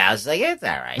 Yeah, I was like, it's all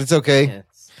right. It's okay.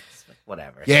 It's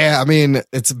whatever. Yeah, I mean,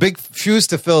 it's big shoes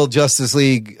to fill, Justice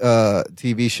League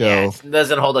TV show. Yeah, it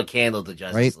doesn't hold a candle to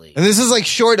Justice Right? League. And this is like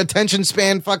short attention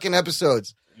span fucking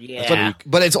episodes. Yeah.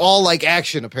 But it's all like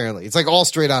action, apparently. It's like all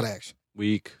straight out action.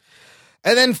 Weak.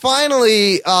 And then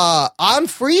finally, on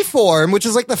Freeform, which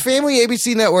is like the family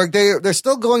ABC network, they're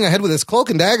still going ahead with this Cloak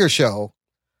and Dagger show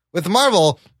with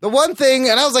Marvel. The one thing,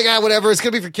 and I was like, whatever, it's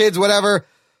going to be for kids, whatever.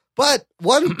 But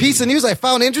one piece of news I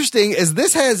found interesting is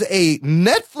this has a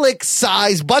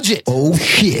Netflix-size budget. Oh,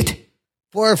 shit.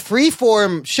 For a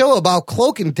Freeform show about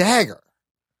Cloak and Dagger,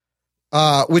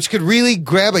 which could really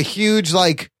grab a huge,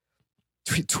 like,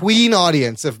 tween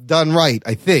audience if done right,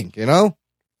 I think, you know?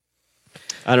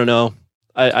 I don't know.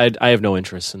 I have no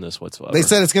interest in this whatsoever. They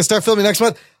said it's going to start filming next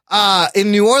month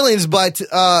in New Orleans, but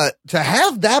to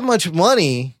have that much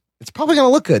money, it's probably going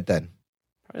to look good then.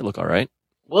 Probably look all right.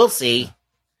 We'll see.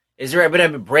 Is there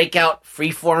been a breakout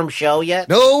Freeform show yet?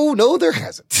 No, there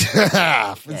hasn't.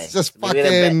 It's just Maybe they're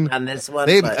fucking betting on this one.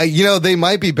 They, but- they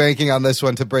might be banking on this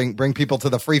one to bring people to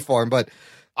the Freeform, but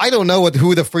I don't know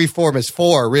who the Freeform is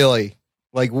for, really.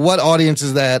 Like, what audience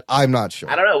is that? I'm not sure.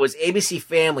 I don't know. It was ABC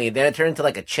Family, and then it turned into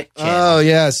like a chick channel. Oh,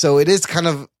 yeah. So it is kind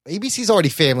of ABC's already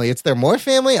family. It's their more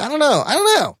family. I don't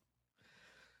know.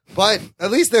 But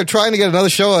at least they're trying to get another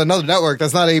show on another network.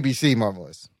 That's not ABC,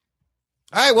 Marvelous.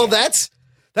 All right. Well, that's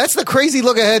the crazy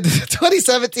look ahead to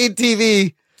 2017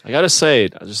 TV. I gotta say,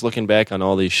 just looking back on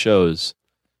all these shows,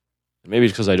 maybe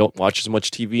because I don't watch as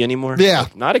much TV anymore. Yeah.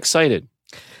 I'm not excited.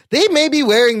 They may be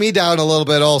wearing me down a little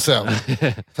bit also.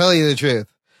 Tell you the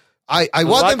truth. I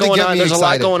want them to get me There's excited. a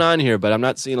lot going on here, but I'm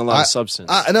not seeing a lot of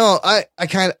substance. I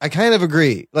kind of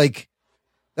agree. Like,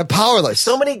 they're powerless.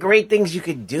 So many great things you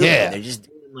could do. Yeah. They're just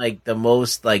doing like the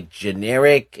most like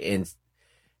generic and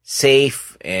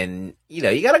safe, and you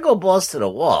got to go balls to the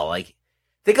wall. Like,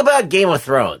 think about Game of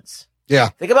Thrones. Yeah.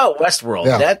 Think about Westworld.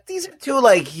 Yeah. These are two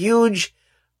like huge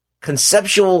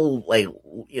conceptual like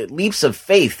leaps of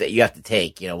faith that you have to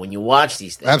take. When you watch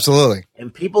these things. Absolutely.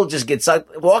 And people just get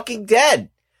sucked. Walking Dead.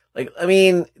 Like, I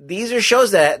mean, these are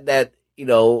shows that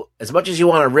as much as you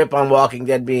want to rip on Walking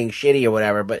Dead being shitty or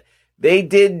whatever, but they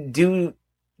did do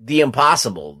the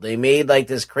impossible. They made like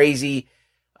this crazy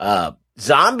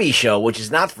zombie show, which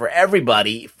is not for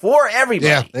everybody. For everybody.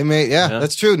 Yeah, they may. Yeah,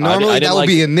 that's true. Normally, that would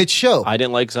be a niche show. I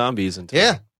didn't like zombies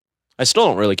until. I still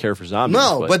don't really care for zombies.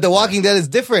 No, but The Walking Dead is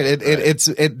different.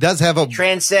 It does have a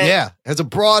transcend. Yeah, has a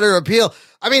broader appeal.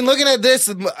 I mean, looking at this,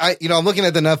 I'm looking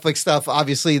at the Netflix stuff.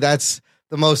 Obviously, that's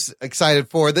the most excited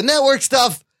for. The network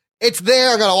stuff, it's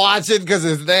there. I'm gonna watch it because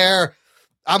it's there.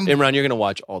 Imran, you're gonna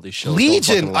watch all these shows.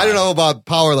 Legion. I don't know about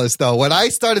Powerless though. When I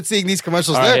started seeing these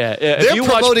commercials, they're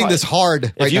promoting this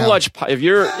hard.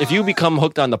 If you become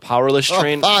hooked on the Powerless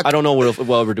train, I don't know what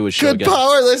we'll ever do a show Could again.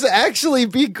 Powerless actually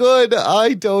be good?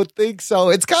 I don't think so.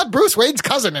 It's got Bruce Wayne's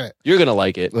cousin in it. You're gonna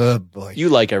like it. Oh boy, you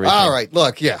like everything. All right,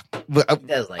 look, yeah,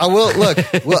 I will look.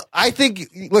 Well, I think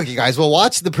you guys will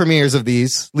watch the premieres of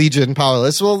these Legion,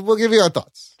 Powerless. We'll give you our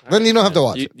thoughts. Then you don't have to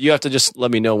watch it. You have to just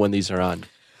let me know when these are on.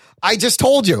 I just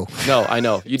told you. No, I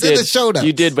know. You It's did. in the show notes.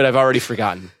 You did, but I've already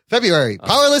forgotten. February.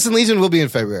 Powerless and Legion will be in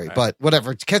February, but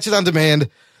whatever. Catch it on demand.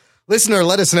 Listener,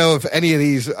 let us know if any of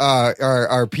these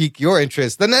are pique your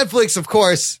interest. The Netflix, of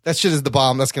course, that shit is the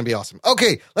bomb. That's going to be awesome.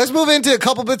 Okay, let's move into a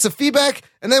couple bits of feedback,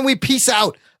 and then we peace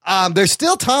out. There's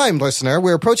still time, listener.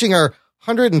 We're approaching our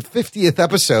 150th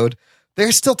episode.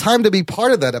 There's still time to be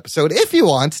part of that episode. If you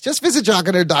want, just visit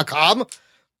jockandnerd.com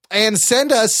and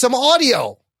send us some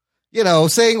audio.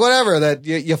 Saying whatever, that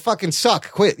you fucking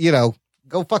suck, quit,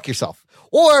 go fuck yourself.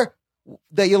 Or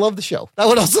that you love the show. That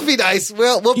would also be nice.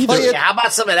 We'll play it. Yeah, how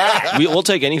about some of that? We'll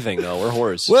take anything, though. We're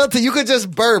whores. Well, you could just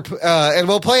burp, and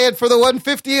we'll play it for the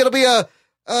 150. It'll be a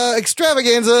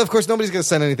extravaganza. Of course, nobody's going to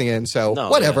send anything in, so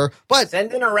whatever. Yeah. But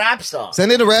send in a rap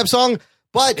song.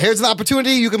 But here's an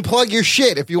opportunity. You can plug your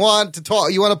shit. If you want to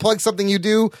talk, you want to plug something you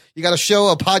do, you got a show,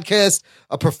 a podcast,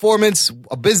 a performance,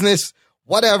 a business,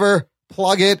 whatever,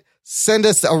 plug it. Send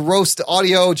us a roast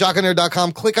audio,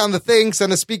 jockandnerd.com. Click on the thing,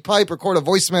 send a speak pipe, record a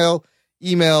voicemail,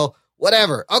 email,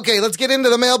 whatever. Okay, let's get into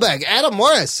the mailbag. Adam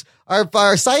Morris,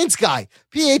 our science guy,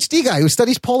 PhD guy who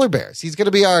studies polar bears. He's going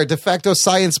to be our de facto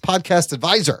science podcast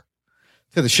advisor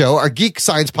to the show, our geek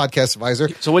science podcast advisor.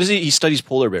 So what is he? He studies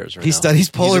polar bears right now. He studies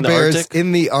polar bears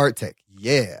in the Arctic.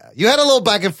 Yeah. You had a little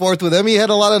back and forth with him. He had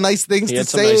a lot of nice things to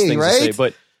say, right?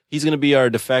 But he's going to be our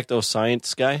de facto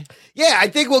science guy. Yeah, I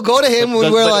think we'll go to him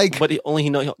when we're like. But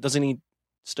doesn't he?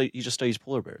 He just studies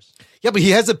polar bears. Yeah, but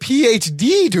he has a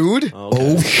PhD, dude.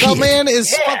 Okay. The man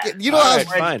is fucking. You know how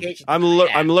fine. I'm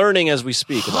learning as we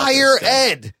speak. Higher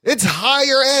ed. It's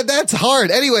higher ed. That's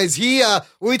hard. Anyways,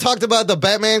 when we talked about the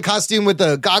Batman costume with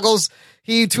the goggles,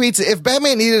 he tweets, if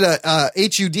Batman needed a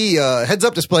HUD, heads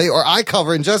up display, or eye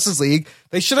cover in Justice League,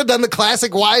 they should have done the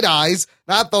classic wide eyes,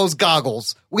 not those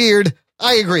goggles. Weird.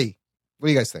 I agree. What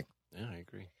do you guys think? Yeah, I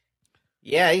agree.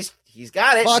 Yeah, he's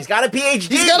got it. He's got a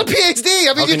PhD. He's got a PhD.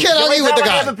 I mean, you can't argue with the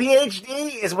guy. I have a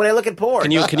PhD is when I look at porn.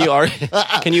 Can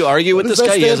you argue with this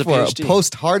guy? He has a PhD.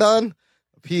 Post hard on?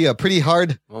 A pretty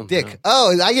hard dick. No.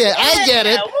 Oh, I get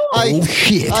it.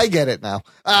 Shit. I get it now.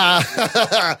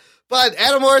 But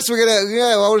Adam Morris, I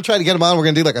want to try to get him on. We're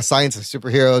going to do like a science of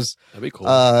superheroes. That'd be cool.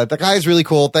 The guy's really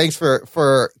cool. Thanks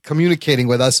for communicating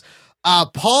with us.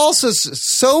 Paul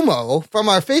Somo from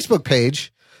our Facebook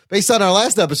page, based on our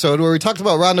last episode where we talked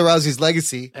about Ronda Rousey's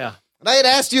legacy. Yeah. And I had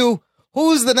asked you,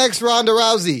 who's the next Ronda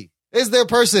Rousey? Is there a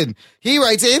person? He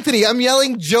writes, Anthony, I'm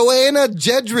yelling Joanna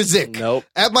Jedrzejczyk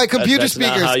at my computer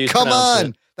speakers. Come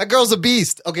on. That girl's a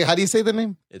beast. Okay, how do you say the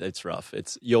name? It's rough.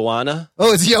 It's Joanna.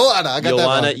 Oh, it's Joanna. I got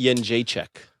Joanna that wrong. Jędrzejczyk.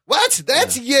 What?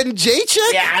 That's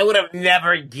Jędrzejczyk? Yeah, I would have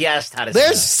never guessed how to say that.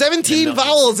 There's 17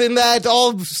 vowels in that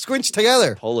all squinched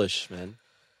together. Polish, man.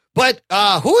 But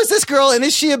who is this girl, and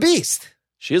is she a beast?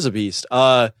 She is a beast.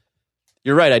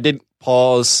 You're right. I did,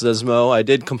 Paul Sesmo. I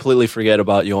did completely forget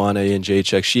about Joanna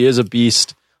Jędrzejczyk. She is a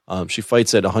beast. She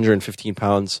fights at 115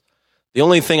 pounds. The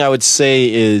only thing I would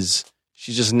say is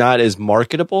she's just not as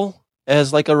marketable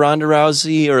as like a Ronda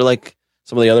Rousey or like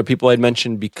some of the other people I'd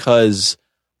mentioned because,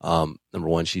 number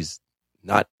one, she's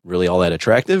not really all that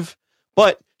attractive,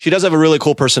 but she does have a really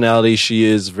cool personality. She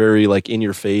is very like in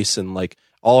your face and like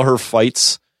all her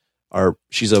fights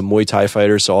she's a Muay Thai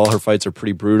fighter. So all her fights are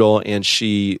pretty brutal and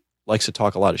she likes to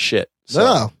talk a lot of shit. So.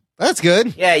 Oh, that's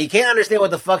good. Yeah, you can't understand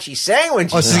what the fuck she's saying when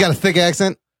she's got a thick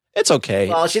accent. It's okay.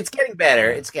 Well, it's getting better.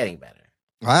 It's getting better.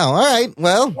 Wow. All right.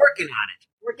 Well, working on it.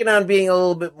 Working on being a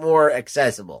little bit more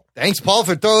accessible. Thanks, Paul,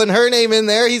 for throwing her name in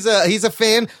there. He's a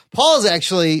fan. Paul's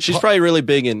actually she's probably really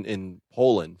big in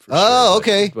Poland. For sure,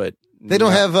 okay. But they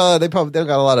don't have they don't got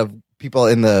a lot of people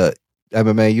in the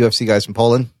MMA UFC guys from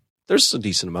Poland. There's a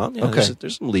decent amount. Yeah, okay.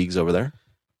 There's some leagues over there.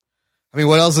 I mean,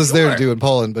 what else is there to do in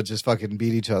Poland but just fucking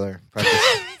beat each other?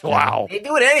 Wow. They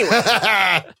do it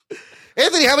anyway.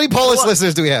 Anthony, how many Polish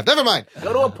listeners do we have? Never mind.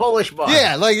 Go to a Polish bar.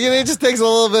 Yeah, like it just takes a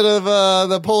little bit of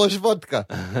the Polish vodka.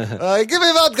 Give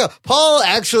me vodka. Paul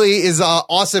actually is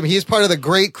awesome. He's part of the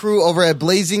great crew over at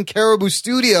Blazing Caribou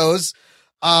Studios,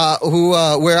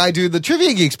 where I do the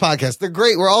Trivia Geeks podcast. They're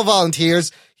great. We're all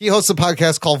volunteers. He hosts a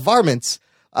podcast called Varmints.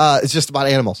 It's just about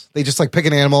animals. They just like pick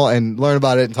an animal and learn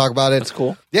about it and talk about it. That's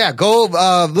cool. Yeah, go,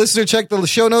 listener, check the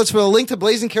show notes for the link to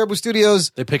Blazing Caribou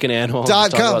Studios. They pick an animal.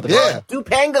 .com. Yeah. Do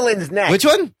pangolins next. Which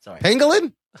one? Sorry.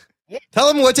 Pangolin? Yeah. Tell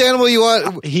him which animal you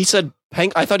want. He said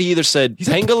I thought he either said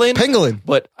pangolin. Pangolin.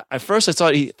 But at first I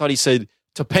thought he said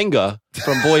Topanga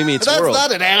from Boy Meets World. That's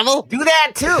not an animal. Do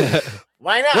that too.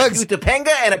 Why not? Look, Do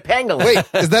Topanga and a pangolin. Wait,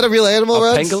 is that a real animal,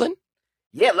 A Reds? pangolin?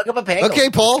 Yeah, look up a pangolin. Okay,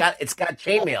 Paul. It's got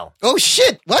chainmail. Oh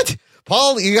shit! What,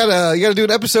 Paul? You gotta do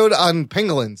an episode on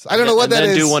pangolins. I don't know what that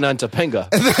is. And then do one on Topanga.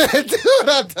 Do it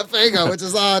on Topanga, which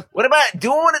is odd. What about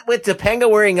doing it with Topanga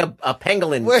wearing a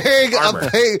pangolin Wearing armor?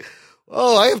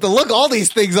 Oh, I have to look all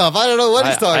these things up. I don't know what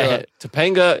he's talking about.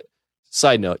 Topanga.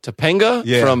 Side note: Topanga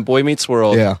Yeah. from Boy Meets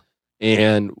World. Yeah.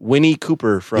 And Winnie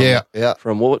Cooper from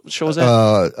from what show was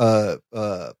that?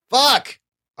 Fuck.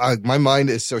 My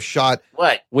mind is so shot.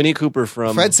 What? Winnie Cooper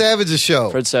from Fred Savage's show.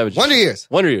 Fred Savage. Wonder Years.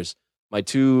 Wonder Years. My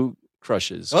two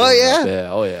crushes. Oh, yeah?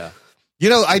 Oh yeah.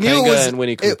 You know, I knew Topanga it was. and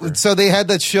Winnie Cooper. So they had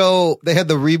that show. They had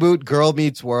the reboot, Girl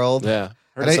Meets World. Yeah.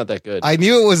 Heard And it's not that good. I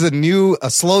knew it was a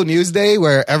slow news day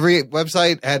where every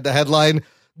website had the headline,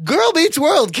 Girl Meets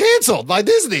World canceled by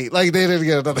Disney. Like they didn't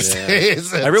get another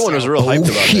season. Everyone was real hyped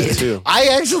about that too.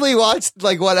 I actually watched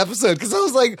like one episode because I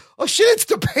was like, oh shit, it's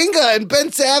Topanga and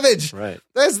Ben Savage. Right.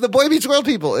 That's the Boy Meets World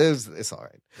people. It's all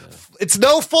right. Yeah. It's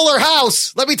no Fuller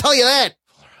House. Let me tell you that.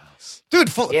 Fuller House.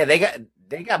 Dude. Yeah,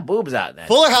 they got boobs out in that.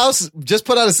 Fuller House just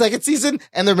put out a second season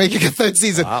and they're making a third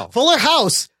season. Wow. Fuller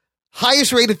House.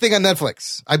 Highest rated thing on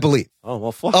Netflix, I believe. Oh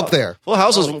well, up there. Full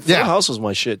House was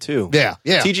my shit too. Yeah,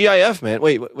 yeah. TGIF, man.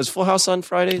 Wait, was Full House on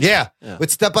Fridays? Yeah.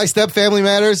 With Step by Step, Family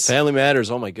Matters. Family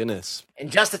Matters. Oh my goodness. And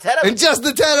Just the 10 of Us. And Just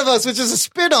the 10 of Us, which is a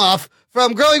spinoff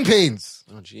from Growing Pains.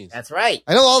 Oh jeez. That's right.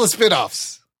 I know all the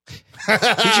spinoffs.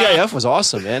 TGIF was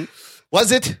awesome, man.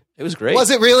 Was it? It was great.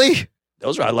 Was it really?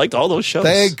 I liked all those shows.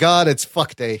 Thank God it's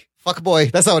Fuck Day. Fuck boy.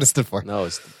 That's not what it stood for. No,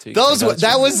 it's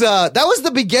that was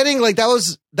the beginning. Like that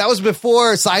was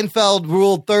before Seinfeld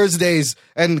ruled Thursdays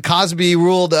and Cosby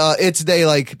ruled It's Day.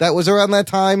 Like that was around that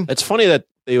time. It's funny that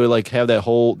they would like have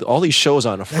all these shows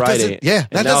on a Friday. That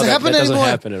doesn't happen anymore. Doesn't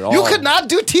happen at all. You could not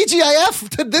do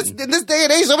TGIF in this day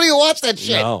and age. Nobody will watch that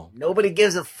shit. No. Nobody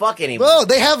gives a fuck anymore. No,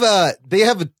 they have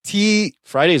a T.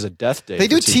 Friday's a death day. They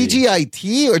do for TV.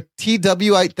 TGIT or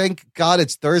TWI. Thank God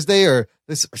it's Thursday or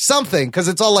this or something because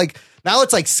it's all like now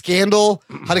it's like Scandal,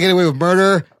 How to Get Away with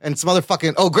Murder, and some other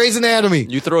fucking Grey's Anatomy.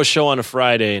 You throw a show on a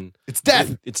Friday and it's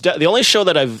death. The only show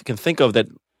that I can think of that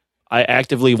I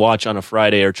actively watch on a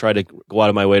Friday or try to go out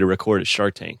of my way to record is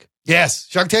Shark Tank. Yes,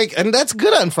 Shark Tank, and that's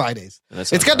good on Fridays.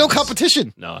 It's got no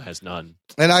competition. No, it has none.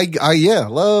 And I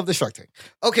love the Shark Tank.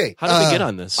 Okay, how did we get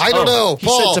on this? I don't know. He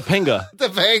Paul. said Topanga.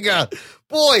 Topanga.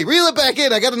 Boy, reel it back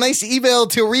in. I got a nice email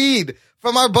to read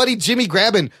from our buddy Jimmy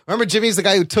Graben. Remember, Jimmy's the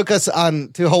guy who took us on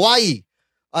to Hawaii.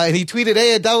 And he tweeted,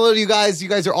 "Hey, I downloaded you guys. You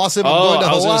guys are awesome. I'm going to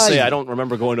Hawaii." I was going to say, I don't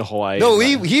remember going to Hawaii. No,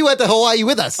 he went to Hawaii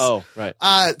with us. Oh, right.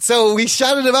 So we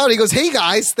shouted him out. He goes, "Hey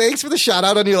guys, thanks for the shout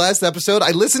out on your last episode.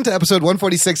 I listened to episode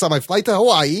 146 on my flight to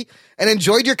Hawaii and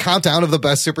enjoyed your countdown of the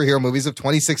best superhero movies of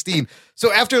 2016.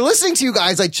 So after listening to you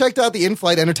guys, I checked out the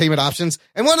in-flight entertainment options,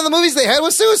 and one of the movies they had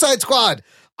was Suicide Squad.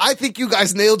 I think you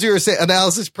guys nailed your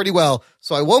analysis pretty well,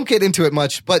 so I won't get into it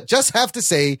much, but just have to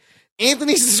say,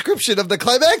 Anthony's description of the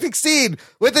climactic scene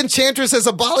with Enchantress as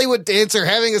a Bollywood dancer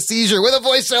having a seizure with a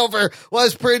voiceover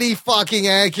was pretty fucking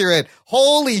accurate.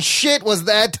 Holy shit, was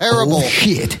that terrible. Oh,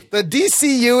 shit. The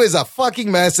DCU is a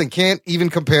fucking mess and can't even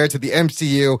compare to the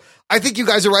MCU. I think you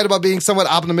guys are right about being somewhat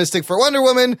optimistic for Wonder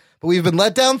Woman, but we've been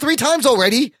let down 3 times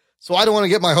already, so I don't want to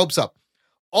get my hopes up.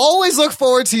 Always look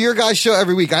forward to your guys' show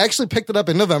every week. I actually picked it up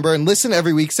in November and listened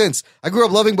every week since. I grew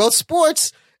up loving both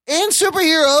sports and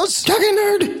superheroes. Talking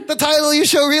nerd. The title of your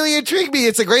show really intrigued me.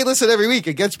 It's a great listen every week.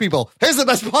 It gets people. Here's the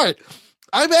best part.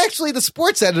 I'm actually the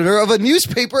sports editor of a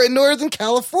newspaper in Northern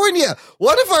California.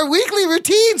 One of our weekly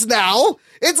routines now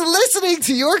is listening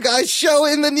to your guys' show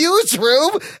in the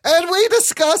newsroom, and we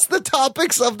discuss the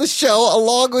topics of the show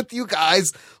along with you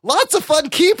guys. Lots of fun.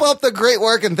 Keep up the great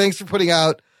work, and thanks for putting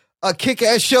out a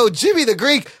kick-ass show. Jimmy the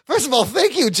Greek. First of all,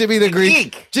 thank you, Jimmy the Greek.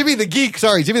 Geek. Jimmy the Geek.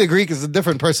 Sorry, Jimmy the Greek is a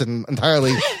different person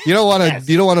entirely. You don't want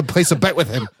to. You don't want to place a bet with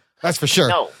him. That's for sure.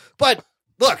 No. But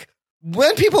look,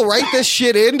 when people write this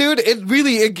shit in, dude, it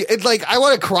really, it like I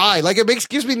want to cry. Like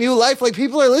gives me new life. Like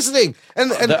people are listening,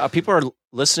 and People are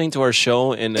listening to our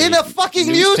show in a fucking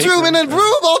newsroom in a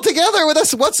room all together with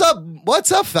us. What's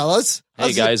up, fellas?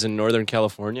 Hey, guys in Northern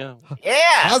California. Yeah.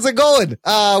 How's it going?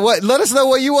 Let us know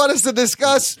what you want us to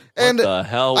discuss. And what the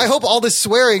hell? I hope all this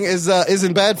swearing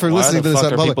isn't bad for listening to this. Why the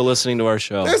on fuck are public. people listening to our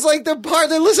show? There's like they're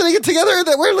listening it together.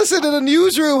 That we're listening in a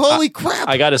newsroom. Holy crap!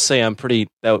 I gotta say,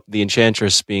 the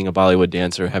Enchantress being a Bollywood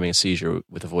dancer having a seizure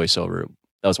with a voiceover.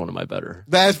 That was one of my better.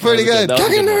 That's pretty good.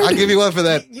 I'll give you one for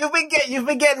that. You've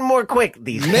been getting more quick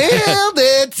these days. Nailed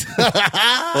it.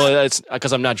 Well, it's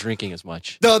because I'm not drinking as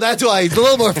much. No, that's why he's a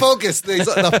little more focused.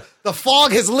 The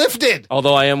fog has lifted.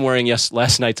 Although I am wearing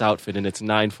last night's outfit, and it's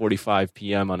 9:45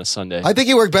 p.m. on a Sunday. I think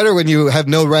you work better when you have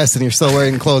no rest and you're still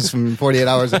wearing clothes from 48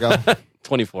 hours ago.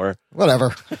 24.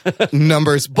 Whatever.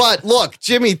 Numbers. But look,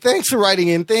 Jimmy, thanks for writing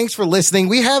in. Thanks for listening.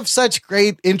 We have such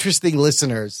great, interesting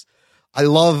listeners. I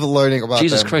love learning about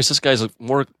Jesus them. Christ, this guy's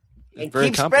more very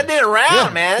keep spreading it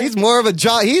around, man. He's more of a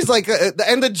jock. He's like,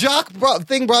 and the jock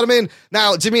thing brought him in.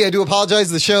 Now, Jimmy, I do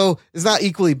apologize. The show is not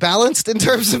equally balanced in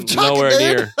terms of jock Nowhere and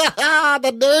nerd. near.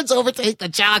 The nerds overtake the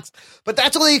jocks. But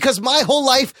that's only because my whole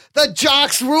life, the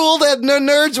jocks ruled and the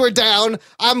nerds were down.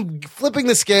 I'm flipping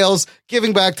the scales,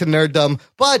 giving back to nerddom,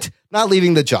 but not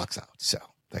leaving the jocks out. So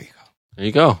there you go. There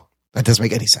you go. That doesn't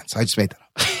make any sense. I just made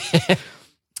that up.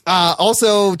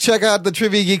 Also, check out the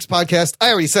Trivia Geeks podcast.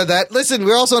 I already said that. Listen,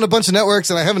 we're also on a bunch of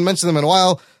networks, and I haven't mentioned them in a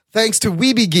while. Thanks to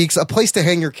Weeby Geeks, a place to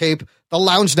hang your cape, the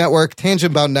Lounge Network,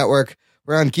 Tangent Bound Network.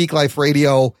 We're on Geek Life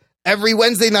Radio every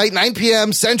Wednesday night, 9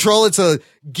 p.m. Central. It's a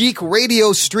geek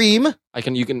radio stream.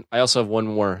 I also have one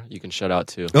more you can shout out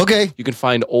to. Okay. You can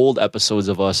find old episodes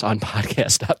of us on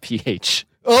podcast.ph.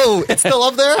 Oh, it's still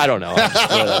up there? I don't know. I'm just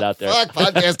throwing that out there. Fuck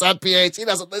podcast.ph. He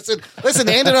doesn't listen. Listen,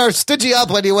 Andor stood you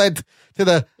up when he went to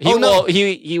the...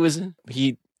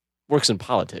 He works in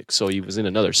politics, so he was in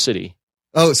another city.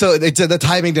 Oh, so the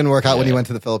timing didn't work out when he went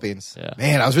to the Philippines. Yeah.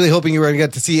 Man, I was really hoping you were going to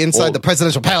get to see inside the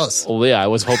presidential palace. Oh, yeah. I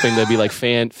was hoping to be like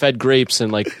fed grapes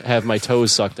and like have my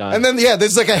toes sucked on. And then,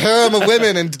 there's like a harem of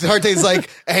women, and Tarte's like,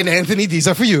 and Anthony, these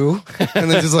are for you.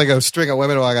 And then just like a string of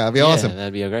women walk out. It'd be awesome.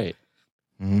 That'd be great.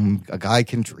 A guy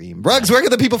can dream. Ruggs, where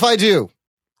can the people find you?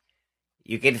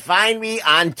 You can find me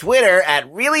on Twitter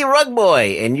at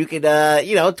ReallyRugBoy, and you can,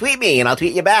 tweet me, and I'll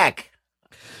tweet you back.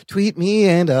 Tweet me,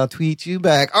 and I'll tweet you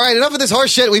back. All right, enough of this horse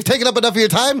shit. We've taken up enough of your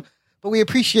time, but we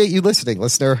appreciate you listening,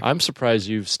 listener. I'm surprised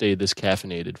you've stayed this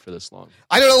caffeinated for this long.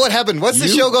 I don't know what happened. Once the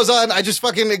show goes on, I just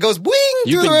it goes wing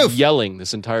through the roof. You've been yelling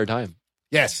this entire time.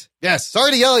 Yes.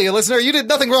 Sorry to yell at you, listener. You did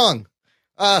nothing wrong.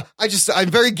 I'm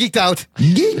very geeked out.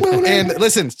 And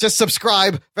listen, just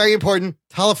subscribe. Very important.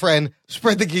 Tell a friend.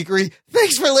 Spread the geekery.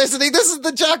 Thanks for listening. This is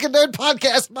the Jock and Nerd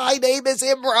Podcast. My name is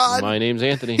Imran. My name's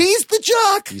Anthony. He's the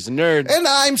jock. He's a nerd. And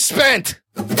I'm spent.